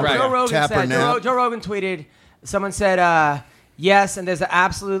fucking choke. Joe Rogan tweeted. Someone said yes, and there's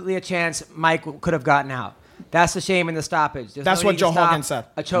absolutely a chance Mike could have gotten out. That's the shame in the stoppage. That's what Joe Hogan said.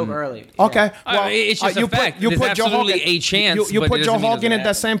 A choke early. Okay. Well, it's just a fact. There's absolutely a chance. You but put it Joe doesn't mean it Hogan in doesn't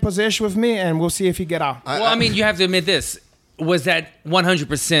that same position with me, and we'll see if he get out. Well, I mean, you have to admit this. Was that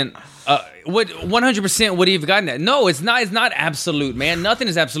 100%? What 100% would he have gotten that? No, it's not. It's not absolute, man. Nothing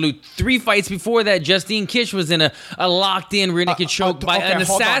is absolute. 3 fights before that, Justine Kish was in a locked-in rear naked choke by an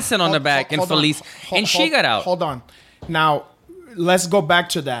assassin on the back, and Felice, and she got out. Hold on. Now, let's go back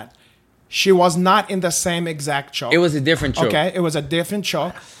to that. She was not in the same exact choke. It was a different choke. Okay, it was a different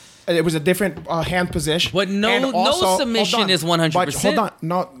choke. It was a different hand position. But no submission is 100%. But hold on.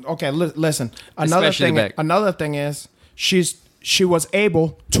 No. Okay. Listen. Another thing is she was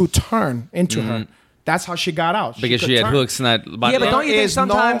able to turn into her. That's how she got out. Because she had hooks, not body. Yeah, but don't you think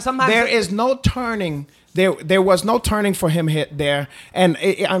sometimes there is no turning. There was no turning for him hit there, and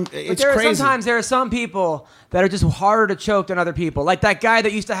it's crazy. Sometimes there are some people that are just harder to choke than other people. Like that guy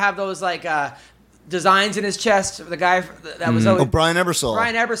that used to have those designs in his chest. The guy that was always Brian Ebersol.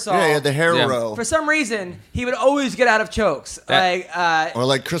 Yeah, the hair row. For some reason, he would always get out of chokes. Or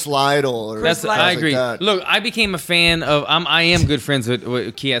like Chris Lytle. I agree. Like Look, I became a fan of. I am good friends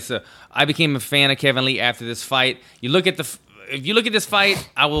with Chiesa. I became a fan of Kevin Lee after this fight. If you look at this fight,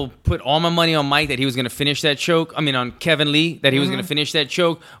 I will put all my money on Mike that he was going to finish that choke. I mean, on Kevin Lee that he was going to finish that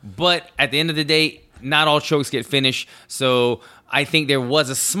choke. But at the end of the day, not all chokes get finished. So I think there was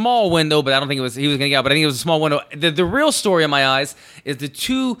a small window, but I don't think he was going to get out. But I think it was a small window. The real story in my eyes is the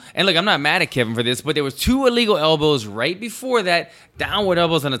two. And look, I'm not mad at Kevin for this, but there was 2 illegal elbows right before that, downward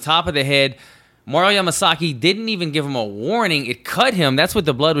elbows on the top of the head. Mario Yamasaki didn't even give him a warning. It cut him. That's what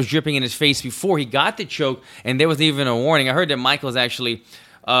the blood was dripping in his face before he got the choke, and there wasn't even a warning. I heard that Michael's actually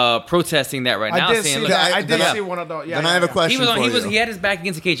protesting that right now. I did see one of those. Yeah, then I have a question for you. He had his back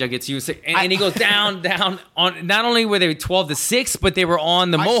against the cage. I get to you, and he goes down on. Not only were they 12-6, but they were on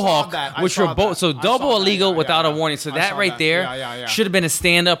the Mohawk, which were both double illegal without a warning. So that right there should have been a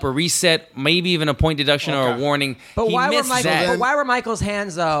stand up, or reset, maybe even a point deduction or a warning. But why were Michael's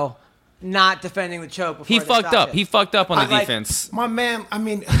hands though not defending the choke? He fucked up. He fucked up on the defense. My man, I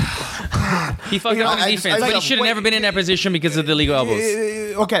mean, he fucked up on the defense, but he should have never been in that position because of the illegal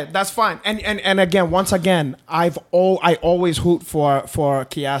elbows. Okay, that's fine. And again, once again, I always hoot for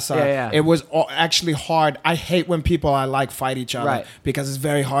Chiesa. Yeah. It was actually hard. I hate when people I like fight each other because it's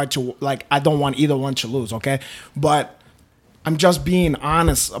very hard to I don't want either one to lose. Okay, but I'm just being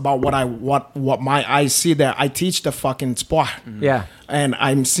honest about what my eyes see there. I teach the fucking sport. Yeah. And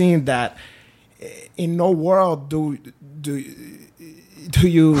I'm seeing that in no world do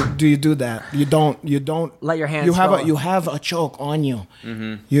you do that. You don't let your hands you have a choke on you.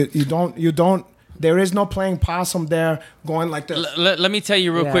 You don't there is no playing possum there going like this. Let me tell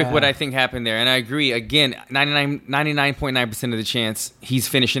you real quick what I think happened there. And I agree. Again, 99.9% of the chance he's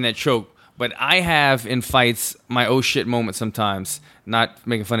finishing that choke. But I have in fights my oh shit moment sometimes. Not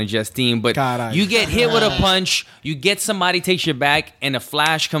making fun of Justine, but you get hit with a punch, you get somebody takes your back, and a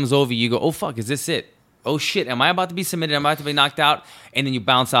flash comes over you. You go, oh fuck, is this it? oh shit, am I about to be submitted? Am I about to be knocked out? And then you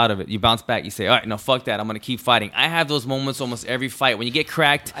bounce out of it. You bounce back. You say, all right, no, fuck that. I'm going to keep fighting. I have those moments almost every fight. When you get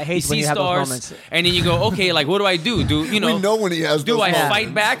cracked, I hate you when see you have those stars, moments. and then you go, okay, like, what do I do? We know when he has do those I moments.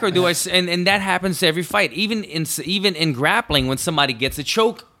 fight back or do I? And that happens to every fight. Even in grappling, when somebody gets a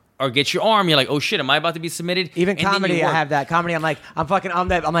choke or gets your arm, you're like, oh shit, am I about to be submitted? Even And then you comedy, I work. have that. Comedy, I'm like,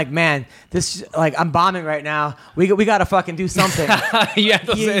 I'm like, man, this, like, I'm bombing right now. We got to fucking do something. You have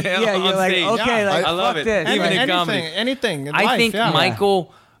to say it yeah, on you're like, stage. okay, like, I love fuck it. this. Even Like, in comedy. anything in I life, think yeah.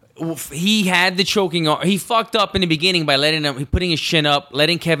 Michael, he had the choking arm. He fucked up in the beginning by putting his chin up,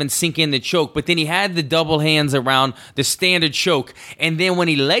 letting Kevin sink in the choke. But then he had the double hands around the standard choke. And then when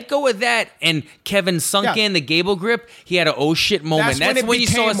he let go of that and Kevin sunk in the gable grip, he had an oh shit moment. That's when it you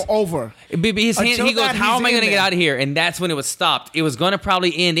saw became over. His hand, Until he goes, that, how he's am I going to in get there. out of here? And that's when it was stopped. It was going to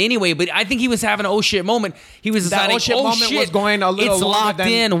probably end anyway, but I think he was having an oh shit moment. He was That deciding, oh shit oh moment shit, was going a little it's longer locked than-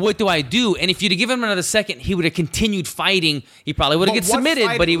 in. What do I do? And if you'd have given him another second, he would have continued fighting. He probably would have But get what submitted,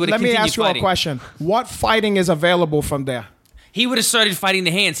 fight- but he would have Let me continued ask you fighting. a question. What fighting is available from there? He would have started fighting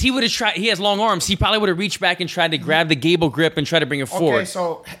the hands. He would have tried. He has long arms. He probably would have reached back and tried to grab the gable grip and try to bring it Okay, forward.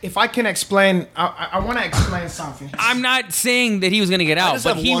 so if I can explain, I want to explain something. I'm not saying that he was going to get out, just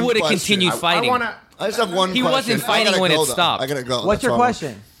but have he one would have question. continued fighting. I want to. I just have one He question. wasn't I fighting gotta when go, it though. stopped. I gotta go. What's That's your all.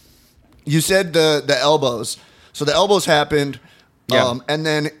 question? You said the elbows. So the elbows happened, Yeah. and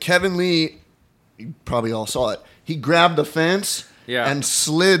then Kevin Lee, you probably all saw it. He grabbed the fence Yeah. and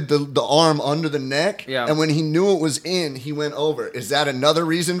slid the arm under the neck. Yeah. And when he knew it was in, he went over. Is that another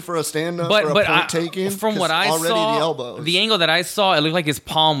reason for a stand-up But or a but point I, taking? from 'Cause what I already saw, the elbows. the angle that I saw, it looked like his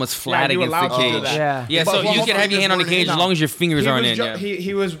palm was flat you were against the allowed to do cage. that. Yeah. Yeah, But so what- you can what- have your hand on the cage as no. long as your fingers He aren't was in. Yeah.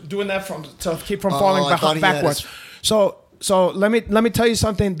 He was doing that to keep from Oh, falling I thought he had backwards. his- So let me tell you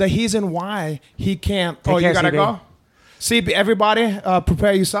something. The reason why he can't. Take You care, gotta CB. go. CB, everybody,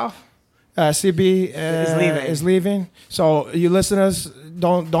 prepare yourself. CB is leaving. So you listeners,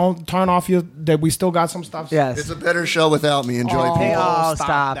 don't turn off your. That we still got some stuff. Yes. It's a better show without me. Enjoy, Oh, people. Oh, stop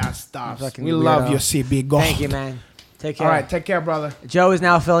stop. that stuff. Fucking We love weirdo. you, CB. Go. Thank you, man. Take care. All right, take care, brother. Joe is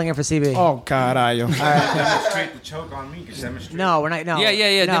now filling in for CB. Oh, caralho. Demonstrate the choke on me. Just demonstrate. No, we're not. No.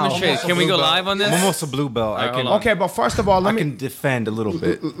 Yeah. No. Demonstrate. Can we go live on I'm this? almost a blue belt. I Alright, can. hold on. Okay, but first of all, let I me. can defend a little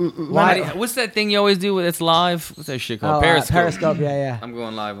bit. What's that thing you always do when it's live? What's that shit Oh, called? Periscope. Periscope. Yeah. I'm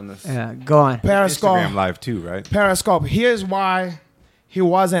going live on this. Yeah. Go on. Periscope. Instagram live too, right? Periscope. Here's why he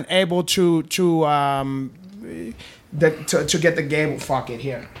wasn't able to get the game. Fuck it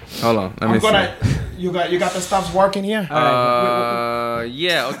here. Hold on. Let me I'm see. gonna. You got the stuffs working here.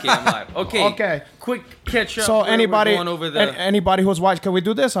 Yeah, okay, I'm live. Okay. Okay. Quick catch up. So We're anybody, going over the, anybody who's watching, can we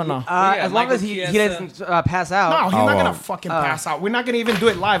do this or no? yeah, As long Michael as he Chiesa. doesn't pass No, out. he's not Oh, gonna fucking pass out. We're not gonna even do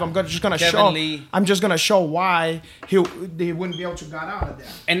it live. Just gonna Kevin show. Lee. I'm just gonna show why he wouldn't be able to get out of there.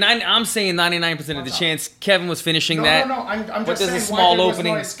 and I'm saying 99% of the chance Kevin was finishing No, that. no. I'm But just there's a saying small why there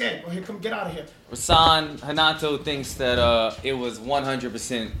opening. was no escape. He couldn't get out of here. Rasan Renato thinks that it was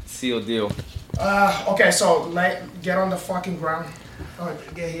 100% sealed deal. Okay, so get on the fucking ground. Oh,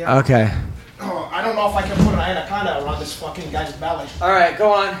 get here. Okay. Oh, I don't know if I can put an anaconda around this fucking guy's belly. All right.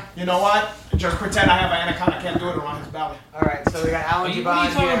 Go on. You know what? Just pretend I have an anaconda. I can't do it around his belly. All right. So we got Alan What are you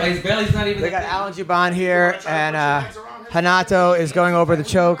Jouban talking about? here. His belly's not even. We got Alan Jouban here, Try to and put your legs around him. Renato is going over the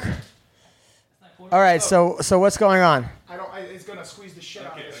choke. All right. So what's going on? It's gonna squeeze the shit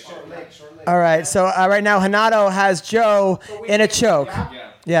out of his short leg. All right. So right now Renato has Joe in a choke.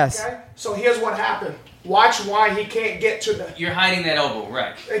 Yeah. Yes. Okay. So here's what happened. Watch why he can't get to the. You're hiding that elbow,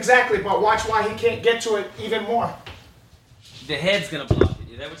 right? Exactly, but watch why he can't get to it even more. The head's gonna block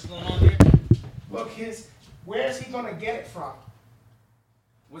it. Is that what's going on here? Look, where's he gonna get it from?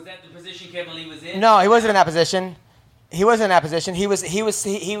 Was that the position Kevin Lee was in? No, he wasn't in that position. He wasn't in that position. He was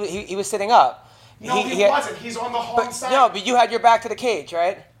sitting up. No, he wasn't. He's on the home But side. no, but you had your back to the cage,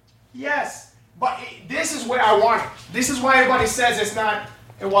 right? Yes, but this is where I want it. This is why everybody says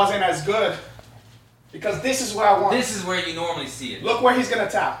it wasn't as good. Because this is where I want it. This is where you normally see it. Look where he's gonna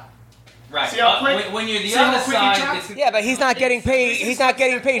tap. Right. See how quick- when you're the see how other quick he side, chops? it's, Yeah, but he's not getting paid. He's not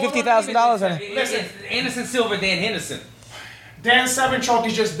getting paid $50,000. Listen. Anderson Silva, Dan Henderson. Dan Seven choke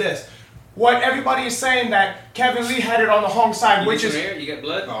is just this. What everybody is saying that Kevin Lee had it on the home side, which is You got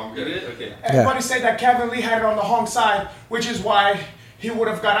blood? Oh, I'm good. You good? Okay. everybody say that Kevin Lee had it on the home side, which is why he would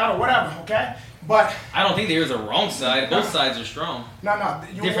have got out or whatever. Okay, but I don't think there is a wrong side. Both sides are strong. no,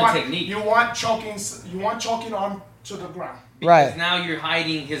 you Different want technique. You want choking on to the ground. Because Right. now you're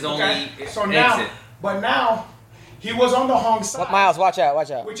hiding his only Okay, so exit. now he was on the home side. Miles, watch out, watch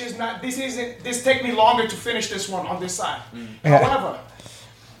out. Which is not. This take me longer to finish this one on this side. Yeah. However,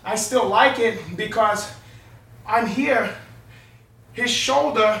 I still like it because I'm here. His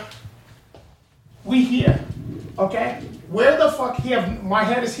shoulder We here, okay? Where the fuck my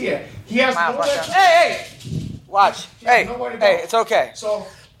head is here. He has nowhere to Hey! Watch. Hey, nowhere to go. It's okay. So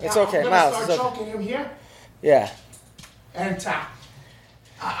It's now okay, I'm gonna Miles, start it's okay. choking him here Yeah. and tap.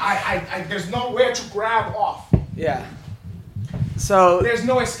 I there's nowhere to grab off. Yeah. So, There's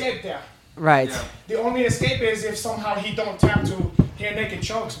no escape there. right. Yeah. The only escape is if somehow he don't tap to rear naked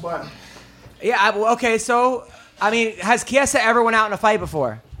chokes, but Yeah, okay, so, I mean, has Chiesa ever went out in a fight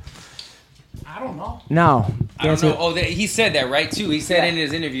before? I don't know. No. I don't know. Oh, he said that right too. He said in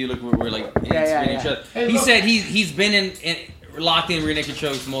his interview, look, we're like spinning each other. Hey, he look. said he's been in locked in rear naked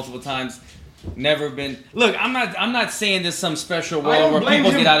chokes multiple times. Never been. Look, I'm not saying this some special I world don't where blame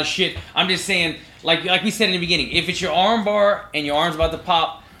people him. get out of shit. I'm just saying, like we said in the beginning, if it's your arm bar and your arm's about to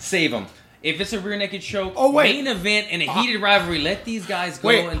pop, save them. If it's a rear naked choke, main event and a heated rivalry, let these guys go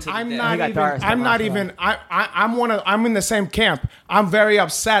into the I'm death. not got even. Doris I'm that not last even. I'm in the same camp. I'm very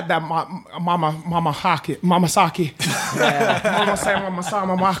upset that Mama Saki, Mama Saki,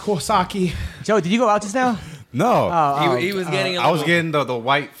 Mama Kosaki, Joe, did you go out just now? No. He was getting. I was getting the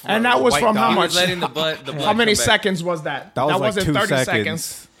white. And that was white from dot. how He much? was letting the blood. How many come back. seconds was that? That was like wasn't 2 30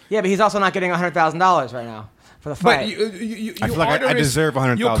 seconds. Yeah, but he's also not getting $100,000 right now for the But fight. you I feel like I deserve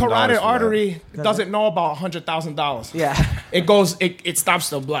 $100,000 Your for carotid that. artery doesn't know about $100,000. Yeah. It goes. It stops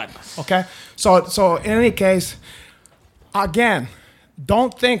the blood. Okay. So in any case, again,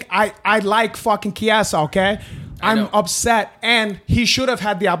 don't think I like fucking Chiesa. Okay. I'm know. upset, and he should have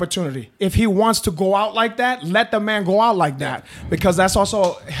had the opportunity. If he wants to go out like that, let the man go out like that, because that's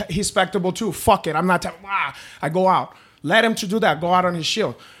also respectable too. Fuck it, I'm not. I go out. Let him to do that. Go out on his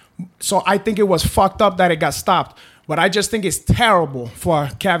shield. So I think it was fucked up that it got stopped, but I just think it's terrible for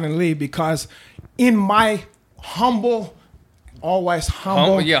Kevin Lee, because in my humble, always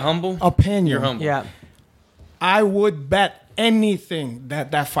humble, Humble. opinion, You're humble. Yeah. I would bet anything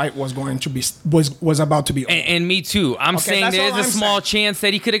that fight was going to be was about to be over. And me too. I'm saying that's there's all a I'm small saying. chance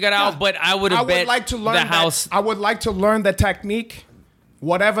that he could have got out, but I would have bet like to learn the house. I would like to learn the technique,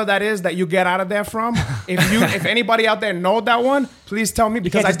 whatever that is that you get out of there from. If anybody out there know that one, please tell me,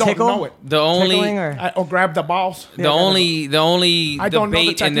 because can't I just don't tickle? know it. The only Tickling or? Or grab the balls. the only I don't know the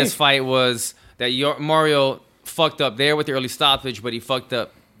debate in this technique. fight was that Mario fucked up there with the early stoppage, but he fucked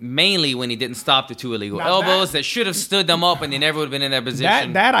up mainly when he didn't stop the 2 illegal Now elbows that should have stood them up, and they never would have been in that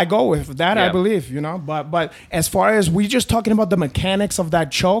position. That I go with. That I Yeah. believe, But as far as we just talking about the mechanics of that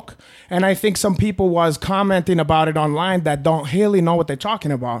choke, and I think some people was commenting about it online that don't really know what they're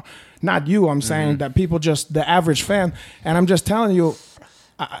talking about. Not you, I'm saying that people just the average fan, and I'm just telling you,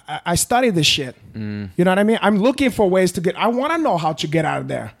 I study this shit. You know what I mean? I'm looking for ways to get. I want to know how to get out of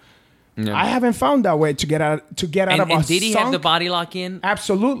there. Yeah. I haven't found that way to get out of a and did he have the sunk- body lock in?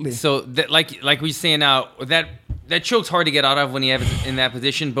 Absolutely. So that, like we're saying now, that choke's hard to get out of when you have it in that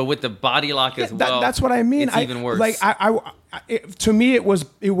position, but with the body lock as well, that's what I mean. It's even worse. Like to me, it was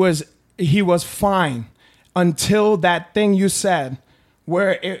he was fine until that thing you said,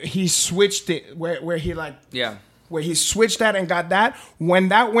 where he switched it, where he like yeah, where he switched that and got that. When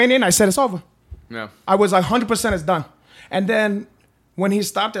that went in, I said it's over. yeah. I was like 100% it's done. And then when he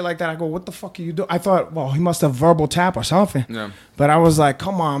stopped it like that, I go, what the fuck are you doing? I thought, well, he must have verbal tap or something. Yeah. But I was like,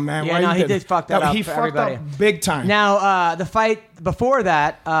 come on, man. Yeah, why no, you he did fuck that up He for fucked everybody. up big time. Now, the fight before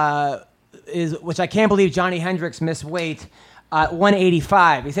that is, which I can't believe Johnny Hendricks missed weight,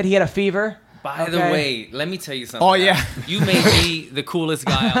 185. He said he had a fever. By the Okay. way, let me tell you something. Oh, yeah. You made me the coolest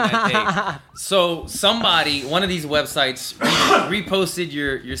guy on that day. So somebody, one of these websites, reposted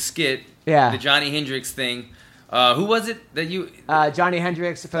your skit, Yeah. the Johnny Hendricks thing. Who was it that you? Johnny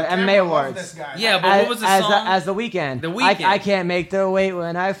Hendricks for the Camera MMA love Awards. this guy. Yeah, but what was the song? As the weekend. The Weeknd. I can't make the weight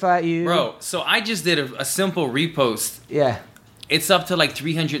when I fight you. Bro, so I just did a simple repost. Yeah. It's up to like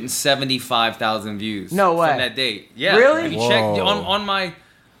 375,000 views. No way. From that date. Yeah. Really? Have you checked Whoa. on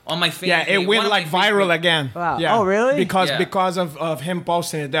my fan Yeah, page, it went one of like my viral Facebook- again. Wow. Yeah. Oh, really? Because Yeah. of him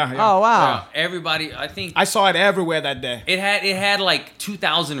posting it there. Yeah. Oh, wow. Yeah, everybody, I think I saw it everywhere that day. it had like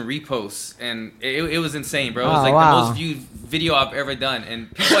 2,000 reposts, and it was insane, bro. It was Oh, like wow. the most viewed video I've ever done,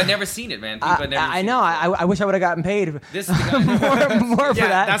 and people had never seen it, man. People had never I seen know. it. I wish I would have gotten paid This is the guy. more for Yeah,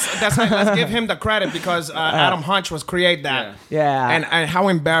 that. that's let's give him the credit, because Adam Hunch was create that. Yeah. And how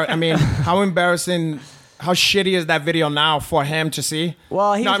how embarrassing, how shitty is that video now for him to see?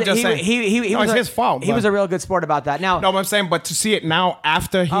 Well, no, I'm just saying. he No, was it's his fault. He but- was a real good sport about that. Now, No, but I'm saying, but to see it now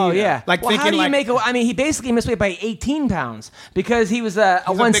after he, oh yeah, like well, thinking how do you like, make a? I mean, he basically missed weight by 18 pounds because he was a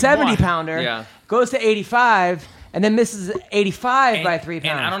big 170 boy. pounder. Yeah. Goes to 85, and then misses 85 by 3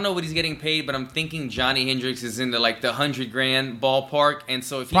 pounds. And I don't know what he's getting paid, but I'm thinking Johnny Hendricks is in the like the $100,000 ballpark. And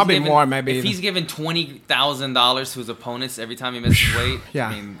so if he's Probably giving, more, maybe if even. he's giving $20,000 to his opponents every time he misses weight, Yeah.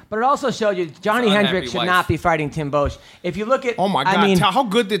 I mean, But it also showed you Johnny It's an Hendricks unhappy should wife. not be fighting Tim Bosch. If you look at, Oh my God! I mean, How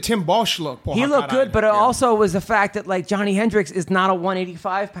good did Tim Bosch look? he looked good, but it also was the fact that like Johnny Hendricks is not a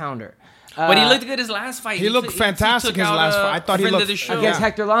 185 pounder. but he looked good his last fight. He looked fantastic took his out last fight. I thought he friend looked- of the show. against Yeah.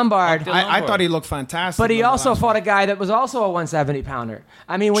 Hector Lombard. I thought he looked fantastic. But he in the also last fought a guy that was also a 170 pounder.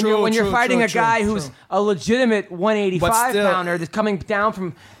 I mean, when True, you're true, fighting true, a guy true, who's true. a legitimate 185 But still- pounder that's coming down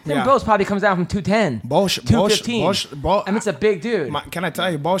from Tim Yeah. Bosch probably comes down from 210, Bosch- 215. Bosch- I mean, it's a big dude. Can I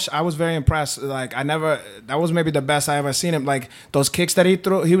tell you, Bosch? I was very impressed. Like that was maybe the best I ever seen him. Like those kicks that he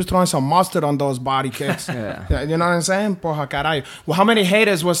threw, he was throwing some mustard on those body kicks. Yeah, you know what I'm saying? Porra caray. Well, how many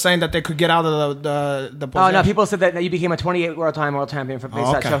haters were saying that they could get out of the Oh position? no! People said that you became a 28 world champion for they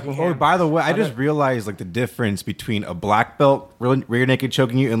started okay. choking Oh, him. by the way, I just realized like the difference between a black belt rear naked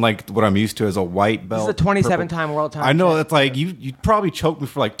choking you and like what I'm used to as a white belt. This is a 27 purple- time world I know champion. that's like you probably choked me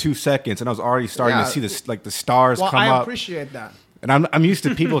for like 2 seconds, and I was already starting Yeah. to see this like the stars Well, come I up. appreciate that. And I'm used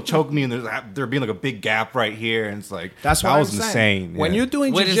to people choking me, and there being like a big gap right here, and it's like That's that what was I'm saying. insane. When yeah. you're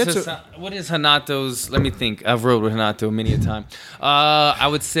doing jiu-jitsu, What is Renato's? Let me think. I've rode with Renato many a time. I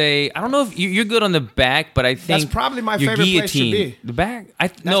would say I don't know if you're good on the back, but I think probably my your favorite place to guillotine. be. The back?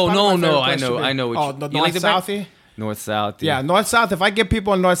 probably No. my favorite I place to know. be. I know. What Oh, you, the you like the back? north-southy? North-south. yeah, north-south. If I get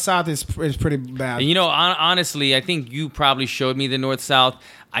people in north-south, it's pretty bad. And you know, honestly, I think you probably showed me the north-south.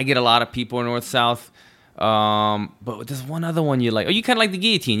 I get a lot of people in north-south. But there's one other one you like. Oh, you kind of like the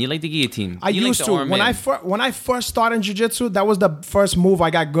guillotine. You like the guillotine. I You like used the to arm when in. I first started in jiu-jitsu, that was the first move I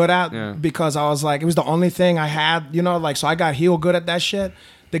got good at Yeah. because I was like, it was the only thing I had, like, so I got heel good at that shit.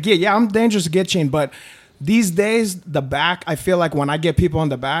 I'm dangerous to guillotine, but these days the back, I feel like when I get people in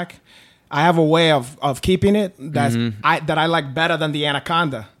the back, I have a way of keeping it that I like better than the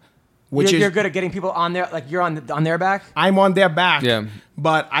anaconda, which you're is good at getting people on their like you're on their back. I'm on their back. Yeah.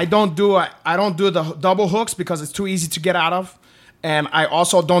 But I don't do the double hooks because it's too easy to get out of. And I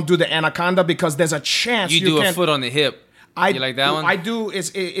also don't do the anaconda because there's a chance You do a can't- foot on the hip. You like that one? I do.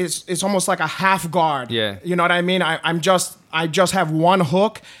 It's almost like a half guard. Yeah. You know what I mean? I just have one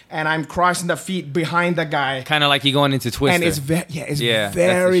hook and I'm crossing the feet behind the guy. Kind of like you going into Twister. And it's that's the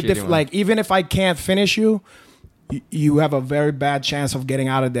very shitty different. one. Like even if I can't finish you, you have a very bad chance of getting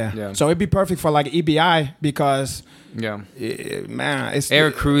out of there. Yeah. So it'd be perfect for like EBI because Yeah. man, it's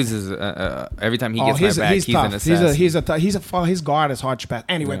Eric Cruz is every time he gets my back, he's an tough. assassin. His guard is hard to pass.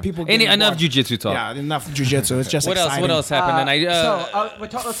 Anyway, people. Any get enough involved. jiu-jitsu talk. Yeah, enough jiu-jitsu. It's just What else? exciting. What else happened tonight?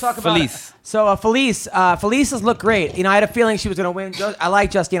 Let's talk about Felice. Felice has looked great. I had a feeling she was going to win. I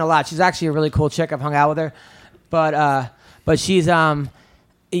like Justine a lot. She's actually a really cool chick. I've hung out with her, but she's I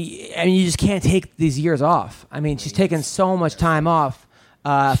mean, you just can't take these years off. I mean, she's taken so much time off.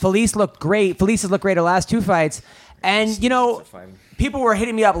 Felice looked great. Felice has looked great her last 2 fights, and people were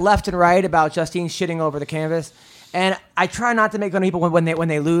hitting me up left and right about Justine shitting over the canvas. And I try not to make fun of people when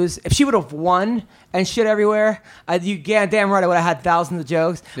they lose. If she would have won and shit everywhere, you damn right I would have had thousands of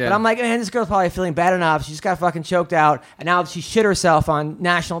jokes. Yeah. But I'm like, man, this girl's probably feeling bad enough. She just got fucking choked out, and now she shit herself on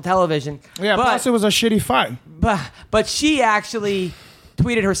national television. Yeah, plus it was a shitty fight. But she actually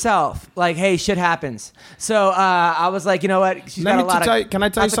tweeted herself like, "Hey, shit happens." So I was like, you know what? She's got a lot of. Can I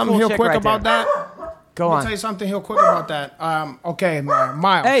tell you that's a something cool real chick quick right about there. that? Go Let me on. tell you something real quick about that. Okay,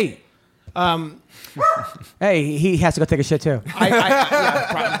 Miles. Hey. Hey, he has to go take a shit too. Probably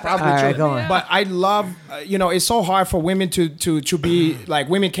All true. right, go on. But I love, it's so hard for women to be like,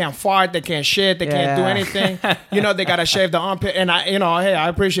 women can't fart, they can't shit, they can't do Yeah. anything. They gotta shave the armpit, and hey, I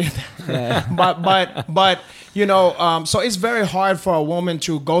appreciate that. But so it's very hard for a woman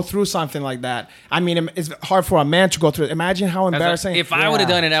to go through something like that. I mean, it's hard for a man to go through it. Imagine how embarrassing. If I would have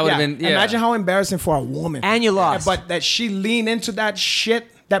done it, I would have been. Yeah. Imagine how embarrassing for a woman. And you lost. But that she leaned into that shit,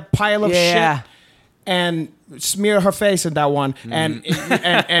 that pile of Yeah. shit, and smear her face in that one. And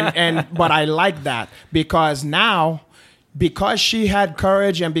but I like that because now, because she had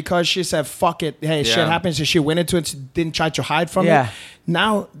courage and because she said fuck it, hey, shit happens, and she went into it, didn't try to hide from it.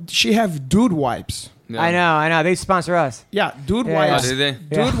 Now she have dude wipes. Yeah. I know. They sponsor us. Yeah, Dude Yeah. Wipes. Oh, did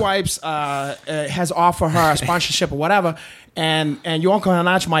they? Dude Wipes has offered her a sponsorship or whatever, and your Uncle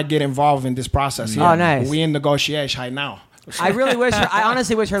Hanach might get involved in this process. Oh, nice. We in negotiation right now. I really wish I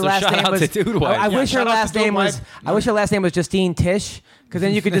honestly wish her So last shout name out was. to Dude Wife. I wish her shout out last to Dude name was. Wife. I wish her last name was Justine Tish, Because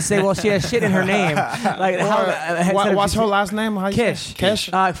then you could just say, well, she has shit in her name. Like, What's her last name? How you say? Kish. Kish.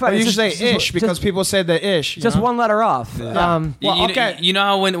 Fine, Well, you it's should say just- ish because people say the ish. you Just know? one letter off. Well, okay. You know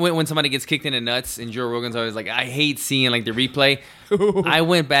how when somebody gets kicked in the nuts and Joe Rogan's always like, I hate seeing like the replay. I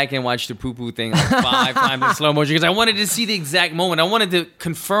went back and watched the poo-poo thing like 5 times in slow motion because I wanted to see the exact moment. I wanted to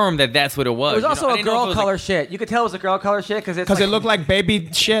confirm that that's what it was. It was also I a didn't know if girl it was, color like, shit. You could tell it was a girl color shit because Because it looked like baby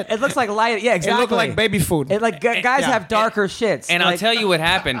shit. It looks like light. Yeah, It exactly. looked like baby food. It like guys Yeah. have darker shits. And like, I'll tell you what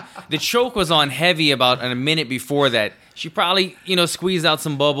happened. The choke was on heavy about a minute before that. She probably, squeezed out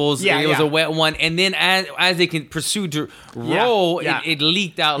some bubbles. Yeah, it was yeah. a wet one. And then as they can pursue to roll, yeah. It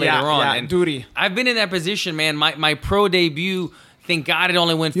leaked out Yeah, later on. yeah, And duty. I've been in that position, man. My pro debut, thank God it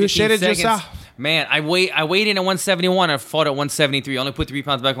only went 15 shitted seconds. yourself? Man, I weighed in at 171. I fought at 173. I only put 3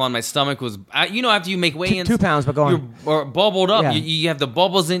 pounds back on. My stomach was, after you make weigh-ins, 2 pounds, but go on. you're bubbled up. Yeah. You have the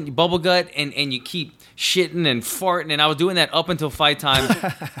bubbles in bubble gut, and you keep shitting and farting. And I was doing that up until fight time.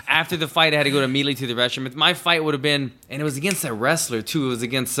 After the fight, I had to go immediately to the restroom. If my fight would have been, and it was against that wrestler too. It was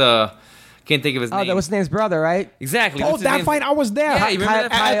against can't think of his name. Oh, that was his name's brother, right? Exactly. Oh, What's his that name? fight, I was there. Yeah, you remember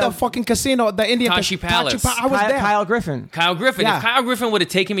that At fight? the fucking casino, the Indian Tashi Palace. I was there. Kyle Griffin. Kyle Griffin. Yeah. If Kyle Griffin would have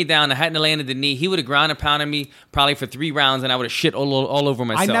taken me down, I hadn't landed the knee, he would have ground and pounded me probably for 3 rounds, and I would have shit all over I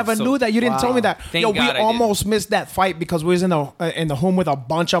myself. never So- knew that. You didn't tell me that. Thank Yo, God we I did. almost missed that fight because we was in the home with a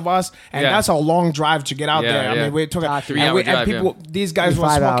bunch of us, and Yeah. that's a long drive to get out Yeah, there. I yeah. mean, we took a 3-hour drive, people. These guys were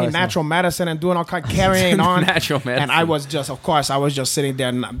 5 smoking hours, natural medicine and doing all kind carrying on. Natural medicine. And I was just, of course, I was just sitting there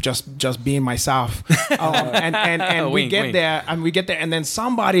and just being myself. And we Wink, get wink. there, and then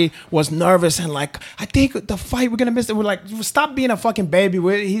somebody was nervous and like, I think the fight we're gonna miss it. We're like, stop being a fucking baby.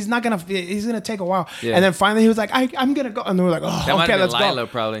 He's gonna take a while. Yeah. And then finally he was like, I'm gonna go, and we were like, oh, That might okay, have let's been go. Lila,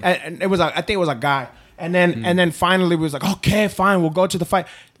 probably. And it was I think it was a guy. And then finally we was like, okay, fine, we'll go to the fight.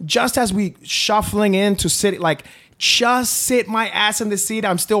 Just as we shuffling in to sit, like just sit my ass in the seat.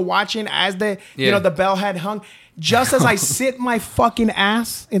 I'm still watching as the the bell had hung. Just as I sit my fucking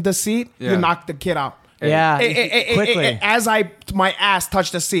ass in the seat, Yeah. you knocked the kid out. Yeah, quickly. As my ass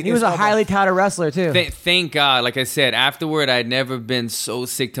touched the seat. He was a highly touted wrestler too. Thank God. Like I said, afterward, I'd never been so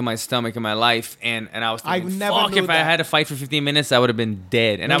sick to my stomach in my life, and I was thinking, never fuck, knew if I that. had to fight for 15 minutes, I would have been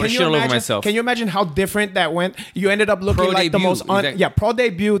dead, and I would have Can you shit all over imagine- myself. Can you imagine how different that went? You ended up looking Pro like the debut, most exactly. pro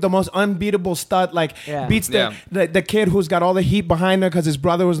debut, the most unbeatable stud. Like Yeah. beats the kid who's got all the heat behind her because his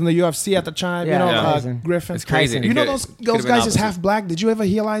brother was in the UFC at the time. Yeah, Yeah. amazing. Griffin. It's crazy. Tyson. You know It those could've been guys is opposite. half black. Did you ever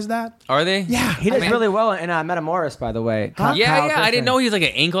realize that? Are they? Yeah, He does I mean, really well in Metamoris, by the way. Huh? Yeah, Kyle I Griffin. didn't know he was like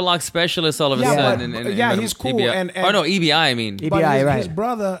an ankle lock specialist all of a Yeah, sudden. but- and yeah, and he's cool, EBI. and- oh no, EBI. I mean, But EBI, his, right. his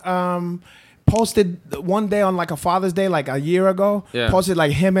brother posted one day on like a Father's Day, like a year ago. Yeah. Posted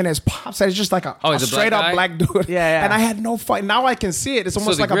like him and his pops. It's just like a he's a straight black up guy? black dude. Yeah. And I had no fight. Now I can see it. It's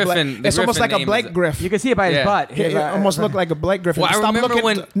almost the like a Griffin- black. the It's almost Griffin like a name black is- Griff. You can see it by his Yeah. butt. It almost looked like a black Griffin. Well, I Stop remember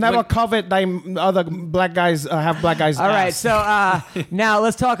looking. Never when- covet thy other black guys have black guys. All right, ass. so now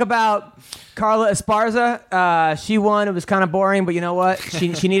let's talk about Carla Esparza. She won. It was kind of boring, but you know what? She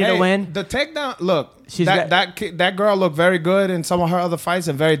needed Hey, a win. The takedown. Look, She's that girl looked very good in some of her other fights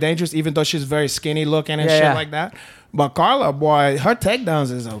and very dangerous, even though she's very skinny looking and Yeah, shit yeah. like that. But Carla, boy, her takedowns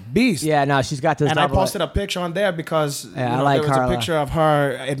is a beast. Yeah, no, she's got this. And I double- posted a picture on there because Yeah, I like there was Carla. a picture of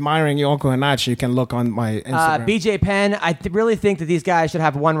her admiring Yoko Hanachi. You can look on my Instagram. BJ Penn, I really think that these guys should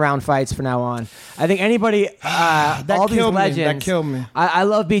have 1-round fights from now on. I think anybody, all these killed me. legends. That killed me. I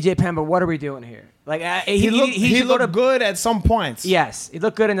love BJ Penn, but what are we doing here? Like He should go looked good at some points. Yes, he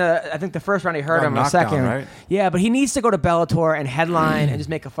looked good in I think the first round he hurt Got him. The knocked down, second, right? Yeah, but he needs to go to Bellator and headline and just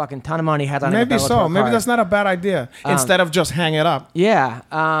make a fucking ton of money headlining. Maybe a Bellator so. Maybe card. that's not a bad idea. Instead of just hang it up. Yeah,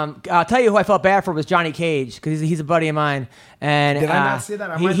 I'll tell you who I felt bad for was Johnny Cage because he's a buddy of mine. And Did I not see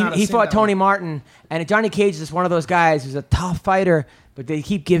that? I he, might he, not have he seen fought that Tony one. Martin, and Johnny Cage is just one of those guys who's a tough fighter, but they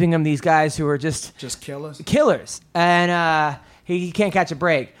keep giving him these guys who are just killers. killers, and he can't catch a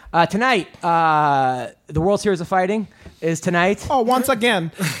break. Tonight, the World Series of Fighting is tonight. Oh, once again,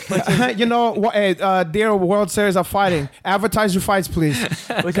 you know, dear World Series of Fighting, advertise your fights, please,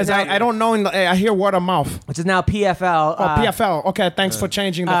 because I don't know. I hear word of mouth. Which is now PFL. Oh, PFL. Okay, thanks for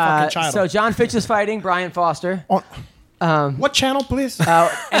changing the fucking title. So John Fitch is fighting Brian Foster. What channel, please?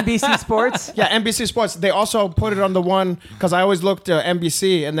 NBC Sports. Yeah, NBC Sports. They also put it on the one because I always looked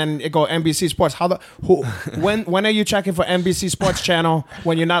NBC and then it go NBC Sports. When are you checking for NBC Sports channel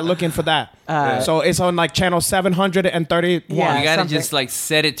when you're not looking for that? So it's on like channel 731. Yeah. you gotta something. just like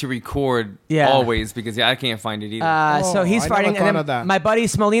set it to record Yeah. always because I can't find it either. So he's I never fighting, thought and of then that. my buddy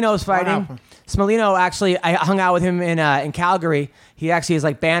Smolino's fighting. happened? Smolino actually, I hung out with him in Calgary. He actually is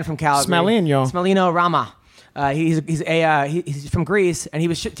like banned from Calgary. Smolino. Smolino Rama. He's from Greece, and he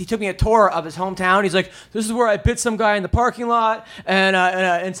took me a tour of his hometown. He's like, "This is where I bit some guy in the parking lot, and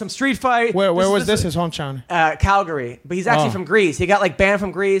in some street fight." Where was this? His hometown? Calgary, but he's actually from Greece. He got like banned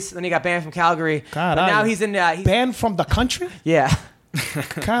from Greece, then he got banned from Calgary. God, but now he's in. Banned from the country? Yeah.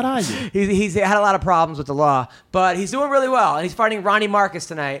 Caralho. He's had a lot of problems with the law, but he's doing really well, and he's fighting Ronnie Marcus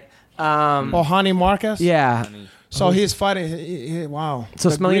tonight. Honey Marcus? Yeah. So he's fighting. Wow. So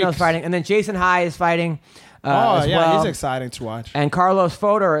The Smolino's Greeks. fighting, and then Jason High is fighting. As well. He's exciting to watch. And Carlos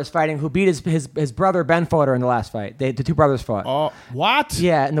Fodor is fighting, who beat his brother Ben Fodor in the last fight. The two brothers fought. Oh, what?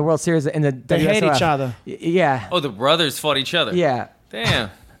 Yeah, in the World Series in the They WSOF. hate each other. Yeah. Oh, the brothers fought each other. Yeah. Damn.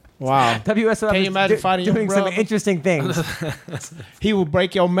 Wow. WSOF Can you is imagine fighting your doing some brother? interesting things. He will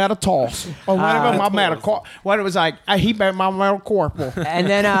break your metatarsal. Or whatever my metacarpal. What it was like, he bent my metacarpal. And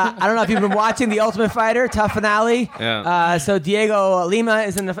then I don't know if you've been watching The Ultimate Fighter, tough finale. Yeah. So Diego Lima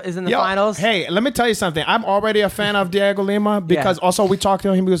is in the finals. Hey, let me tell you something. I'm already a fan of Diego Lima because also we talked to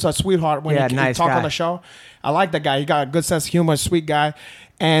him. He was a sweetheart when he nice talked guy. on the show. I like that guy. He got a good sense of humor, sweet guy.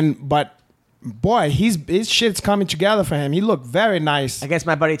 But boy, his shit's coming together for him. He looked very nice. Against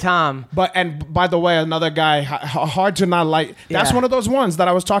my buddy Tom. And by the way, another guy hard to not like. That's Yeah. one of those ones that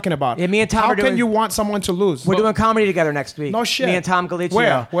I was talking about. Yeah, me and Tom How are can doing- you want someone to lose? We're doing comedy together next week. No shit. Me and Tom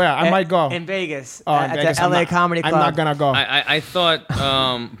Galicchio. Where? I might go. In Vegas. Oh, in at Vegas. the LA Comedy Club. I'm not gonna go. I thought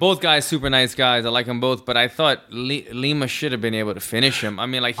both guys super nice guys. I like them both, but I thought Lima should have been able to finish him. I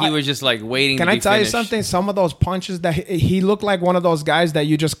mean, like he was just like waiting. Can to I be tell finished. you something? Some of those punches that he looked like one of those guys that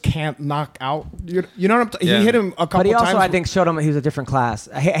you just can't knock out. You know what I'm Yeah. He hit him a couple But he also, times. I think, showed him he was a different class.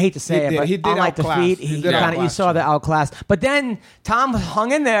 I hate to say He it, did. but He did unlike outclass. defeat, He you did outclass saw the outclass. But then Tom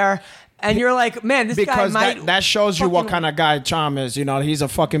hung in there, and you're like, man, this guy because might. that shows you what fucking- kind of guy Cham is. You know, he's a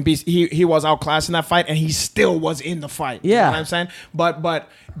fucking beast. He was outclassed in that fight, and he still was in the fight. You Yeah. know what I'm saying? But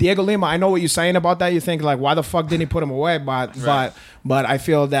Diego Lima, I know what you're saying about that. You think like, why the fuck didn't he put him away? But I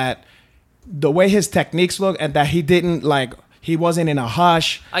feel that the way his techniques look and that he didn't like. He wasn't in a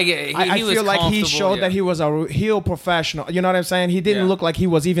hush. I get it. I He was feel like he comfortable, showed yeah. that he was a heel professional. You know what I'm saying? He didn't Yeah. look like he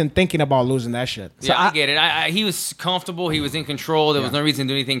was even thinking about losing that shit. Yeah, I get it. He was comfortable. He was in control. There was no reason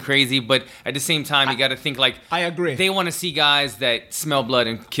to do anything crazy. But at the same time, you got to think like I agree. They want to see guys that smell blood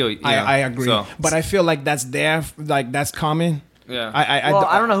and kill you. I agree. So, But I feel like that's there, like that's coming. yeah.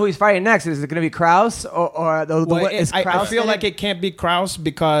 I don't know who he's fighting next. Is it going to be Kraus or is I Kraus feel in like it can't be Kraus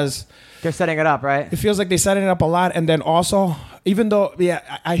because they're setting it up, right? it feels like they're setting it up a lot, and then also, even though,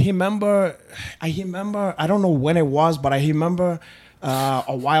 I remember, I don't know when it was, but I remember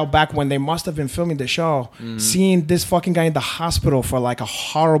a while back when they must have been filming the show, seeing this fucking guy in the hospital for like a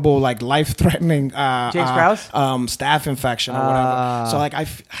horrible, like life-threatening James Krause? staph infection or whatever. So like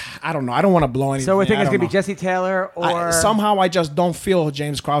I don't know. I don't want to blow anything. So we're thinking I it's going to be don't know. Jesse Taylor or somehow I just don't feel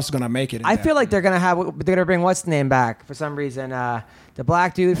James Krause is gonna make it. I feel like they're going to bring what's the name back for some reason. The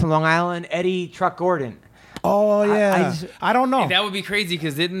black dude from Long Island, Eddie Truck Gordon. Oh yeah, I don't know. That would be crazy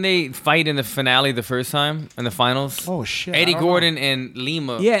because didn't they fight in the finale the first time in the finals? Oh, shit, Eddie I don't Gordon and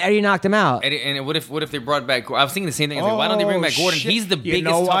Lima. Yeah, Eddie knocked him out. Eddie, and what if they brought back? I was thinking the same thing. I was like, why don't they bring back Gordon? shit. He's the You biggest,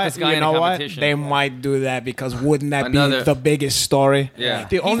 know what? toughest guy You in the know what? competition. They might do that because wouldn't that be Another- the biggest story? Yeah.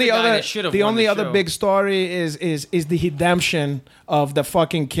 The He's only the guy other that should've the won only the other show. big story is the redemption of the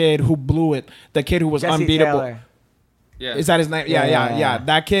fucking kid who blew it. The kid who was Jesse unbeatable. Taylor. Yeah. Is that his name? Yeah.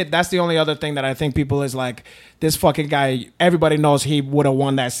 That kid. That's the only other thing that I think people is like, this fucking guy. Everybody knows he would have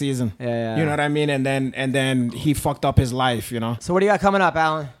won that season. Yeah. You know what I mean? And then he fucked up his life. You know. So what do you got coming up,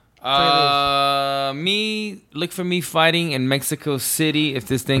 Alan? Look for me fighting in Mexico City if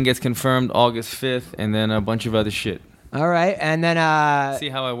this thing gets confirmed August 5th, and then a bunch of other shit. All right, and then See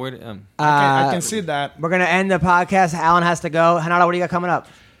how I word it? I can see that. we're gonna end the podcast. Alan has to go. Hanada, what do you got coming up?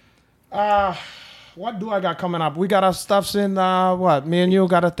 What do I got coming up? We got our stuffs in what? Me and you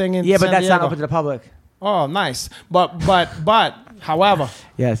got a thing in Yeah, but San that's not Diego. open to the public. Oh, nice. But however,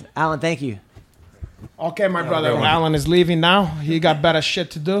 Yes, Alan, thank you. okay, my brother Alan is leaving now. He got better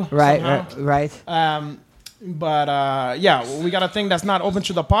shit to do. Right, somehow. right. Yeah, we got a thing that's not open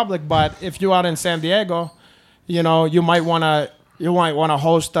to the public. But if you're out in San Diego, you know, you might wanna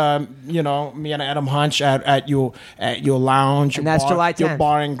host, you know, me and Adam Hunch at your lounge, And that's July 10th. your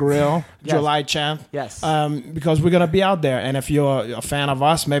bar and grill, Yes. July 10th. Yes. Because we're gonna be out there, and if you're a fan of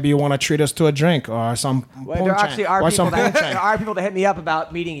us, maybe you want to treat us to a drink or some. Well, there actually are or people some that, poontang. there are people that hit me up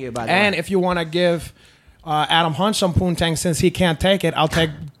about meeting you. By the And way, if you want to give Adam Hunt some poontang, since he can't take it, I'll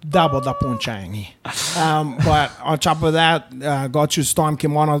take double the poontang. But on top of that, go to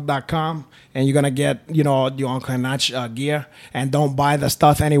stormkimono.com. and you're gonna get, you know, your Uncle Nach gear, and don't buy the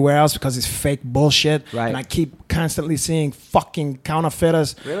stuff anywhere else because it's fake bullshit. Right. And I keep constantly seeing fucking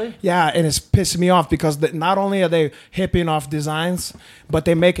counterfeiters. Really? Yeah, and it's pissing me off because not only are they hipping off designs, but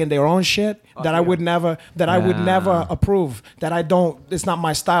they're making their own shit that I would never approve. That I don't. It's not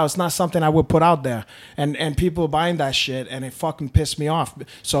my style. It's not something I would put out there. And people buying that shit, and it fucking pissed me off.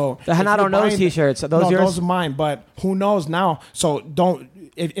 So The Renato knows t-shirts. Are those yours? Those are mine. But who knows now? So don't.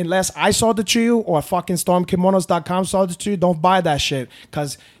 Unless I sold it to you or fucking stormkimonos.com sold it to you, don't buy that shit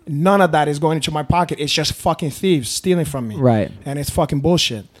because none of that is going into my pocket. It's just fucking thieves stealing from me. Right. And it's fucking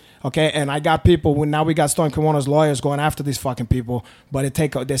bullshit. Okay, and I got people. Now we got Storm Kimono's lawyers going after these fucking people, but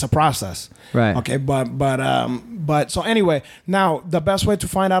there's a process. Right. Okay, but so anyway, now the best way to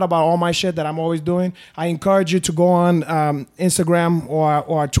find out about all my shit that I'm always doing, I encourage you to go on Instagram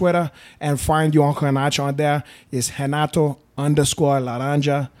or Twitter and find your Uncle Nacho on there. It's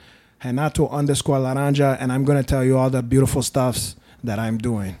Renato_Laranja, Renato_Laranja, and I'm gonna tell you all the beautiful stuffs that I'm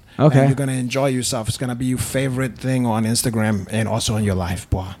doing. Okay. And you're gonna enjoy yourself. It's gonna be your favorite thing on Instagram and also in your life,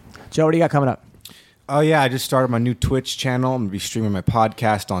 boy. Joe, what do you got coming up? Oh yeah, I just started my new Twitch channel. I'm gonna be streaming my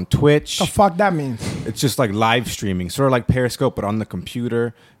podcast on Twitch. The fuck that means? It's just like live streaming, sort of like Periscope, but on the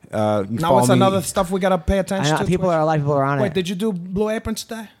computer. You can Now follow what's me. another stuff we gotta pay I attention know, to? a lot of people are on Wait, it. did you do Blue Apron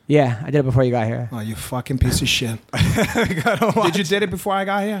today? Yeah, I did it before you got here. Oh, you fucking piece of shit. Did you did it before I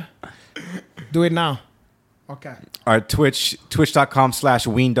got here? Do it now. Okay. All right,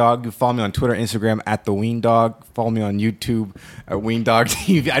 twitch.com/Weendog. You can follow me on Twitter, Instagram @TheWeendog. Follow me on YouTube at Weendog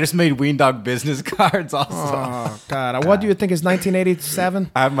TV. I just made Weendog business cards also. Oh, God. What do you think is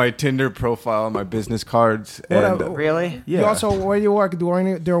 1987? I have my Tinder profile and my business cards. And, Really? yeah. You also, where you work,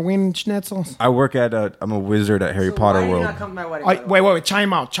 they're Wien Schnitzels? I work at I'm a wizard at Harry Potter World. Wait,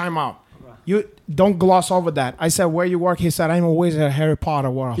 time out. You don't gloss over that. I said, where you work? He said, I'm a wizard at Harry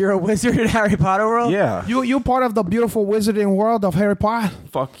Potter World. You're a wizard in Harry Potter World? Yeah. You part of the beautiful wizarding world of Harry Potter?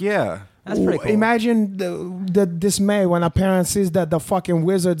 Fuck yeah. That's pretty cool. Imagine the dismay when a parent sees that the fucking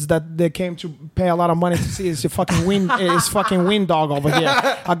wizards that they came to pay a lot of money to see is fucking wind dog over here.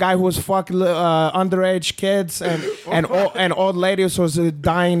 A guy who was fucking underage kids and old ladies who was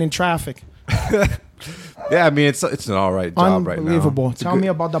dying in traffic. Yeah, I mean it's an all right job right now. Unbelievable. Tell me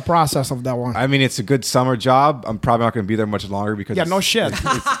about the process of that one. I mean, it's a good summer job. I'm probably not going to be there much longer because no shit.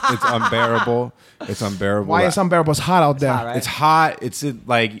 It's unbearable. It's unbearable. Why is unbearable? It's hot out there. hot, right? It's hot. It's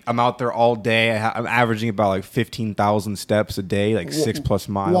like I'm out there all day. I'm averaging about like 15,000 steps a day, like 6+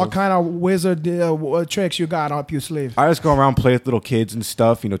 miles. What kind of wizard tricks you got up your sleeve? I just go around, play with little kids and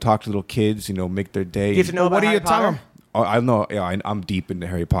stuff. Talk to little kids. Make their day. You have to know What about do you Harry tell Potter? them? Oh, I know. Yeah, I'm deep into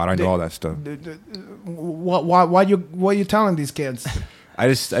Harry Potter. I know all that stuff. What you telling these kids? I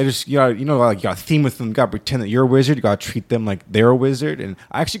just like you got to theme with them. You got to pretend that you're a wizard. You got to treat them like they're a wizard. And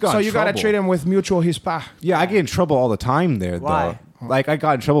I actually got So in you trouble. got to treat them with mutual respect. Yeah, I get in trouble all the time there. Why? Though. Like I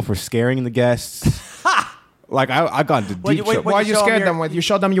got in trouble for scaring the guests. Like I got into deep trouble. Why you show 'em scared your- them with? You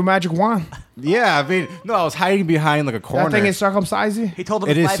showed them your magic wand. Yeah, I mean, no, I was hiding behind like a corner. That thing is circumcised you? He told them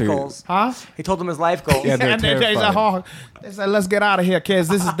It his is life serious. goals. Huh? He told them his life goals. Yeah, they're And they said, terrified. they said, let's get out of here, kids.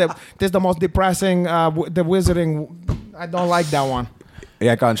 This is the most depressing, the wizarding. I don't like that one.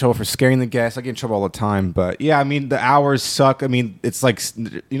 Yeah, I got in trouble for scaring the guests. I get in trouble all the time. But yeah, I mean, the hours suck. I mean, it's like,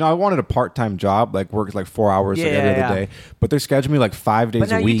 I wanted a part-time job, like work like 4 hours like every other day. But they're scheduling me like 5 days But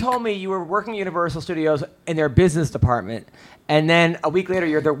now a week. you told me you were working at Universal Studios in their business department, and then a week later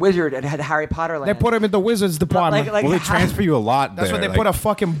you're the wizard at Harry Potter Land. They put him in the wizards department. Like Well, they transfer you a lot That's there. what they like, put a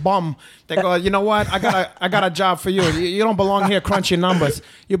fucking bum. They go, you know what? I got a job for you. You don't belong here crunching numbers.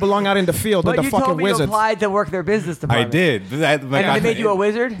 You belong out in the field But with the you fucking told me you wizards. applied to work their business I department. did. And they made you a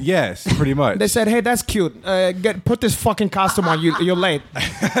wizard? Yes, pretty much. They said, "Hey, that's cute. Put this fucking costume on. You're late.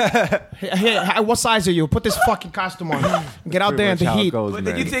 Hey, what size are you? Put this fucking costume on. Get out Pretty there in much the how it heat." goes, But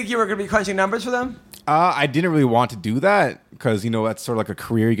did man. you think you were going to be crunching numbers for them? I didn't really want to do that because that's sort of like a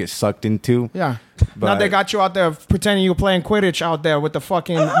career you get sucked into. Yeah. But- Now they got you out there pretending you're playing Quidditch out there with the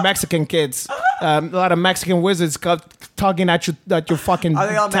fucking Mexican kids. A lot of Mexican wizards tugging at your fucking Are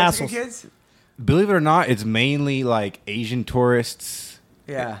they all Mexican tassels. kids? Believe it or not, it's mainly like Asian tourists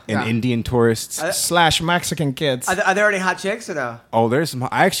Yeah. and Yeah. Indian tourists. / Mexican kids. Are there any hot chicks or no? Oh, there's some.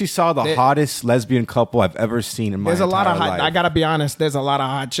 I actually saw the hottest lesbian couple I've ever seen in my There's a lot of entire hot. life. I gotta be honest. There's a lot of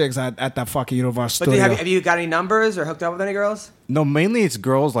hot chicks at that fucking Universal But Studio. have you got any numbers or hooked up with any girls? No, mainly it's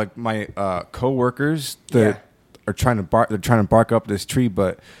girls like my coworkers that are trying to bark. They're trying to bark up this tree,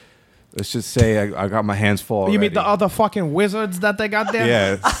 but let's just say I got my hands full. You mean already. the other fucking wizards that they got there?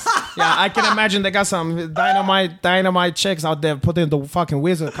 Yeah. Yeah, I can imagine they got some dynamite chicks out there putting the fucking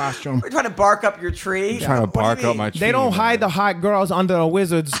wizard costume. We're trying to bark up your tree. Trying to What do you bark up mean? my tree. They don't man. hide the hot girls under a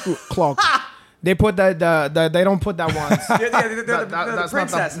wizard's cloak. They put the they don't put that ones. They're the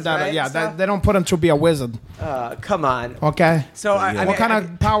princesses, right? Yeah, they don't put them to be a wizard. Come on. Okay. So What kind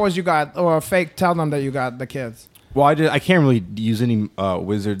of powers you got, or fake? Tell them that you got the kids. Well, I can't really use any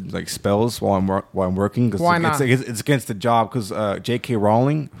wizard like spells while I'm working. Cause Why not? It's against the job because J.K.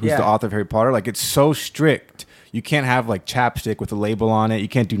 Rowling, who's the author of Harry Potter, like it's so strict. You can't have like chapstick with a label on it. You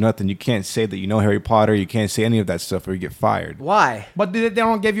can't do nothing. You can't say that you know Harry Potter. You can't say any of that stuff or you get fired. Why? But they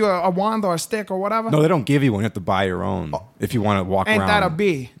don't give you a wand or a stick or whatever? No, they don't give you one. You have to buy your own if you want to walk Ain't around. that a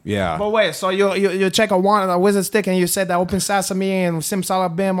B? Yeah. But wait, so you check a wand, a wizard stick, and you said that open sesame and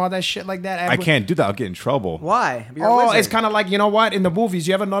simsalabim, all that shit like that? I can't do that. I'll get in trouble. Why? You're a wizard. It's kind of like, you know what? In the movies,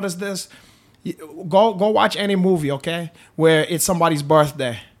 you ever notice this? Go watch any movie, okay? Where it's somebody's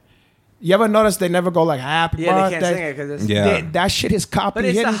birthday. You ever notice they never go like happy birthday? They can't sing it because That shit is copy But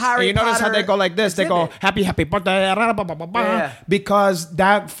it's the hidden. Harry And you notice how Potter they go like this? They go exhibit. happy birthday, because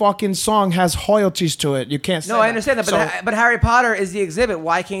that fucking song has royalties to it. You can't say No, I understand that, but Harry Potter is the exhibit.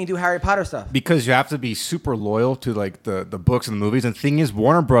 Why can't you do Harry Potter stuff? Because you have to be super loyal to like the books and the movies. And the thing is,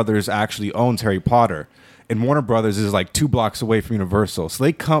 Warner Brothers actually owns Harry Potter. And Warner Brothers is like 2 blocks away from Universal. So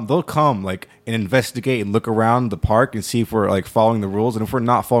they'll come like and investigate and look around the park and see if we're like following the rules. And if we're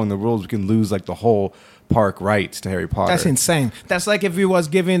not following the rules, we can lose like the whole park rights to Harry Potter. That's insane. That's like if you was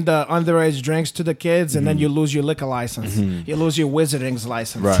giving the underage drinks to the kids and then you lose your liquor license. You lose your wizarding's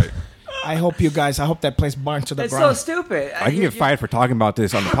license. Right. I hope that place burns to the It's ground. so stupid. I can get fired for talking about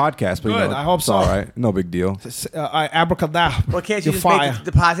this on the podcast, but you Good, know, I hope it's so. all right. No big deal. Abracadabra. Well, can't you You're just make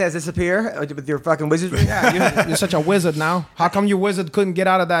the podcast disappear with your fucking wizardry? Yeah, you're such a wizard now. How come your wizard couldn't get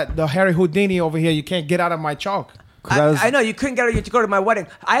out of the Harry Houdini over here? You can't get out of my chalk. I know you couldn't get her to go to my wedding.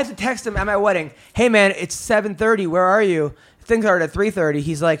 I have to text him at my wedding. Hey man, it's 7:30. Where are you? Things are at 3:30.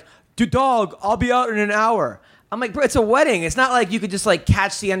 He's like, dude, dog, I'll be out in an hour. I'm like, bro, it's a wedding. It's not like you could just like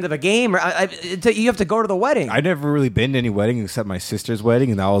catch the end of a game. You have to go to the wedding. I've never really been to any wedding except my sister's wedding,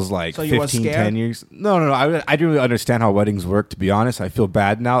 and that was like So you 15, was 10 years. No. I didn't really understand how weddings work, to be honest. I feel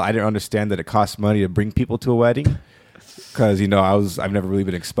bad now. I didn't understand that it costs money to bring people to a wedding. Because, you know, I've never really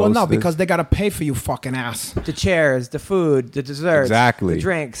been exposed Well, no, to this. because they got to pay for you fucking ass. The chairs, the food, the desserts, Exactly. the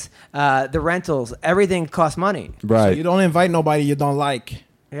drinks, the rentals, everything costs money. Right. So you don't invite nobody you don't like.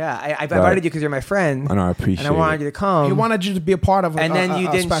 Yeah, I invited you because you're my friend. I know, I appreciate and I wanted it. you to come. He wanted you to be a part of and then you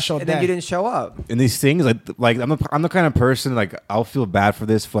a didn't. special and day. then you didn't show up. And these things, like I'm the kind of person, like, I'll feel bad for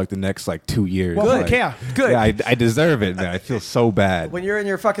this for, like, the next, like, 2 years. Well, like, who care? Good. Yeah, I deserve it, man. I feel so bad. When you're in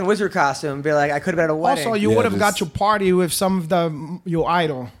your fucking wizard costume, be like, I could have been at a wedding. Also, you Yeah, would have got just- your party with some of your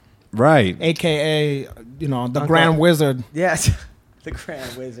idol, Right. AKA, the Uncle- Grand Wizard. Yes. The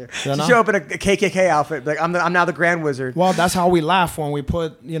Grand Wizard. You know? Show up in a KKK outfit. Like I'm now the Grand Wizard. Well, that's how we laugh when we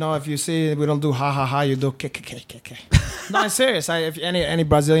put, if you see, we don't do ha ha ha, you do KKK. No, I'm serious. If any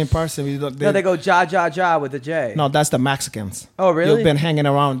Brazilian person, They go ja ja ja with the J. No, that's the Mexicans. Oh, really? You've been hanging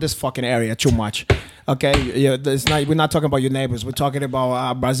around this fucking area too much. Okay, we're not talking about your neighbors. We're talking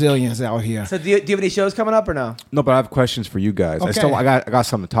about Brazilians out here. So do you have any shows coming up or no? No, but I have questions for you guys. Okay. I got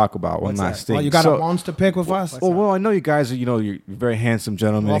something to talk about. One last thing. Well, you got So- a bones to pick with us? Well, I know you guys are, you're very handsome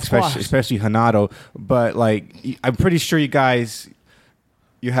gentlemen, Well, of course. especially Renato. But like, I'm pretty sure you guys,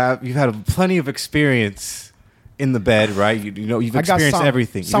 you've had plenty of experience in the bed, right? You've I got experienced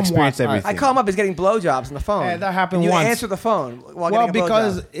everything. You've somewhat, experienced all right. everything. I call him up. He's getting blowjobs on the phone. Yeah, that happened and you once. answer the phone while Well, getting a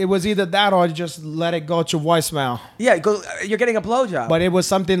because blowjob. it was either that or just let it go to voicemail. Yeah, you're getting a blowjob. But it was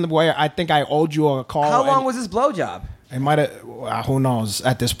something where I think I owed you a call. How long and was this blowjob? it might have? Who knows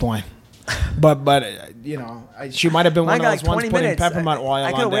at this point? But she might have been Mine one of got those like ones 20 putting minutes. peppermint oil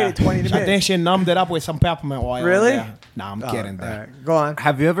I on could've there. waited 20 I minutes. think she numbed it up with some peppermint oil. Really? On there. No, I'm kidding. All There. right, go on.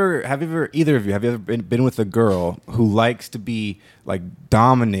 Have you ever either of you have you ever been with a girl who likes to be like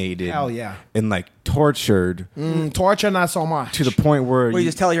dominated? Hell yeah. And like tortured Torture, not so much. to the point where Will you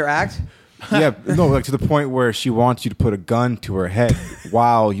just tell her your act? yeah, no, like to the point where she wants you to put a gun to her head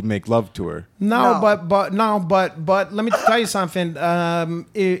while you make love to her. No, No. but let me tell you something.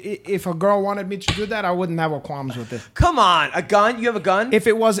 If a girl wanted me to do that, I wouldn't have a qualms with it. Come on, a gun? You have a gun?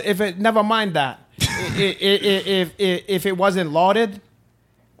 Never mind that. If it wasn't loaded,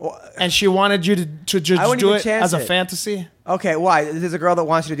 and she wanted you to I just wouldn't do even it chance as a it. fantasy. Okay, why? There's a girl that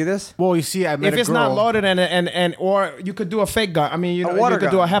wants you to do this? Well, you see, I met If a it's girl. not loaded and or you could do a fake gun. I mean, you water could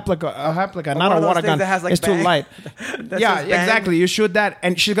do a gun. replica, one not a of those water things gun. that has, like, It's too bang. light. That Yeah, says bang. exactly. You shoot that,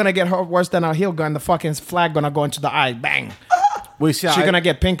 and she's gonna get hurt worse than a heel gun. The fucking flag gonna go into the eye. Bang. Well, you see, She's gonna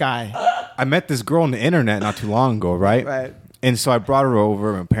get pink eye. I met this girl on the internet not too long ago, right? Right. And so I brought her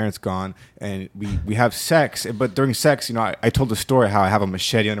over. My parents gone, and we have sex. But during sex, you know, I told the story how I have a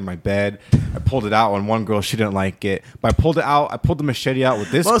machete under my bed. I pulled it out on one girl. She didn't like it. But I pulled it out. I pulled the machete out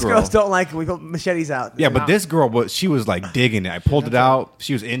with this Most girl. girls don't like it. We put machetes out. Yeah, but this girl, she was like digging it. I pulled it out.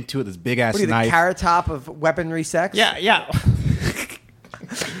 She was into it. This big ass What are you, the knife. Carrot Top of weaponry sex? Yeah.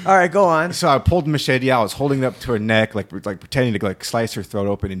 All right, go on. So I pulled the machete out. I was holding it up to her neck, like pretending to like slice her throat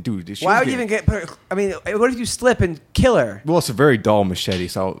open. And dude, she Why was would you getting- even get? I mean, what if you slip and kill her? Well, it's a very dull machete.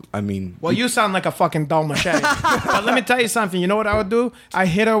 So I mean, Well, you sound like a fucking dull machete. But let me tell you something. You know what I would do? I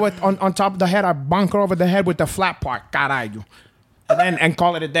hit her with on top of the head. I bonk her over the head with the flat part. Caralho. And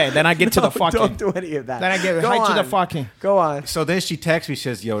call it a day. Then I get to the fucking. Don't do any of that. Then I get Go right to the on. fucking. Go on. so then she texts me, she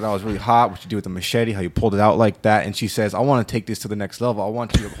says, yo, that was really hot. What you do with the machete, how you pulled it out like that. And she says, I want to take this to the next level. I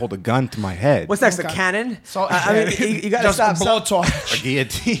want you to hold a gun to my head. What's next? Okay. The cannon? So I mean, you got to just stop. blowtorch. A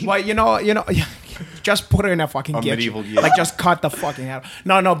guillotine. Well, you know, just put her in a fucking A guillotine. medieval guillotine. Like just cut the fucking head.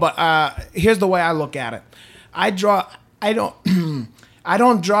 No, but here's the way I look at it. I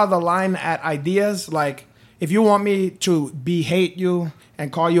don't draw the line at ideas. Like if you want me to hate you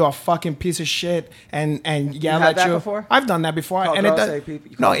and call you a fucking piece of shit and yell had at that you. before? I've done that before. Call and girls, does, say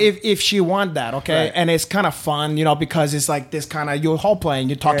people- you no, call them. if she want that, okay, Right. and it's kind of fun, you know, because it's like this kind of you're whole playing,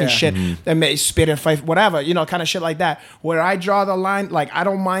 you're talking Yeah. shit, and may spit and fight, whatever, you know, kind of shit like that. Where I draw the line, like I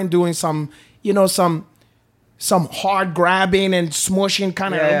don't mind doing some hard grabbing and smushing,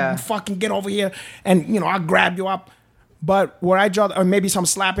 kind of Yeah. fucking get over here, and you know I'll grab you up. But where I draw, or maybe some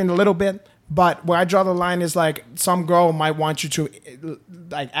slapping a little bit. But where I draw the line is like some girl might want you to,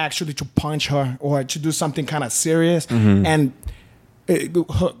 like, actually to punch her or to do something kind of serious, and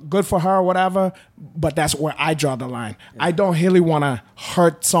good for her or whatever. But that's where I draw the line. I don't really want to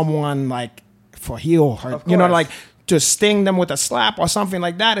hurt someone like for heel hurt. Of You know, course. like to sting them with a slap or something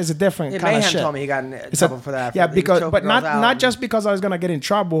like that is a different Yeah, kind of Mayhem shit. told me he got in It's trouble for that. Yeah, for because choking but girls out not and- just because I was gonna get in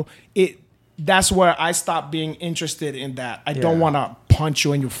trouble. That's where I stopped being interested in that. I don't Yeah. want to punch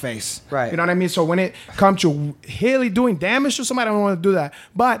you in your face. Right. You know what I mean? So when it comes to really doing damage to somebody, I don't want to do that.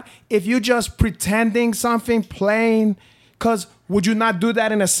 But if you're just pretending something, playing, because would you not do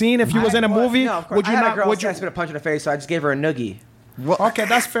that in a scene if you was in a Well, movie? No, of course. Would you I had not? a girl Would you? text me to punch in the face, so I just gave her a noogie. Okay,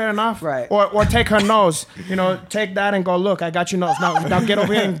 that's fair enough. Right. Or take her nose. You know, take that and go. Look, I got your nose. Now get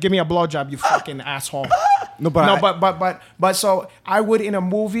over here and give me a blowjob, you fucking asshole. No, but But so I would in a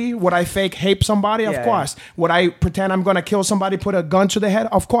movie, would I fake hate somebody? Of Yeah, course. Would I pretend I'm gonna kill somebody, put a gun to the head?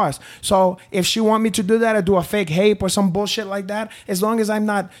 Of course. So if she want me to do that or do a fake hate or some bullshit like that, as long as I'm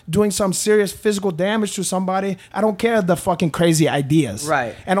not doing some serious physical damage to somebody, I don't care the fucking crazy ideas.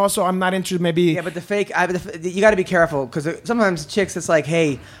 Right. And also I'm not into maybe Yeah, but the fake, you got to be careful because sometimes chicks, it's like,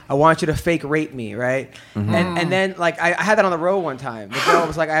 hey, I want you to fake rape me, right? And then like I had that on the road one time. The girl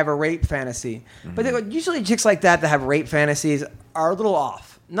was like, I have a rape fantasy, but usually chicks like that have rape fantasies are a little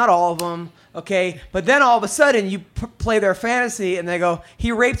off. Not all of them, okay? But then all of a sudden you play their fantasy and they go,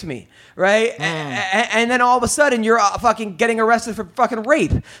 he raped me, right? And then all of a sudden you're fucking getting arrested for fucking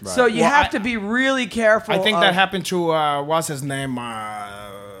rape. So you Well, have to be really careful. I think that happened to what's his name,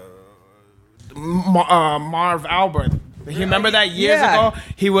 Marv Albert. You remember that years Yeah. ago?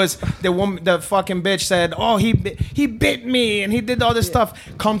 He was the woman. The fucking bitch said, "Oh, he bit me and he did all this stuff."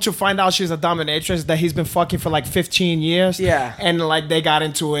 Come to find out, she's a dominatrix that he's been fucking for like 15 years. Yeah. and like they got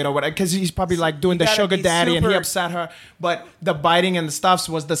into it or whatever because he's probably like doing the gotta sugar be daddy and he super- upset her. But the biting and the stuffs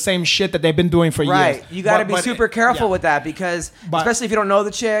was the same shit that they've been doing for years. Right, you got to be But- super careful yeah. with that because But- especially if you don't know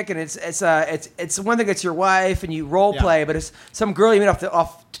the chick and it's one thing it's your wife and you role Yeah. play, but it's some girl you meet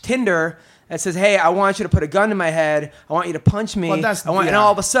off Tinder that says, "Hey, I want you to put a gun to my head. I want you to punch me." Well, that's- And yeah.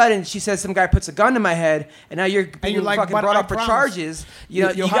 all of a sudden, she says some guy puts a gun to my head, and now you're being you're like, fucking "But brought I up for promise." charges. You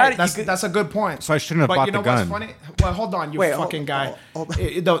know, you Right. got That's a good point. So I shouldn't have but bought you know the gun. what's funny? Well, hold on, you Wait, fucking guy. hold-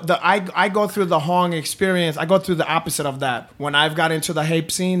 I go through the Hong experience. I go through the opposite of that. When I've got into the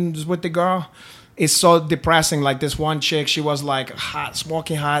hate scenes with the girl, it's so depressing. Like this one chick, she was like hot,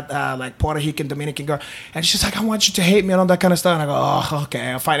 smoking hot, like Puerto Rican, Dominican girl, and she's like, "I want you to hate me and all that kind of stuff." And I go, "Oh,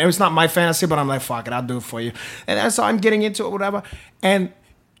 okay, fine." It's not my fantasy, but I'm like, "Fuck it, I'll do it for you." And that's so I'm getting into it, whatever. And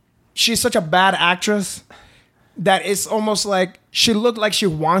she's such a bad actress that it's almost like she looked like she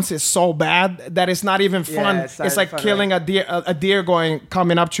wants it so bad that it's not even fun. Yeah, it's not it's like fun, killing a deer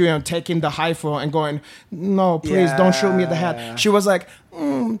coming up to you and taking the rifle and going, "No, please don't shoot me in the Yeah. head." She was like,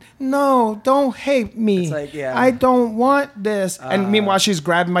 "No, don't hate me. It's like, yeah. I don't want this." And meanwhile, she's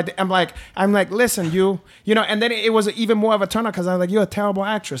grabbing my. I'm like, listen, you know. And then it was even more of a turn on because I was like, "You're a terrible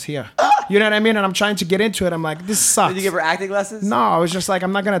actress here." You know what I mean? And I'm trying to get into it. I'm like, this sucks. Did you give her acting lessons? No, I was just like,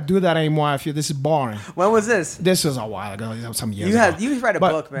 I'm not gonna do that anymore. This is boring. When was this? This was a while ago, some years ago. You read a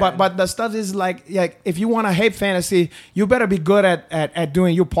book, man. But the stuff is like if you want to hate fantasy, you better be good at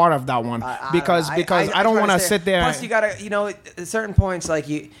doing your part of that one because I don't want to sit there. Plus, you gotta, at certain points, like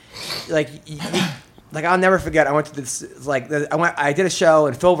I'll never forget. I went to this I did a show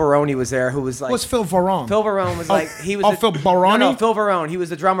and Phil Varone was there, who was like. What's Phil Varone? Phil Varone was he was. Phil Varone. No, Phil Varone. He was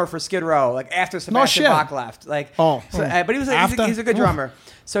the drummer for Skid Row. Like after Sebastian Bach left. But he was he's a good drummer.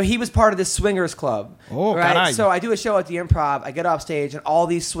 So he was part of this swingers club. Oh, right. caray. So I do a show at the Improv. I get off stage and all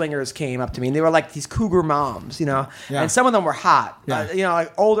these swingers came up to me and they were like these cougar moms, Yeah. and some of them were hot. Yeah.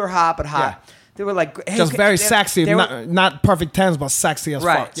 Like older hot but hot. Yeah. They were like, hey, just very sexy, they were, not perfect tens, but sexy as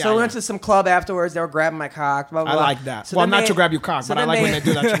right. fuck. So we went to some club afterwards. They were grabbing my cock. Blah, blah, I blah. like that. So Well, then not to grab your cock, but I like when they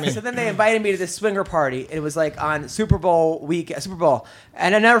do that to me. So then they invited me to this swinger party. It was like on Super Bowl week, Super Bowl,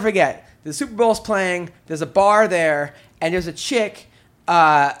 and I never forget. The Super Bowl's playing. There's a bar there, and there's a chick,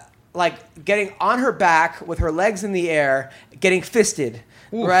 like getting on her back with her legs in the air, getting fisted,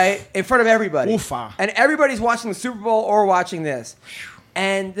 right in front of everybody. Oofa. And everybody's watching the Super Bowl or watching this.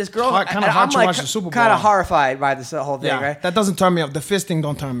 And this girl, Kind of hard to watch the Super Bowl. Kind of horrified by this whole thing, Yeah, right? that doesn't turn me off. The fisting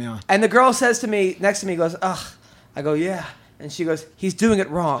don't turn me on. And the girl says to me, next to me, goes, ugh. I go, yeah. And she goes, he's doing it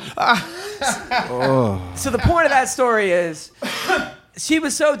wrong. So the point of that story is, she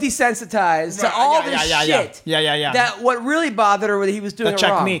was so desensitized to all this shit. Yeah. That what really bothered her was he was doing The it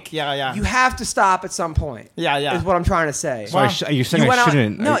wrong. technique, yeah. You have to stop at some point. Yeah. Is what I'm trying to say. So you're saying I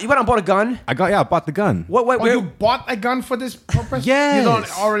shouldn't? No, you went out and bought a gun. I bought the gun What? Oh, you bought a gun for this purpose? Yes. You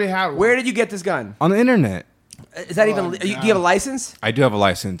don't already have one. Where did you get this gun? on the internet. Is that even? Do you have a license? I do have a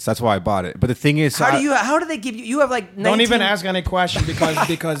license. That's why I bought it. But the thing is, How do they give you? You have like 19. Don't even ask any question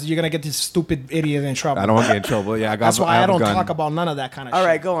because you're gonna get this stupid idiot in trouble. I don't want to get in trouble. Yeah, That's why I don't gun. talk about none of that kind of shit. All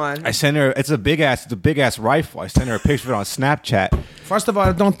right, go on. I sent her. It's a big ass rifle. I sent her a picture of it on Snapchat. First of all,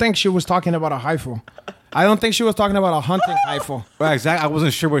 I don't think she was talking about a rifle. I don't think she was talking about a hunting rifle. Well, exactly. I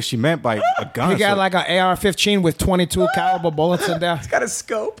wasn't sure what she meant by a gun. You got like an AR-15 with 22 caliber bullets in there. It's got a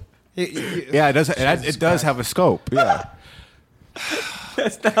scope. Yeah, it does. It does have a scope. Yeah.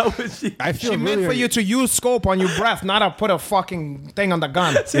 That's not what she. I feel She meant really for you to use scope on your breath, not to put a fucking thing on the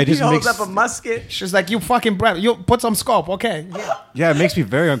gun. He just holds makes- up a musket. She's like, you fucking breath. You put some scope, okay? Yeah, it makes me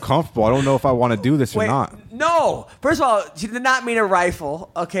very uncomfortable. I don't know if I want to do this or Wait, not. no. First of all, she did not mean a rifle.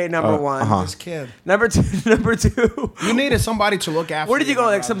 Okay, number one. uh-huh. This kid. Number two. Number two. You needed somebody to look after. Where did you go? my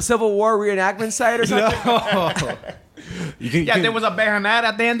Like brother. some Civil War reenactment site or something? Yeah, there was a bayonet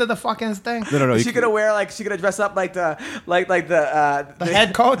at the end of the fucking thing. No. She gonna wear she gonna dress up like the The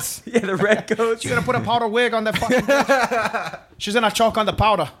head coats. yeah, the red coats. She's gonna put a powder wig on that fucking bitch. She's gonna choke on the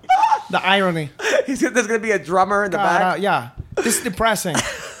powder. The irony. There's gonna be a drummer in the back. Yeah. This is depressing.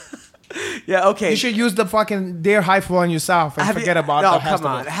 Yeah, okay. You should use the fucking deer rifle on yourself and forget about no, the come on. rest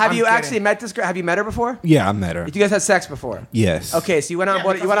of it. Have I'm you kidding. actually met this girl? Have you met her before? Yeah, I met her. You guys had sex before? Yes. Okay, so you went out and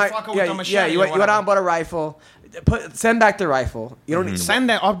bought because you went you out, fuck her with the machete you or went out whatever. and bought a rifle. Send back the rifle. You don't Send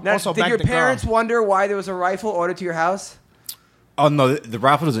that up Now, also did back your to parents girl. wonder why there was a rifle ordered to your house? Oh no, the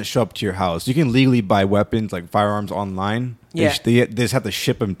rifle doesn't show up to your house. You can legally buy weapons like firearms online. Yeah. They just have to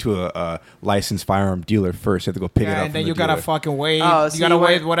ship them to a licensed firearm dealer first. You have to go pick it up. Yeah, and from then the you gotta dealer. fucking wait. Oh, so you gotta you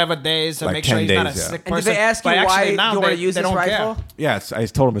wait went- whatever days to Like make sure 10 he's not a days, yeah. sick And person. did they ask you But why actually now you want to they- use they this don't rifle? care. Yes, I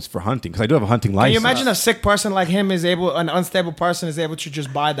told him it's for hunting because I do have a hunting Can license. you imagine a sick person like him an unstable person is able to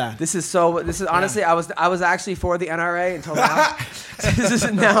just buy that? This is honestly, I was actually for the NRA until now.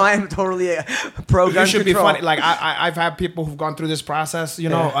 Now I am totally pro gun You should be control. funny. Like I've had people who've gone through this process,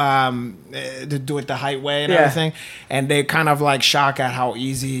 to do it the height way and Yeah. everything, and they kind of like shock at how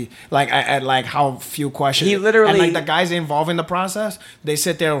easy, at like how few questions. He literally- and like the guys involved in the process, they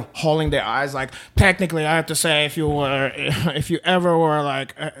sit there holding their eyes. Like technically, I have to say, if you ever were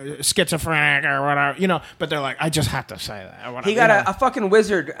like schizophrenic or whatever, but they're like, I just have to say that. or whatever, He got a fucking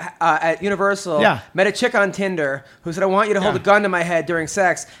wizard at Universal. Yeah. Met a chick on Tinder who said, I want you to hold a gun to my head during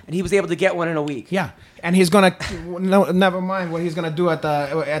sex. And he was able to get one in a week. Yeah, and he's gonna never mind what he's gonna do at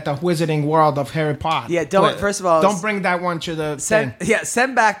the Wizarding World of Harry Potter. Yeah, first of all, don't bring that one to the thing.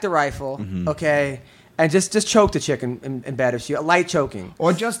 Send back the rifle, Mm-hmm. okay? And just choke the chick in bed if she light choking.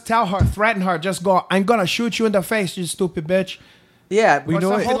 Or just tell her, threaten her, just go, I'm gonna shoot you in the face, you stupid bitch. Yeah, Or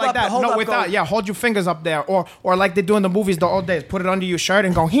something like that. Hold No, up, without, go- yeah, hold your fingers up there. Or like they do in the movies the old days, put it under your shirt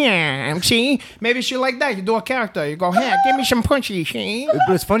and go, here, see? Maybe she like that. You do a character. You go, here, give me some punchy, see?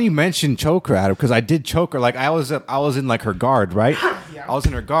 But it's funny you mentioned choke her, Adam, because I did choke her. Like I was in like her guard, right? Yeah. I was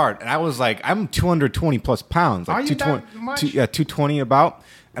in her guard, and I was like, I'm 220 plus pounds, like Are you 220, that much? 220 about.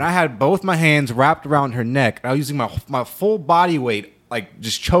 And I had both my hands wrapped around her neck. And I was using my full body weight like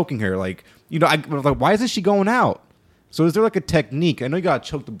just choking her. Like, you know, I was like, why isn't she going out? So is there like a technique? I know you gotta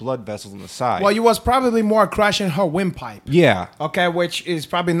choke the blood vessels on the side. Well, you was probably more crushing her windpipe. Yeah. Okay, which is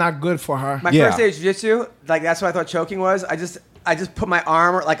probably not good for her. My first day of jiu-jitsu, like that's what I thought choking was. I just put my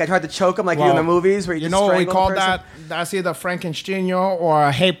arm, like I tried to choke him like you do in the movies where you just know what we strangle call the person. that? That's either Frankenstein or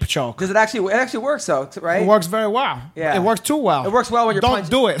a hip choke. Does it actually works though, right? It works very well. Yeah. It works too well. It works well when you're Don't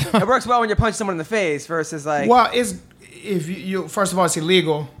do it. It works well when you're punching someone in the face versus like. Well, if you first of all, it's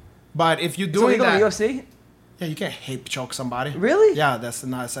illegal. But if you're So doing illegal in that, the UFC? yeah, you can't hip choke somebody. Really? Yeah, that's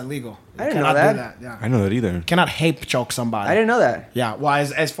illegal. I didn't You know cannot that. do that. Yeah, I know that either. you cannot hip choke somebody. I didn't know that. Yeah, well,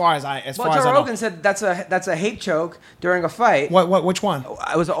 as far as I Joe know. Rogan said that's a hate choke during a fight. Which one?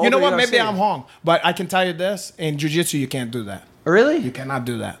 I was You know what? UFC. Maybe I'm wrong, but I can tell you this: in jiu-jitsu, you can't do that. Really? You cannot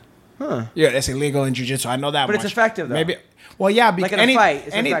do that. Huh. Yeah, it's illegal in jiu-jitsu. I know that. But it's much. effective, though. Maybe. Well, yeah. Because Like in a fight,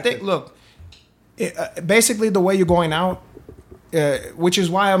 it's anything. effective. Look, basically the way you're going out. Which is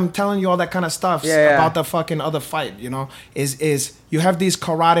why I'm telling you all that kind of stuff about the fucking other fight. You know, is you have these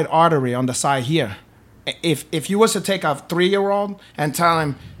carotid artery on the side here. If you was to take a 3-year-old and tell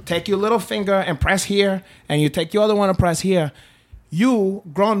him take your little finger and press here, and you take your other one and press here, you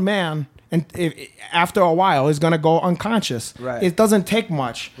grown man, and after a while is gonna go unconscious. Right. It doesn't take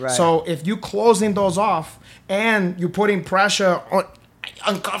much. Right. So if you closing those off and you putting pressure on.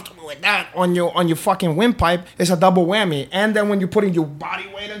 Uncomfortable with that on your fucking windpipe, it's a double whammy. And then when you're putting your body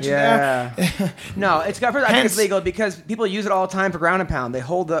weight into there, No, I think it's legal because people use it all the time for ground and pound. They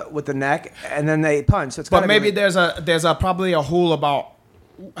hold it with the neck and then they punch. So it's but maybe there's a probably a rule about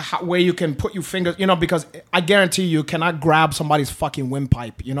where you can put your fingers, you know, because I guarantee you cannot grab somebody's fucking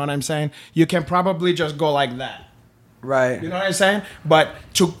windpipe. You know what I'm saying? You can probably just go like that. Right. You know what I'm saying? But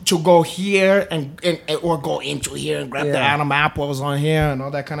to go here and or go into here and grab the Adam apples on here and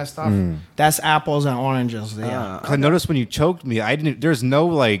all that kind of stuff, that's apples and oranges. Yeah. I noticed when you choked me, there's no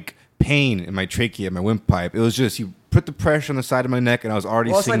like pain in my trachea, my windpipe. It was just you put the pressure on the side of my neck, and I was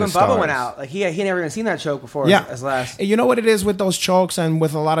already Well, it's seeing like the when stars. Bubba went out. Like he never even seen that choke before. Yeah. As last. You know what it is with those chokes and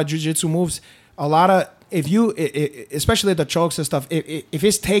with a lot of jiu-jitsu moves? A lot of especially the chokes and stuff. If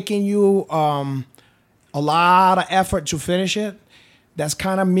it's taking you a lot of effort to finish it, that's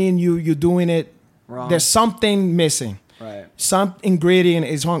kind of mean you're doing it wrong. There's something missing. Right. Some ingredient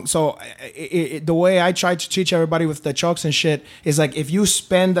is wrong. So the way I try to teach everybody with the chokes and shit is like if you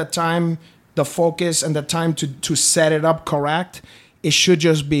spend the time, the focus, and the time to set it up correct, it should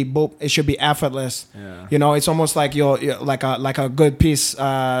just be it should be effortless. Yeah. You know, it's almost like you're like a good piece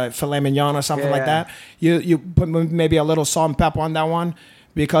filet mignon or something like that. You put maybe a little salt and pepper on that one.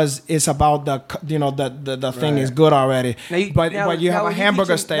 Because it's about the thing is good already. But you have a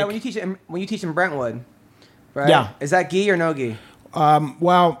hamburger steak. Now when you teach in Brentwood, right? Yeah. Is that gi or no gi?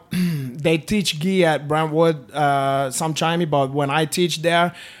 Well, they teach gi at Brentwood, some Chimey, but when I teach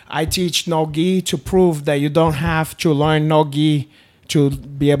there, I teach no gi to prove that you don't have to learn no gi to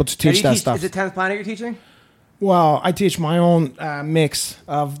be able to teach that stuff. Is it 10th Planet you're teaching? Well, I teach my own mix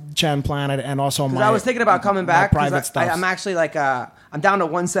of Chen Planet and also my. I was thinking about coming back. Private stuff. I'm actually like I'm down to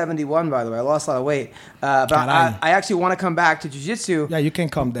 171 by the way. I lost a lot of weight, but I actually want to come back to jiu-jitsu. Yeah, you can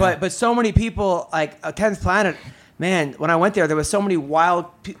come there. But so many people like 10th Planet. Man, when I went there was so many wild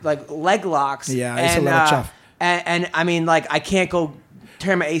like leg locks. Yeah, it's a little tough. And I mean like I can't go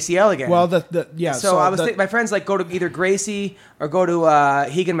tear my ACL again. Well, So I was thinking, my friends like go to either Gracie or go to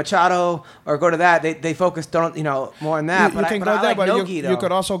Higan Machado or go to that. They focus more on that. You can go there, but you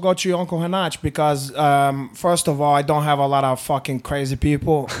could also go to your Uncle Hanach because first of all, I don't have a lot of fucking crazy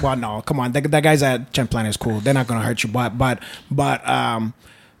people. Well, no, come on, that guys at Chen Planet is cool. They're not gonna hurt you, but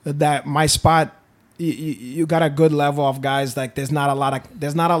that my spot. You got a good level of guys. Like there's not a lot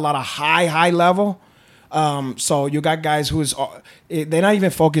of high level. So you got guys they're not even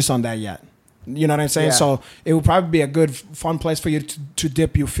focused on that yet. You know what I'm saying? Yeah. So it would probably be a good, fun place for you to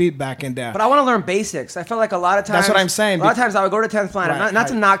dip your feet back in there. But I want to learn basics. I felt like a lot of times. That's what I'm saying. A lot of times I would go to 10th Planet, Right, not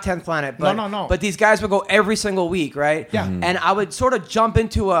to knock 10th Planet, but No. But these guys would go every single week, right? Yeah. And I would sort of jump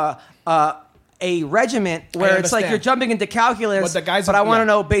into a regiment where it's like understand. you're jumping into calculus, but I want to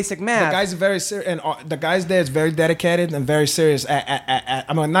know basic math. The guys are very serious, and the guys there is very dedicated and very serious.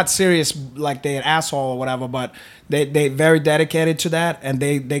 I mean, not serious like they're an asshole or whatever, but they very dedicated to that, and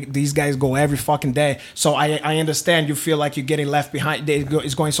these guys go every fucking day. So I understand you feel like you're getting left behind.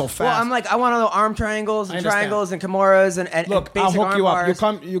 It's going so fast. Well, I'm like, I want to know arm triangles and I understand. triangles and kimuras and Look, basic I'll hook arm you up.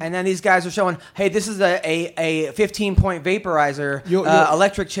 bars. And then these guys are showing, hey, this is a 15-point vaporizer,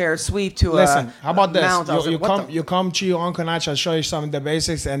 electric chair sweep to listen. How about this? mount. You come to your Uncle Nach. I'll show you some of the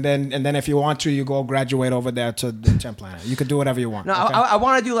basics, and then if you want to, you go graduate over there to the Chen Planet. You can do whatever you want. No, okay? I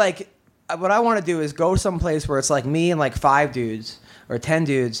want to do like what I want to do is go someplace where it's like me and like 5 dudes or 10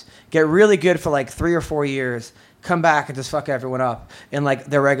 dudes, get really good for like 3 or 4 years, come back and just fuck everyone up in like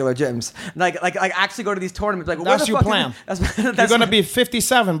their regular gyms. Like actually go to these tournaments. Like, That's your plan. You're gonna be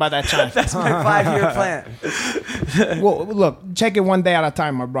 57 by that time. That's my 5-year plan. Well, look, take it one day at a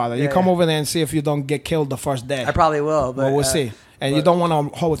time, my brother. You Yeah, come yeah. over there and see if you don't get killed the first day. I probably will, but Well, we'll see. And you don't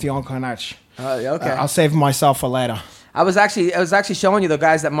want to hold with your own carnage. Okay. I'll save myself for later. I was actually showing you the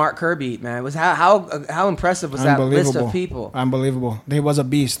guys that Mark Kerr beat, man. It was how impressive was that list of people? Unbelievable. He was a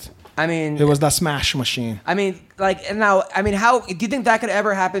beast. I mean, He was the smash machine. I mean, like, and now, I mean, how do you think that could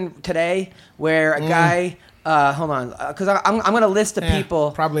ever happen today? Where a guy, hold on, because I'm gonna list the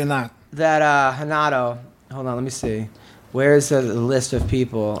people Probably not. that Renato. Hold on, let me see. Where's the list of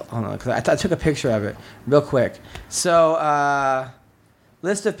people? Hold on, because I took a picture of it real quick. So,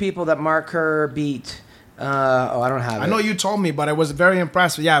 list of people that Mark Kerr beat. I don't have it. I know you told me, but it was very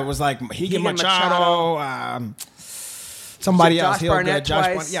impressive. Yeah, it was like Higa Machado, somebody Josh else. He'll Barnett get Josh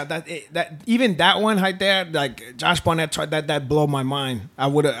twice. Barnett. Yeah, that even that one right there, like Josh Barnett tried that blew my mind.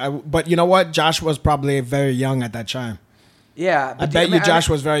 But you know what? Josh was probably very young at that time. Yeah, I bet you Josh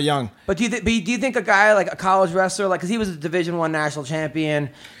was very young. But do you think a guy like a college wrestler, like, because he was a Division I national champion,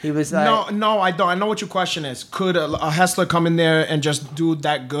 he was like, No, I don't. I know what your question is. Could a hustler come in there and just do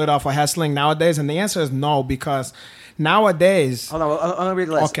that good off of hustling nowadays? And the answer is no, because nowadays. Hold on, I'm gonna read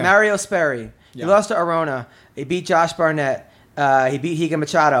the list. Okay. Mario Sperry, he Yeah. lost to Arona. He beat Josh Barnett. He beat Higa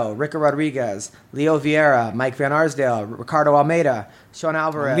Machado, Rico Rodriguez, Leo Vieira, Mike Van Arsdale, Ricardo Almeida, Sean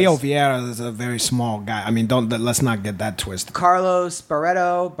Alvarez, Leo Vieira is a very small guy. I mean, let's not get that twisted. Carlos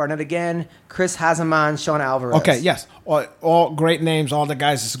Barreto, Barnett again, Chris Hazeman, Sean Alvarez. Okay, yes, all great names. All the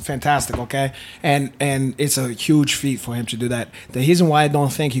guys is fantastic. Okay, and it's a huge feat for him to do that. The reason why I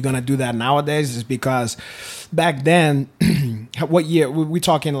don't think he's gonna do that nowadays is because back then, what year we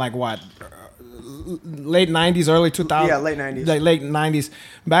talking? Like what? Late 90s, early 2000s. Yeah, late 90s. Like late 90s.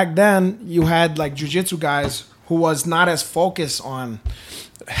 Back then, you had like jiu-jitsu guys who was not as focused on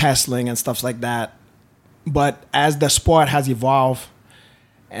hustling and stuff like that. But as the sport has evolved,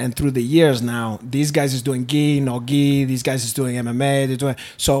 and through the years now, these guys is doing gi, no gi. These guys is doing MMA. They're doing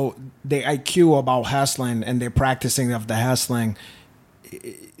so. The IQ about hustling and their practicing of the hustling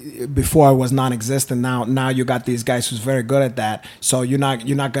before it was non-existent. Now you got these guys who's very good at that. So you're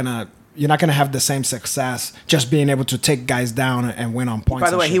not gonna have the same success just being able to take guys down and win on points. By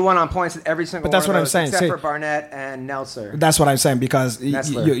the way, and he shit. won on points at every single. But that's one what of I'm those, saying. except See- for Barnett and Nelson. That's what I'm saying, because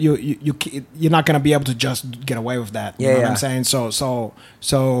Nestler. you're not gonna be able to just get away with that. You Yeah, know what yeah. I'm saying?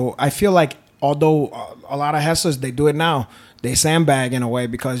 So I feel like although a lot of hustlers, they do it now, they sandbag in a way,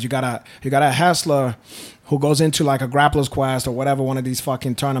 because you got a hustler who goes into like a grappler's quest or whatever, one of these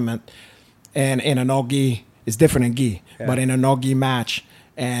fucking tournament, and in a no gi, it's different in gi, but in a no gi match,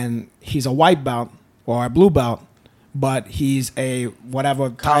 and he's a white belt or a blue belt, but he's a whatever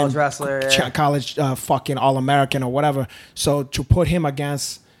College wrestler, yeah. college fucking All-American or whatever. So to put him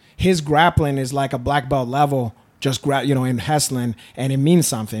against, his grappling is like a black belt level, just in hustling, and it means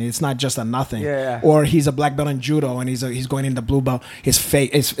something. It's not just a nothing. Yeah. Or he's a black belt in judo and he's going into blue belt. It's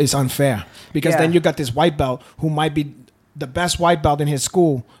fake. It's unfair, because Yeah. then you got this white belt who might be the best white belt in his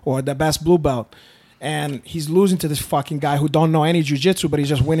school or the best blue belt, and he's losing to this fucking guy who don't know any jiu-jitsu, but he's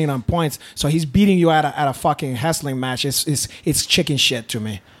just winning on points. So he's beating you at a fucking hustling match. It's chicken shit to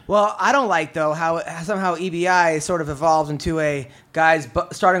me. Well, I don't like, though, how somehow EBI sort of evolved into a guys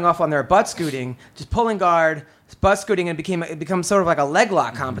starting off on their butt scooting, just pulling guard, butt scooting, and it becomes sort of like a leg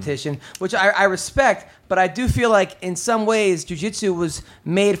lock competition, which I respect, but I do feel like in some ways jiu-jitsu was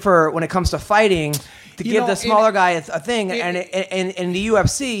made for, when it comes to fighting, to give the smaller guy a thing, and in the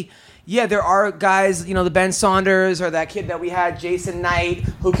UFC, yeah, there are guys, the Ben Saunders or that kid that we had, Jason Knight,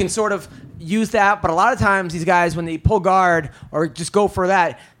 who can sort of use that. But a lot of times these guys, when they pull guard or just go for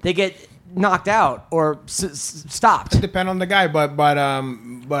that, they get knocked out or stopped. Depend on the guy, but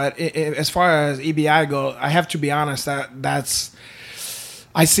as far as EBI go, I have to be honest. That's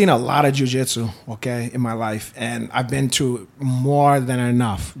I've seen a lot of jiu-jitsu, in my life, and I've been to more than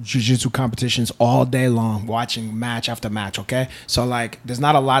enough jiu-jitsu competitions all day long, watching match after match, So, there's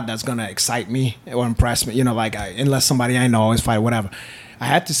not a lot that's going to excite me or impress me, unless somebody I know always fight, whatever. I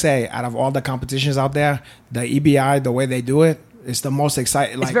had to say, out of all the competitions out there, the EBI, the way they do it, is the most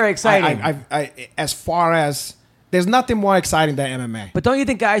exciting. It's very exciting. As far as, there's nothing more exciting than MMA. But don't you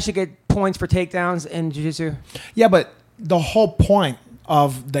think guys should get points for takedowns in jiu-jitsu? Yeah, but the whole point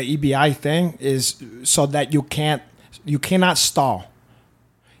of the EBI thing is so that you cannot stall.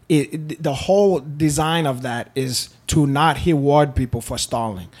 The whole design of that is to not reward people for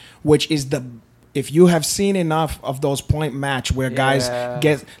stalling, which is the if you have seen enough of those point match where guys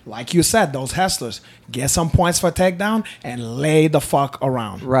get, like you said, those hustlers get some points for takedown and lay the fuck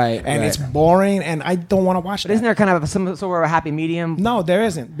around. Right. And it's boring, and I don't want to watch that. Isn't there kind of some sort of a happy medium? No, there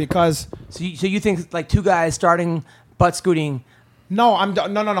isn't, because So you think like two guys starting butt scooting? no.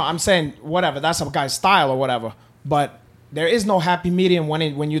 I'm saying whatever. That's a guy's style or whatever. But there is no happy medium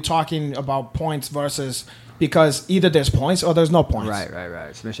when you're talking about points versus, because either there's points or there's no points.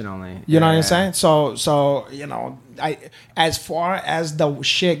 Right. Submission only. You know what I'm saying? So as far as the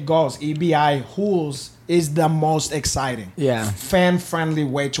shit goes, EBI Hools is the most exciting. Yeah. Fan-friendly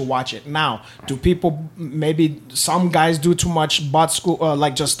way to watch it. Now, do people, maybe some guys do too much butt school,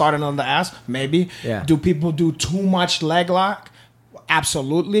 like just starting on the ass? Maybe. Yeah. Do people do too much leg lock?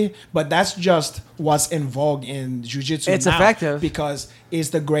 Absolutely. But that's just what's in vogue in jiu-jitsu It's now, effective. because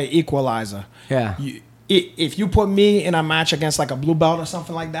it's the great equalizer. Yeah. If you put me in a match against like a blue belt or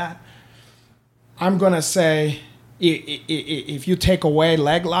something like that, I'm going to say if you take away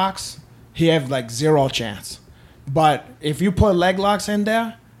leg locks, he have like zero chance. But if you put leg locks in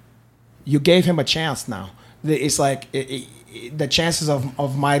there, you gave him a chance now. It's like the chances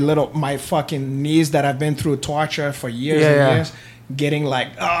of my fucking knees that I've been through torture for years and years, getting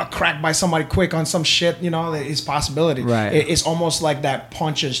like cracked by somebody quick on some shit, is possibility. Right. It's almost like that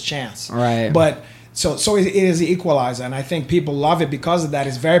puncher's chance. Right. But so it is the equalizer, and I think people love it because of that.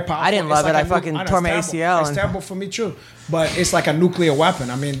 It's very powerful. I didn't love it. I fucking know, tore my it's terrible. ACL. It's terrible for me too, but it's like a nuclear weapon.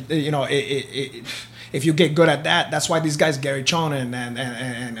 I mean, if you get good at that, that's why these guys, Gary Chonin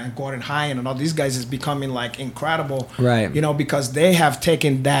and Gordon Hine and all these guys, is becoming like incredible. Right. Because they have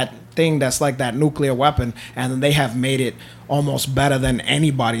taken that thing that's like that nuclear weapon, and they have made it almost better than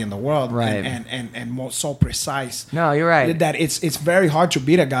anybody in the world. Right. And more so precise. No, you're right. That it's very hard to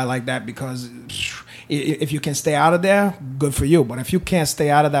beat a guy like that, because if you can stay out of there, good for you. But if you can't stay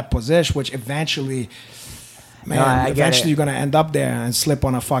out of that position, which eventually, get it. you're gonna end up there and slip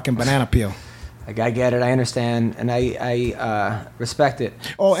on a fucking banana peel. I get it. I understand, and I respect it.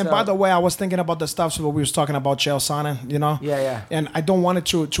 Oh, and by the way, I was thinking about the stuff so we was talking about Chael Sonnen, Yeah. And I don't want it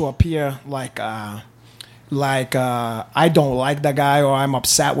to appear like I don't like the guy or I'm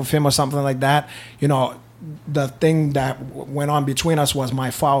upset with him or something like that. The thing that went on between us was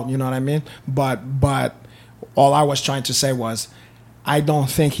my fault. You know what I mean? But all I was trying to say was, I don't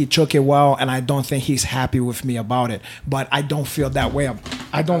think he took it well, and I don't think he's happy with me about it. But I don't feel that way.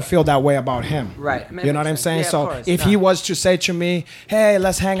 I don't feel that way about him. Right. I mean, You know what I'm saying? Yeah, of So course. if he was to say to me, "Hey,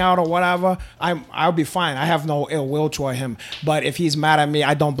 let's hang out" or whatever, I'll be fine. I have no ill will toward him. But if he's mad at me,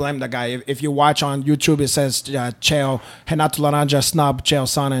 I don't blame the guy. If you watch on YouTube, it says Chael Renato Laranja snub Chael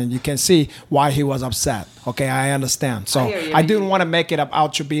Sonnen, and you can see why he was upset. Okay, I understand. So hear you. I didn't want to make it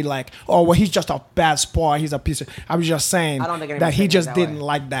out to be like, oh, well, he's just a bad sport. He's a piece of. I was just saying I don't think that he anyone's just thinking it that didn't way.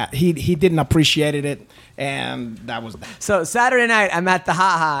 like that. He didn't appreciate it, and that was that. So Saturday night, I'm at the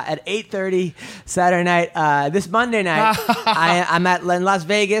Ha at 8:30. Saturday night. This Monday night, I'm in Las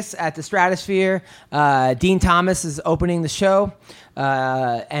Vegas at the Stratosphere. Dean Thomas is opening the show,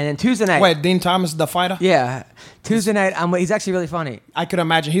 and then Tuesday night. Wait, Dean Thomas, the fighter? Yeah, Tuesday night. He's actually really funny. I could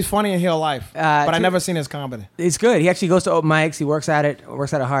imagine. He's funny in real life, but I never seen his comedy. It's good. He actually goes to open mics. He works at it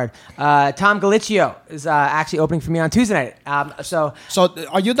hard. Tom Galicchio is actually opening for me on Tuesday night. So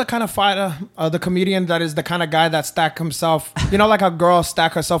are you the kind of fighter, the comedian that is the kind of guy that stack himself? Like a girl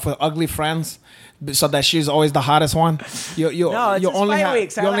stack herself with ugly friends, so that she's always the hottest one. No, it's just only fight have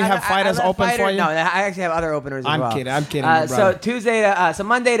week, so you only I have fighters let open for you. No, I actually have other openers as I'm well. kidding, my So brother. Tuesday, so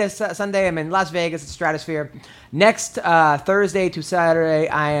Monday to Sunday, I'm in Las Vegas at Stratosphere. Next Thursday to Saturday,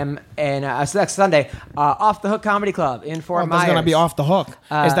 I am in. So next Sunday, Off the Hook Comedy Club in Fort Myers. That's gonna be Off the Hook.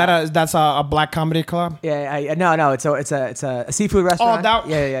 That's a black comedy club? Yeah, no. It's a seafood restaurant. that-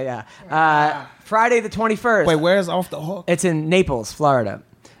 Yeah. Friday the 21st. Wait, where's Off the Hook? It's in Naples, Florida.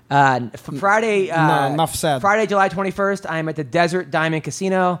 Friday. No, enough said. Friday, July 21st, I'm at the Desert Diamond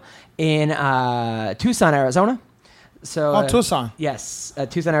Casino in Tucson, Arizona. So Tucson. Yes,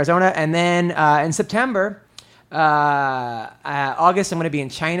 Tucson, Arizona, and then in September, August, I'm going to be in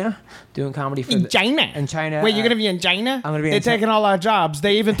China doing comedy for China. In China. Wait, you're gonna be in China? I'm gonna be. They're in China. taking all our jobs.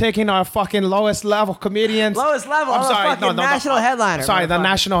 They even taking our fucking lowest level comedians. Lowest level. I'm sorry, fucking national headliner. Sorry, the motherfucker.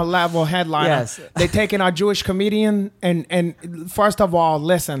 national level headliner. Yes. They taking our Jewish comedian, and first of all,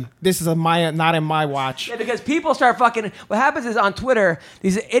 listen, this is not in my watch. Yeah, because people start fucking. What happens is on Twitter,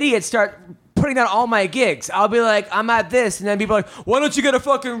 these idiots start putting down all my gigs. I'll be like, I'm at this, and then people are like, why don't you get a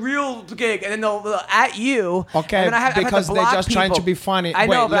fucking real gig? And then they'll at you. Okay, and then I've had because to they're block just trying people. to be funny. I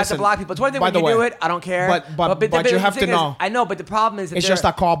know, Wait, but I have to listen, block people. It's one thing by when the you way, do it, I don't care. but you have to know. I know, but the problem is that It's just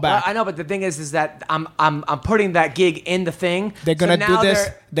a callback. Well, I know, but the thing is that I'm putting that gig in the thing. They're gonna So do now this.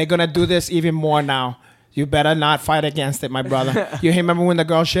 They're gonna do this even more now. You better not fight against it, my brother. You remember when the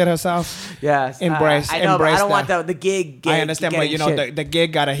girl shit herself? Yes. Embrace. I know, but I embrace don't want that. the gig. I understand, but you know, the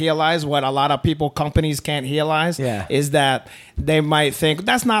gig gotta realize what a lot of companies can't realize. Yeah. Is that they might think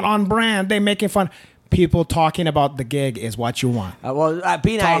that's not on brand. They making fun. People talking about the gig is what you want.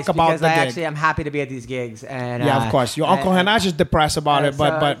 Be nice Talk about because the I gig. actually am happy to be at these gigs. And Yeah, of course. Your Uncle Hanaj is depressed about it,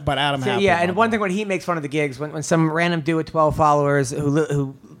 but Adam happy. Yeah, about and one it. thing when he makes fun of the gigs, when some random dude with 12 followers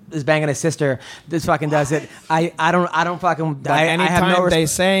who is banging his sister, this fucking does it. I don't fucking. But I have anytime no they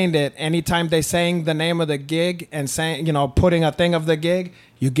saying that, anytime they saying the name of the gig and saying, putting a thing of the gig,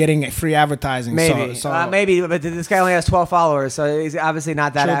 you're getting free advertising. Maybe, maybe, but this guy only has 12 followers, so he's obviously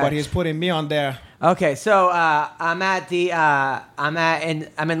not that. True, but he's putting me on there. Okay, so I'm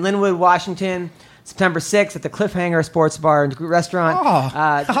in Linwood, Washington. September 6th at the Cliffhanger Sports Bar and Restaurant.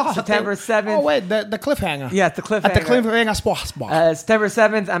 September 7th. Oh, wait, the Cliffhanger. Yeah, the Cliffhanger. At the Cliffhanger Sports Bar. September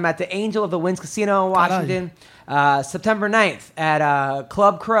 7th, I'm at the Angel of the Winds Casino in Washington. September 9th at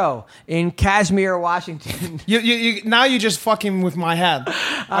Club Crow in Kashmir, Washington. You now you're just fucking with my head.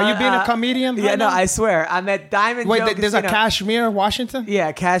 Are you being a comedian? Yeah, right no, now? I swear. I'm at Diamond Wait, Joe there's a Casino. Kashmir, Washington?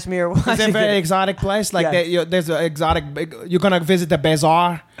 Yeah, Kashmir, Washington. Is it a very exotic place? Like Yes. there's an exotic. You're gonna visit the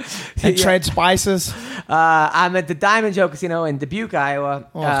bazaar and Yeah. trade spices. I'm at the Diamond Joe Casino in Dubuque,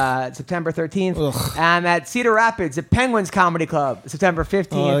 Iowa, September 13th. Ugh. I'm at Cedar Rapids at Penguins Comedy Club, September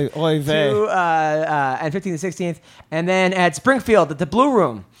 15th Oy vey. and 15th and 16th. And then at Springfield at the Blue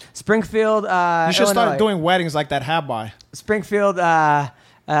Room. Springfield, You should Illinois. start doing weddings like that Habbi. Springfield, I'm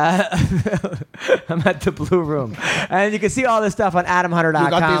at the Blue Room. And you can see all this stuff on AdamHunter.com. You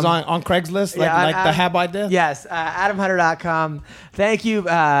got these on Craigslist, like the Habbi did? Yes, AdamHunter.com. Thank you,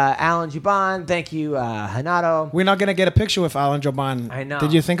 Alan Jouban. Thank you, Renato. We're not gonna get a picture with Alan Jouban. I know.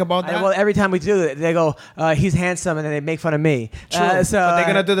 Did you think about that? Well, every time we do it, they go, he's handsome, and then they make fun of me. True. So but they're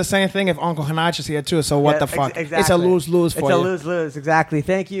gonna do the same thing if Uncle Hanach is here too. So what the fuck? Exactly. It's a lose-lose for you. It's a lose-lose, exactly.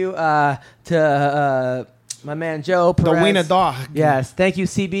 Thank you to my man Joe Perez. The wiener dog. Yes. Thank you,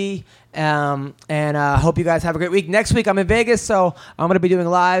 CB. And hope you guys have a great week. Next week, I'm in Vegas, so I'm going to be doing a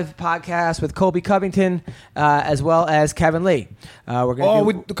live podcast with Colby Covington as well as Kevin Lee. We're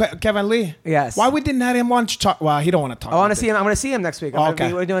going to Kevin Lee. Yes. Why we didn't have him on? Well, he don't want to talk. I want to see him. I'm going to see him next week.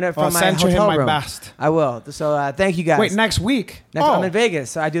 Okay. We're doing it Well, from my send to hotel him my room. best. I will. So thank you guys. Wait, next week? I'm in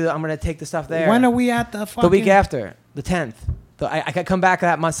Vegas, so I'm going to take the stuff there. When are we at the fucking? The week after, the 10th. I can come back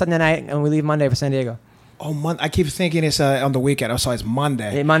that Sunday night, and we leave Monday for San Diego. Oh, I keep thinking it's on the weekend. Oh, so it's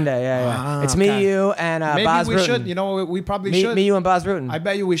Monday. Yeah, Monday, yeah. Ah, It's okay. me, you, and Maybe Boz we Rutten. should. We probably should. Me, you, and Boz Rutten. I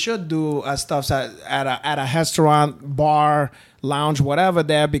bet you we should do stuff at a restaurant, bar, lounge, whatever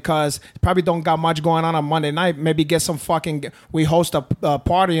there, because probably don't got much going on Monday night. Maybe get some we host a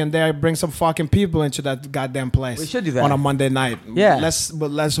party in there, bring some fucking people into that goddamn place. We should do that. on a Monday night. Yeah.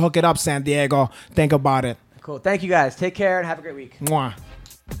 Let's hook it up, San Diego. Think about it. Cool. Thank you guys. Take care and have a great week. Mwah.